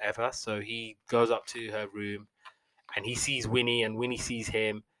moments ever. So he goes up to her room, and he sees Winnie, and Winnie sees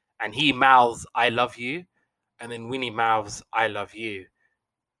him, and he mouths, I love you. And then Winnie mouths, I love you.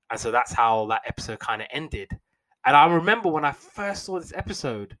 And so that's how that episode kind of ended. And I remember when I first saw this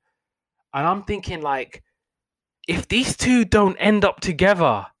episode, and I'm thinking, like, if these two don't end up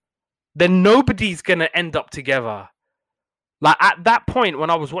together, then nobody's going to end up together. Like, at that point,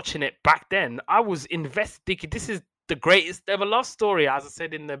 when I was watching it back then, I was invested, thinking, this is the greatest ever love story, as I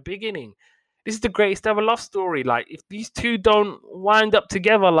said in the beginning. This is the greatest ever love story. Like, if these two don't wind up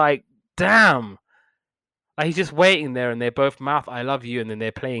together, like, damn. Like, he's just waiting there, and they both mouth I love you, and then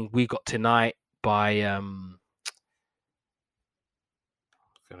they're playing We Got Tonight by I'm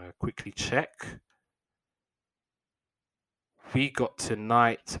gonna quickly check. We Got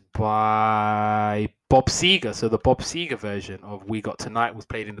Tonight by Bob Seger. So the Bob Seger version of We Got Tonight was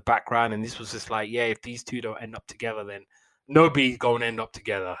played in the background, and this was just like, yeah, if these two don't end up together, then nobody's gonna end up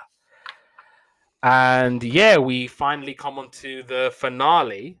together. And yeah, we finally come on to the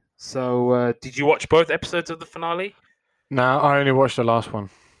finale. So did you watch both episodes of the finale? No, I only watched the last one.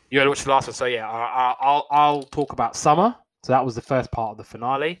 You only watched the last one. So yeah, I'll talk about Summer. So that was the first part of the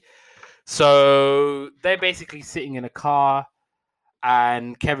finale. So they're basically sitting in a car,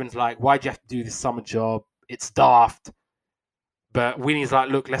 and Kevin's like, why'd you have to do this summer job? It's daft. But Winnie's like,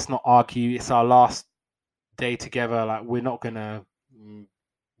 look, let's not argue. It's our last day together. Like, we're not going to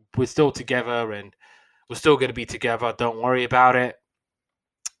we're still together and we're still going to be together. Don't worry about it.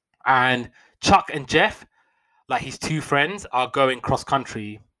 And Chuck and Jeff, like his two friends, are going cross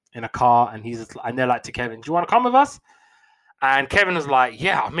country in a car, and they're like to Kevin, "Do you want to come with us?" And Kevin was like,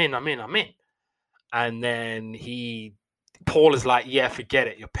 "Yeah, I'm in." And then Paul is like, "Yeah, forget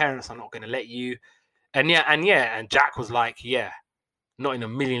it. Your parents are not going to let you." And Jack was like, "Yeah, not in a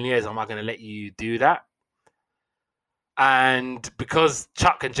million years am I going to let you do that." And because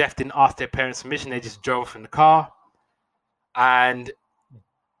Chuck and Jeff didn't ask their parents' permission, they just drove off in the car. And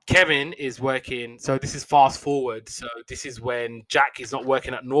Kevin is working. So this is fast forward. So this is when Jack is not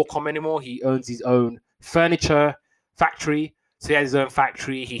working at Norcom anymore. He owns his own furniture factory. So he has his own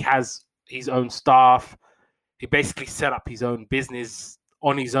factory. He has his own staff. He basically set up his own business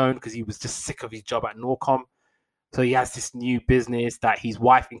on his own because he was just sick of his job at Norcom. So he has this new business that his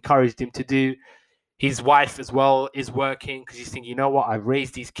wife encouraged him to do. His wife as well is working because he's thinking, you know what, I've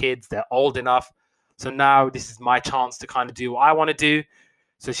raised these kids, they're old enough. So now this is my chance to kind of do what I want to do.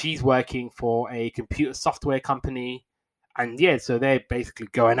 So she's working for a computer software company. And yeah, so they're basically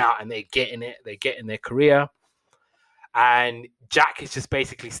going out and they're getting their career. And Jack is just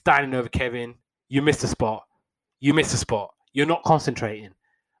basically standing over Kevin. You missed a spot. You're not concentrating.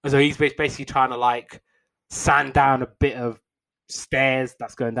 And so he's basically trying to like sand down a bit of stairs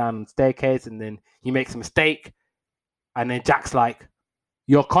that's going down the staircase, and then he makes a mistake. And then Jack's like,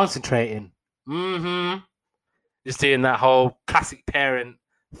 "You're concentrating." Just doing that whole classic parent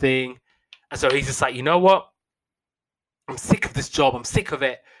thing. And so he's just like, you know what? I'm sick of this job. I'm sick of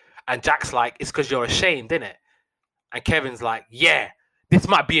it. And Jack's like, it's because you're ashamed, isn't it? And Kevin's like, yeah, this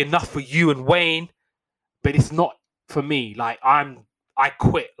might be enough for you and Wayne, but it's not for me. Like I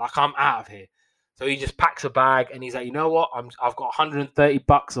quit. Like I'm out of here. So he just packs a bag and he's like, you know what? I've got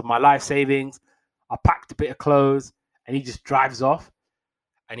 $130 of my life savings. I packed a bit of clothes and he just drives off.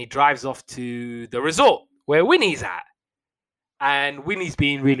 And he drives off to the resort where Winnie's at. And Winnie's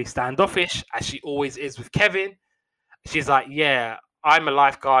being really standoffish, as she always is with Kevin. She's like, yeah, I'm a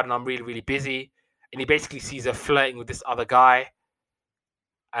lifeguard and I'm really, really busy. And he basically sees her flirting with this other guy.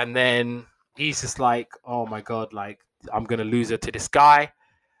 And then he's just like, oh my God, like, I'm going to lose her to this guy.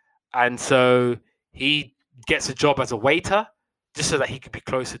 And so he gets a job as a waiter just so that he could be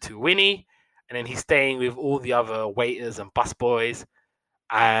closer to Winnie. And then he's staying with all the other waiters and busboys.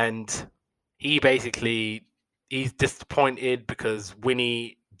 And he's disappointed because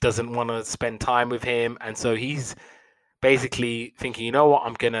Winnie doesn't want to spend time with him. And so he's basically thinking, you know what,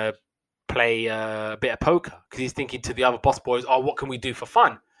 I'm going to play a bit of poker. Because he's thinking to the other boss boys, oh, what can we do for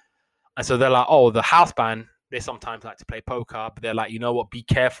fun? And so they're like, oh, the house band, they sometimes like to play poker. But they're like, you know what, be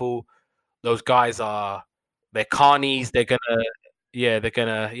careful. Those guys they're carnies. They're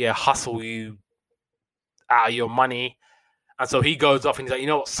gonna hustle you out of your money. And so he goes off and he's like, you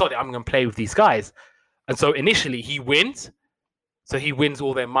know what, sorry, I'm going to play with these guys. And so initially he wins. So he wins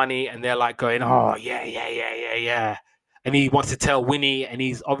all their money and they're like going, oh, yeah. And he wants to tell Winnie, and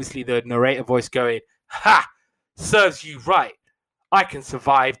he's obviously the narrator voice going, ha, serves you right. I can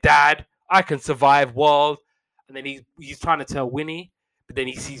survive, Dad. I can survive, world. And then he's trying to tell Winnie, but then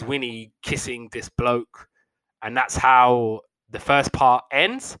he sees Winnie kissing this bloke. And that's how the first part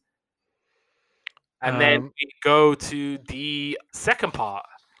ends. And then we go to the second part.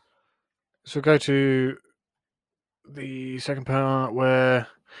 So go to the second part where...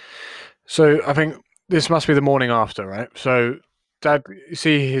 So I think this must be the morning after, right? So you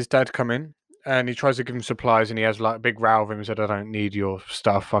see his dad come in and he tries to give him supplies and he has like a big row with him and said, I don't need your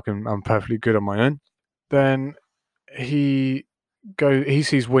stuff. I'm perfectly good on my own. Then he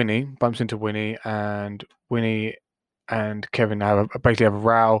sees Winnie, bumps into Winnie, and Winnie and Kevin basically have a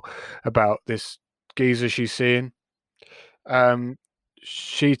row about this geezer she's seeing.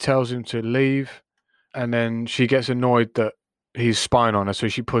 She tells him to leave, and then she gets annoyed that he's spying on her, so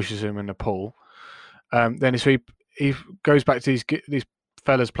she pushes him in the pool. Then he goes back to these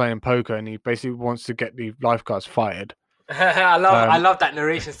fellas playing poker, and he basically wants to get the lifeguards fired. I love that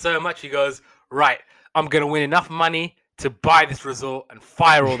narration so much. He goes, right, I'm gonna win enough money to buy this resort and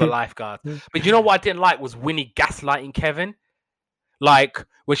fire all the lifeguards. But you know what I didn't like was Winnie gaslighting Kevin. Like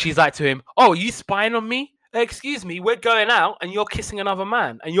when she's like to him, oh, are you spying on me? Excuse me, we're going out and you're kissing another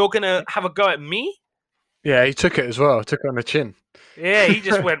man and you're gonna have a go at me? Yeah, he took it as well. Took it on the chin. Yeah, he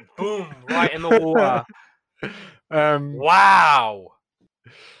just went boom right in the water. Wow.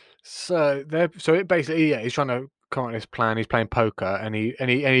 So it basically, yeah, he's trying to come up with this plan. He's playing poker, and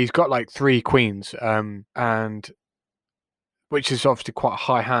he's got like 3 queens, and which is obviously quite a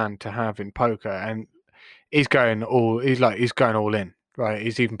high hand to have in poker. And he's going all in, right?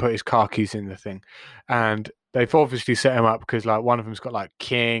 He's even put his car keys in the thing, and they've obviously set him up because like one of them's got like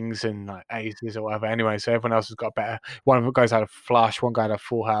kings and like aces or whatever. Anyway, so everyone else has got better. One of the guys had a flush, one guy had a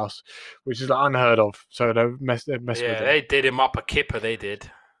full house, which is like unheard of. So they're messing with Yeah, him. they did him up a kipper. They did.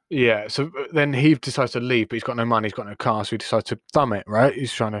 Yeah. So then he decides to leave, but he's got no money, he's got no car, so he decides to thumb it. Right?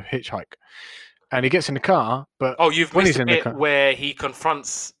 He's trying to hitchhike, and he gets in the car. But Oh, you've when missed he's a in the bit car, where he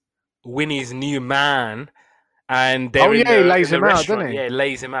confronts Winnie's new man, and oh they're yeah, he in lays the him out, doesn't restaurant. he? Yeah,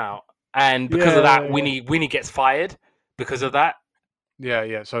 lays him out, and because of that, Yeah. Winnie gets fired because of that.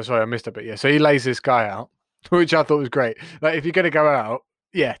 Yeah. So sorry, I missed a bit. Yeah. So he lays this guy out, which I thought was great. Like, if you're gonna go out,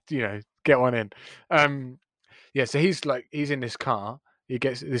 yeah, get one in. Yeah. So he's in this car. He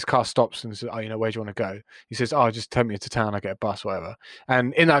gets this car stops and says, "Oh, where do you want to go?" He says, "Oh, just take me to town. I get a bus, whatever."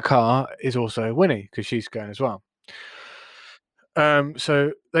 And in that car is also Winnie because she's going as well.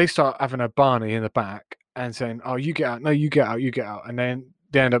 So they start having a Barney in the back and saying, "Oh, you get out! No, you get out! You get out!" And then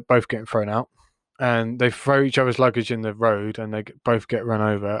they end up both getting thrown out, and they throw each other's luggage in the road, and they both get run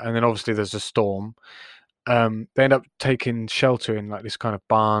over. And then obviously there's a storm. They end up taking shelter in like this kind of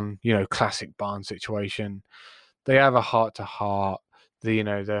barn, classic barn situation. They have a heart to heart.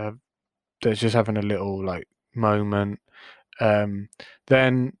 They're just having a little like moment. Then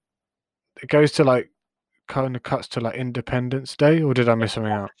it goes to like kind of cuts to like Independence Day, or did I miss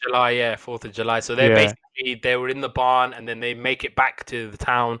something out? July, yeah, 4th of July. So Yeah, they were in the barn, and then they make it back to the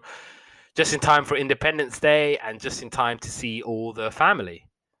town just in time for Independence Day, and just in time to see all the family.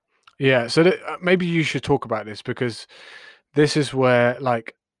 yeah. So maybe you should talk about this because this is where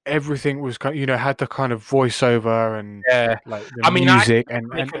like everything was kind, had the kind of voiceover and Yeah, like the I mean, I music and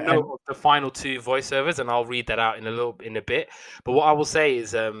make and a and note of the final two voiceovers, and I'll read that out in a bit. But what I will say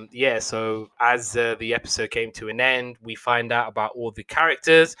is, yeah. So as the episode came to an end, we find out about all the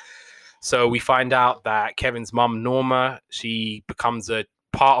characters. So we find out that Kevin's mum, Norma, she becomes a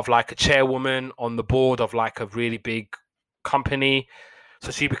part of like a chairwoman on the board of like a really big company.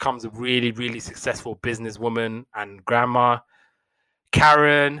 So she becomes a really, really successful businesswoman and grandma.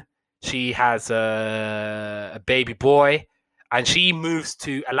 Karen, she has a baby boy, and she moves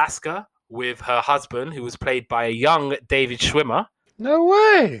to Alaska with her husband, who was played by a young David Schwimmer. no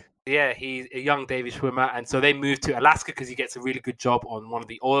way. Yeah, he's a young David Schwimmer, and so they move to Alaska because he gets a really good job on one of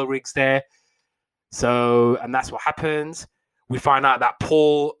the oil rigs there. So, and that's what happens. We find out that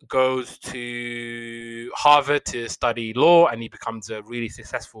Paul goes to Harvard to study law, and he becomes a really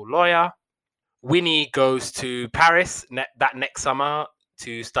successful lawyer. Winnie goes to Paris that next summer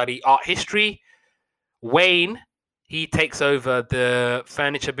to study art history. Wayne, he takes over the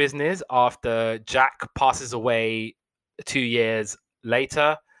furniture business after Jack passes away 2 years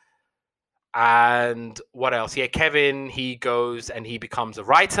later. And what else? Yeah, Kevin, he goes and he becomes a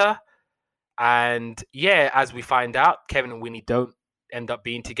writer. And yeah, as we find out, Kevin and Winnie don't end up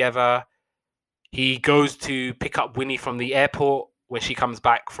being together. He goes to pick up Winnie from the airport when she comes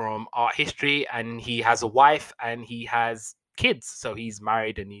back from art history, and he has a wife and he has kids. So he's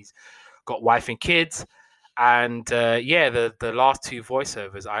married and he's got wife and kids. And yeah, the last two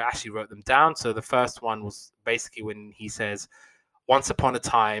voiceovers, I actually wrote them down. So the first one was basically when he says, "Once upon a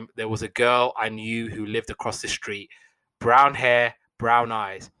time, there was a girl I knew who lived across the street. Brown hair, brown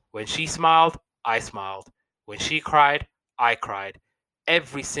eyes. When she smiled, I smiled. When she cried, I cried.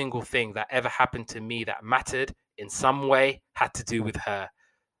 Every single thing that ever happened to me that mattered in some way had to do with her.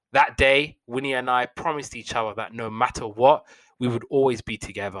 That day, Winnie and I promised each other that no matter what, we would always be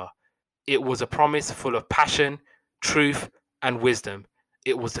together. It was a promise full of passion, truth, and wisdom.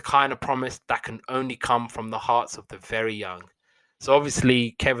 It was the kind of promise that can only come from the hearts of the very young." So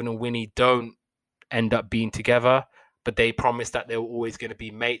obviously, Kevin and Winnie don't end up being together, but they promise that they were always going to be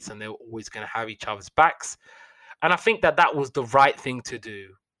mates and they were always going to have each other's backs. And I think that that was the right thing to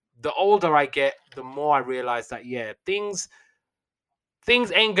do. The older I get, the more I realize that, yeah, things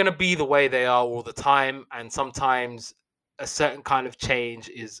ain't going to be the way they are all the time. And sometimes a certain kind of change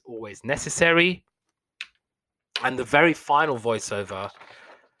is always necessary. And the very final voiceover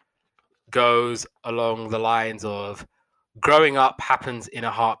goes along the lines of, "Growing up happens in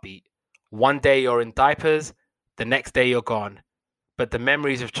a heartbeat. One day you're in diapers, the next day you're gone. But the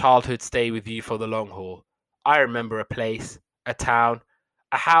memories of childhood stay with you for the long haul. I remember a place, a town,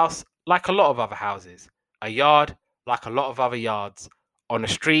 a house like a lot of other houses, a yard like a lot of other yards, on a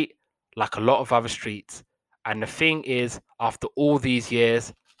street like a lot of other streets. And the thing is, after all these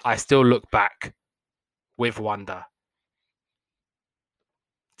years, I still look back with wonder."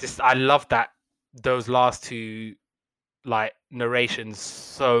 Just, I love that, those last two like narrations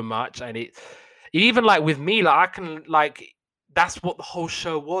so much. And it even like with me, like I can like, that's what the whole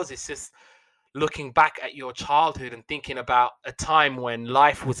show was. It's just looking back at your childhood and thinking about a time when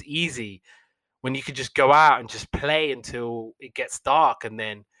life was easy, when you could just go out and just play until it gets dark, and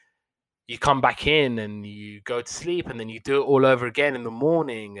then you come back in and you go to sleep, and then you do it all over again in the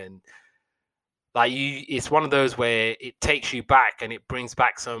morning. And like it's one of those where it takes you back and it brings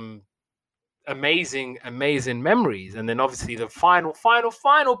back some amazing memories. And then obviously the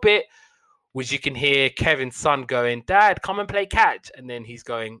final bit, which you can hear Kevin's son going, "Dad, come and play catch," and then he's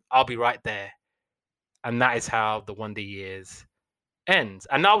going, "I'll be right there." And that is how the Wonder Years ends.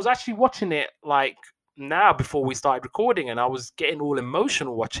 And I was actually watching it like now before we started recording, and I was getting all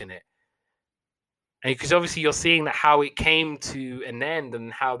emotional watching it. And because obviously you're seeing that how it came to an end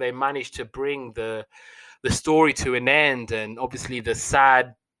and how they managed to bring the story to an end, and obviously the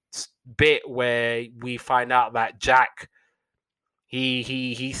sad bit where we find out that Jack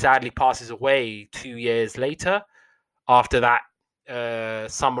he sadly passes away 2 years later after that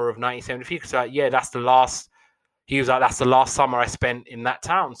summer of 1973. So yeah, that's the last. He was like, that's the last summer I spent in that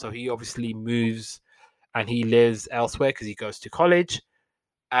town. So he obviously moves and he lives elsewhere because he goes to college.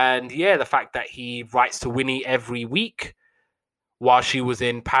 And yeah, the fact that he writes to Winnie every week while she was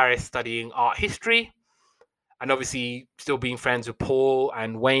in Paris studying art history, and obviously still being friends with Paul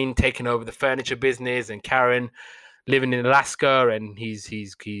and Wayne taking over the furniture business, and Karen living in Alaska, and his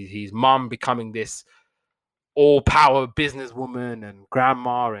mum becoming this all-power businesswoman and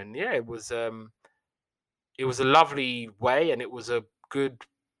grandma. And yeah, it was a lovely way, and it was a good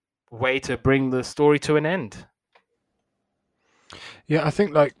way to bring the story to an end. Yeah, I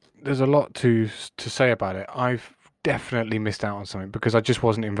think like there's a lot to say about it. I've definitely missed out on something because I just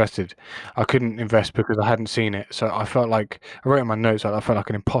wasn't invested. I couldn't invest because I hadn't seen it. So I felt like I wrote in my notes that I felt like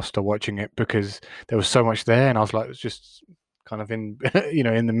an imposter watching it because there was so much there, and I was like, it was just kind of in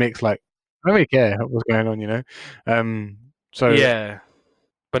in the mix. Like I don't really care what's going on. So yeah,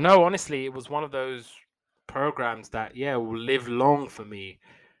 but no, honestly, it was one of those programs that will live long for me.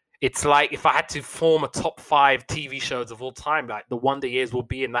 It's like if I had to form a top 5 TV shows of all time, like the Wonder Years will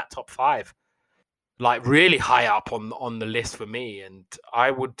be in that top 5. Like really high up on the list for me. And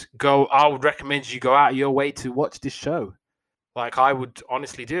I would recommend you go out of your way to watch this show. Like I would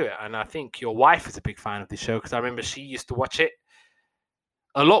honestly do it. And I think your wife is a big fan of this show because I remember she used to watch it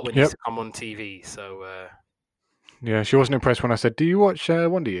a lot when it used to come on TV. So yeah, she wasn't impressed when I said, "Do you watch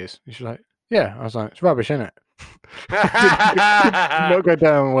Wonder Years?" And she's like, "Yeah." I was like, "It's rubbish, isn't it?" Did not go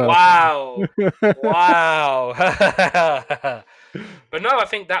down well. Wow. But no, I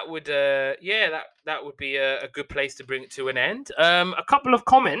think that would that would be a good place to bring it to an end. A couple of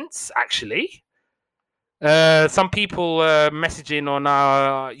comments actually. Some people messaging on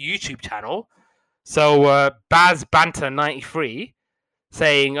our YouTube channel. So Baz Banter 93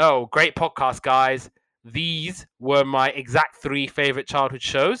 saying, "Oh, great podcast, guys. These were my exact 3 favorite childhood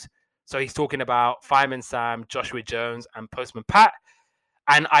shows." So he's talking about Fireman Sam, Joshua Jones, and Postman Pat.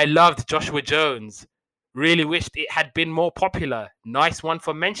 And I loved Joshua Jones. Really wished it had been more popular. Nice one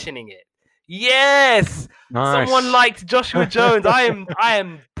for mentioning it. Yes, nice. Someone liked Joshua Jones. I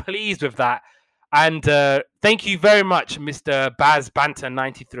am pleased with that. And thank you very much, Mr. Baz Banter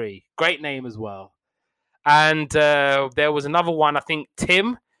 93. Great name as well. And there was another one, I think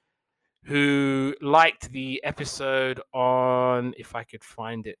Tim, who liked the episode on, if I could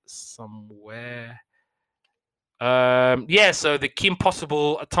find it somewhere. So the Kim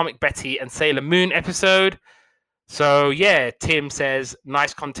Possible, Atomic Betty, and Sailor Moon episode. So yeah, Tim says,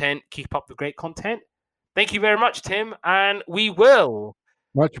 nice content. Keep up the great content. Thank you very much, Tim. And we will.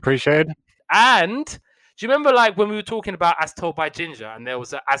 Much appreciated. And do you remember like when we were talking about As Told by Ginger, and there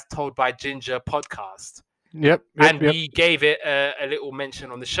was a As Told by Ginger podcast? Yep. We gave it a little mention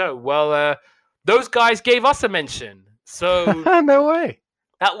on the show. Well, those guys gave us a mention. So no way.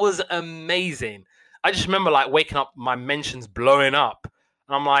 That was amazing. I just remember like waking up, my mentions blowing up,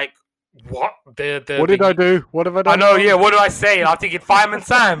 and I'm like, "What? What did I do? What have I done?" I know. Yeah. What do I say? I'm thinking Fireman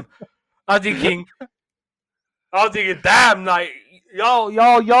Sam. I was thinking, damn, like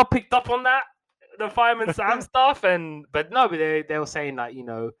y'all picked up on that, the Fireman Sam stuff, but they were saying like,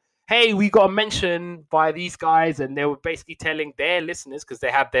 hey, we got a mention by these guys, and they were basically telling their listeners, because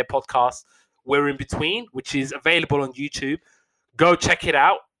they have their podcast, We're In Between, which is available on YouTube. Go check it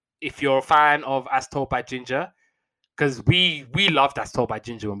out if you're a fan of As Told by Ginger, because we loved As Told by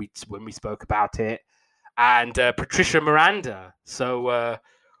Ginger when we spoke about it, and Patricia Miranda. So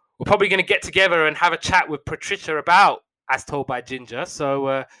we're probably going to get together and have a chat with Patricia about As Told by Ginger.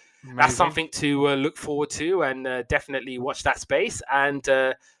 So that's something to look forward to, and definitely watch that space. And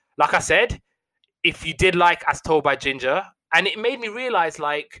like I said, if you did like As Told by Ginger, and it made me realize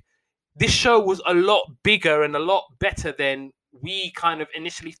like this show was a lot bigger and a lot better than we kind of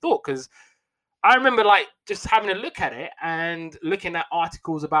initially thought, because I remember like just having a look at it and looking at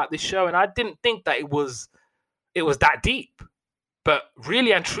articles about this show, and I didn't think that it was that deep. But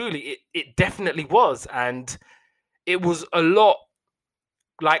really and truly, it definitely was. And it was a lot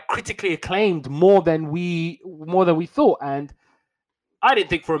like critically acclaimed more than we thought. And I didn't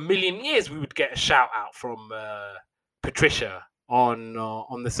think for a million years we would get a shout out from Patricia on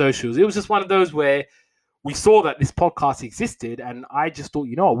the socials. It was just one of those where we saw that this podcast existed, and I just thought,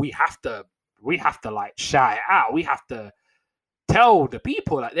 we have to like shout it out. We have to tell the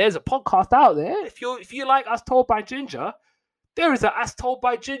people like there's a podcast out there. If you like As Told by Ginger, there is a As Told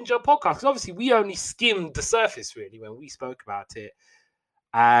by Ginger podcast. Because obviously we only skimmed the surface really when we spoke about it,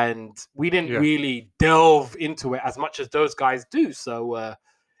 and we didn't really delve into it as much as those guys do. So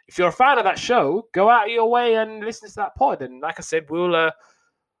if you're a fan of that show, go out of your way and listen to that pod. And like I said, we'll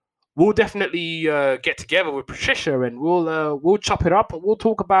definitely get together with Patricia, and we'll chop it up, and we'll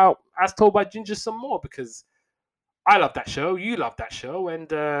talk about As Told by Ginger some more, because I love that show, you love that show,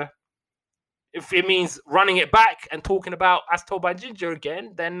 and if it means running it back and talking about As Told by Ginger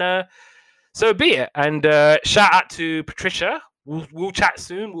again, then so be it. And shout out to Patricia. We'll chat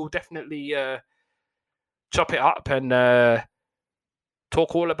soon. We'll definitely chop it up and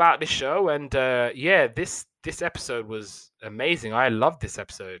talk all about this show. And this episode was amazing. I loved this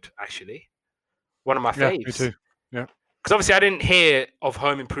episode, actually. One of my faves. Me too. Yeah. Because obviously I didn't hear of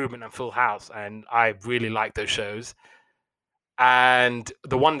Home Improvement and Full House, and I really like those shows. And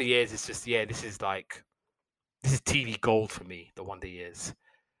The Wonder Years is just, this is TV gold for me, The Wonder Years.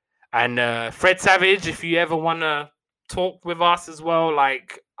 And Fred Savage, if you ever want to talk with us as well,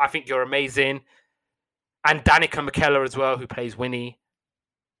 like, I think you're amazing. And Danica McKellar as well, who plays Winnie.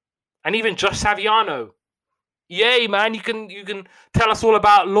 And even Josh Saviano. Yay, man, you can tell us all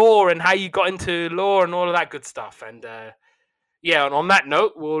about Law and how you got into Law and all of that good stuff. And and on that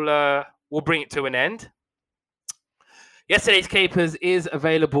note, we'll bring it to an end. Yesterday's Capers is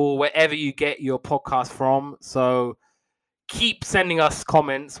available wherever you get your podcast from. So keep sending us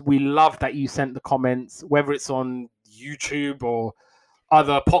comments. We love that you sent the comments, whether it's on YouTube or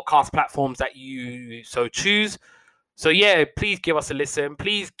other podcast platforms that you so choose. So please give us a listen.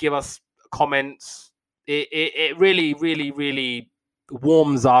 Please give us comments. It really, really, really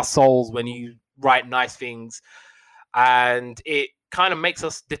warms our souls when you write nice things, and it kind of makes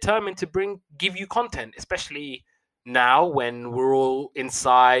us determined to give you content, especially now when we're all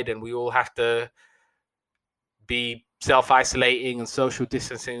inside and we all have to be self-isolating and social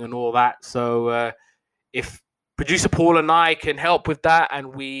distancing and all that. So if producer Paul and I can help with that,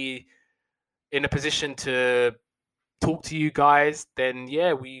 and we in a position to talk to you guys, then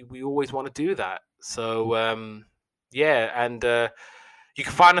we always want to do that. So and you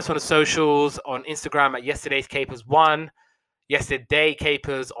can find us on the socials, on Instagram at Yesterday's Capers 1, Yesterday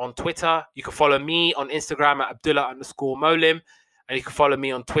Capers on Twitter. You can follow me on Instagram at Abdullah_Molim, and you can follow me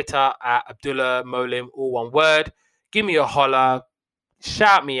on Twitter at Abdullah Molim, all one word. Give me a holler,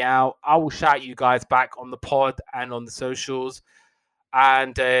 shout me out. I will shout you guys back on the pod and on the socials.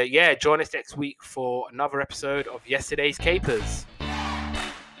 And join us next week for another episode of Yesterday's Capers.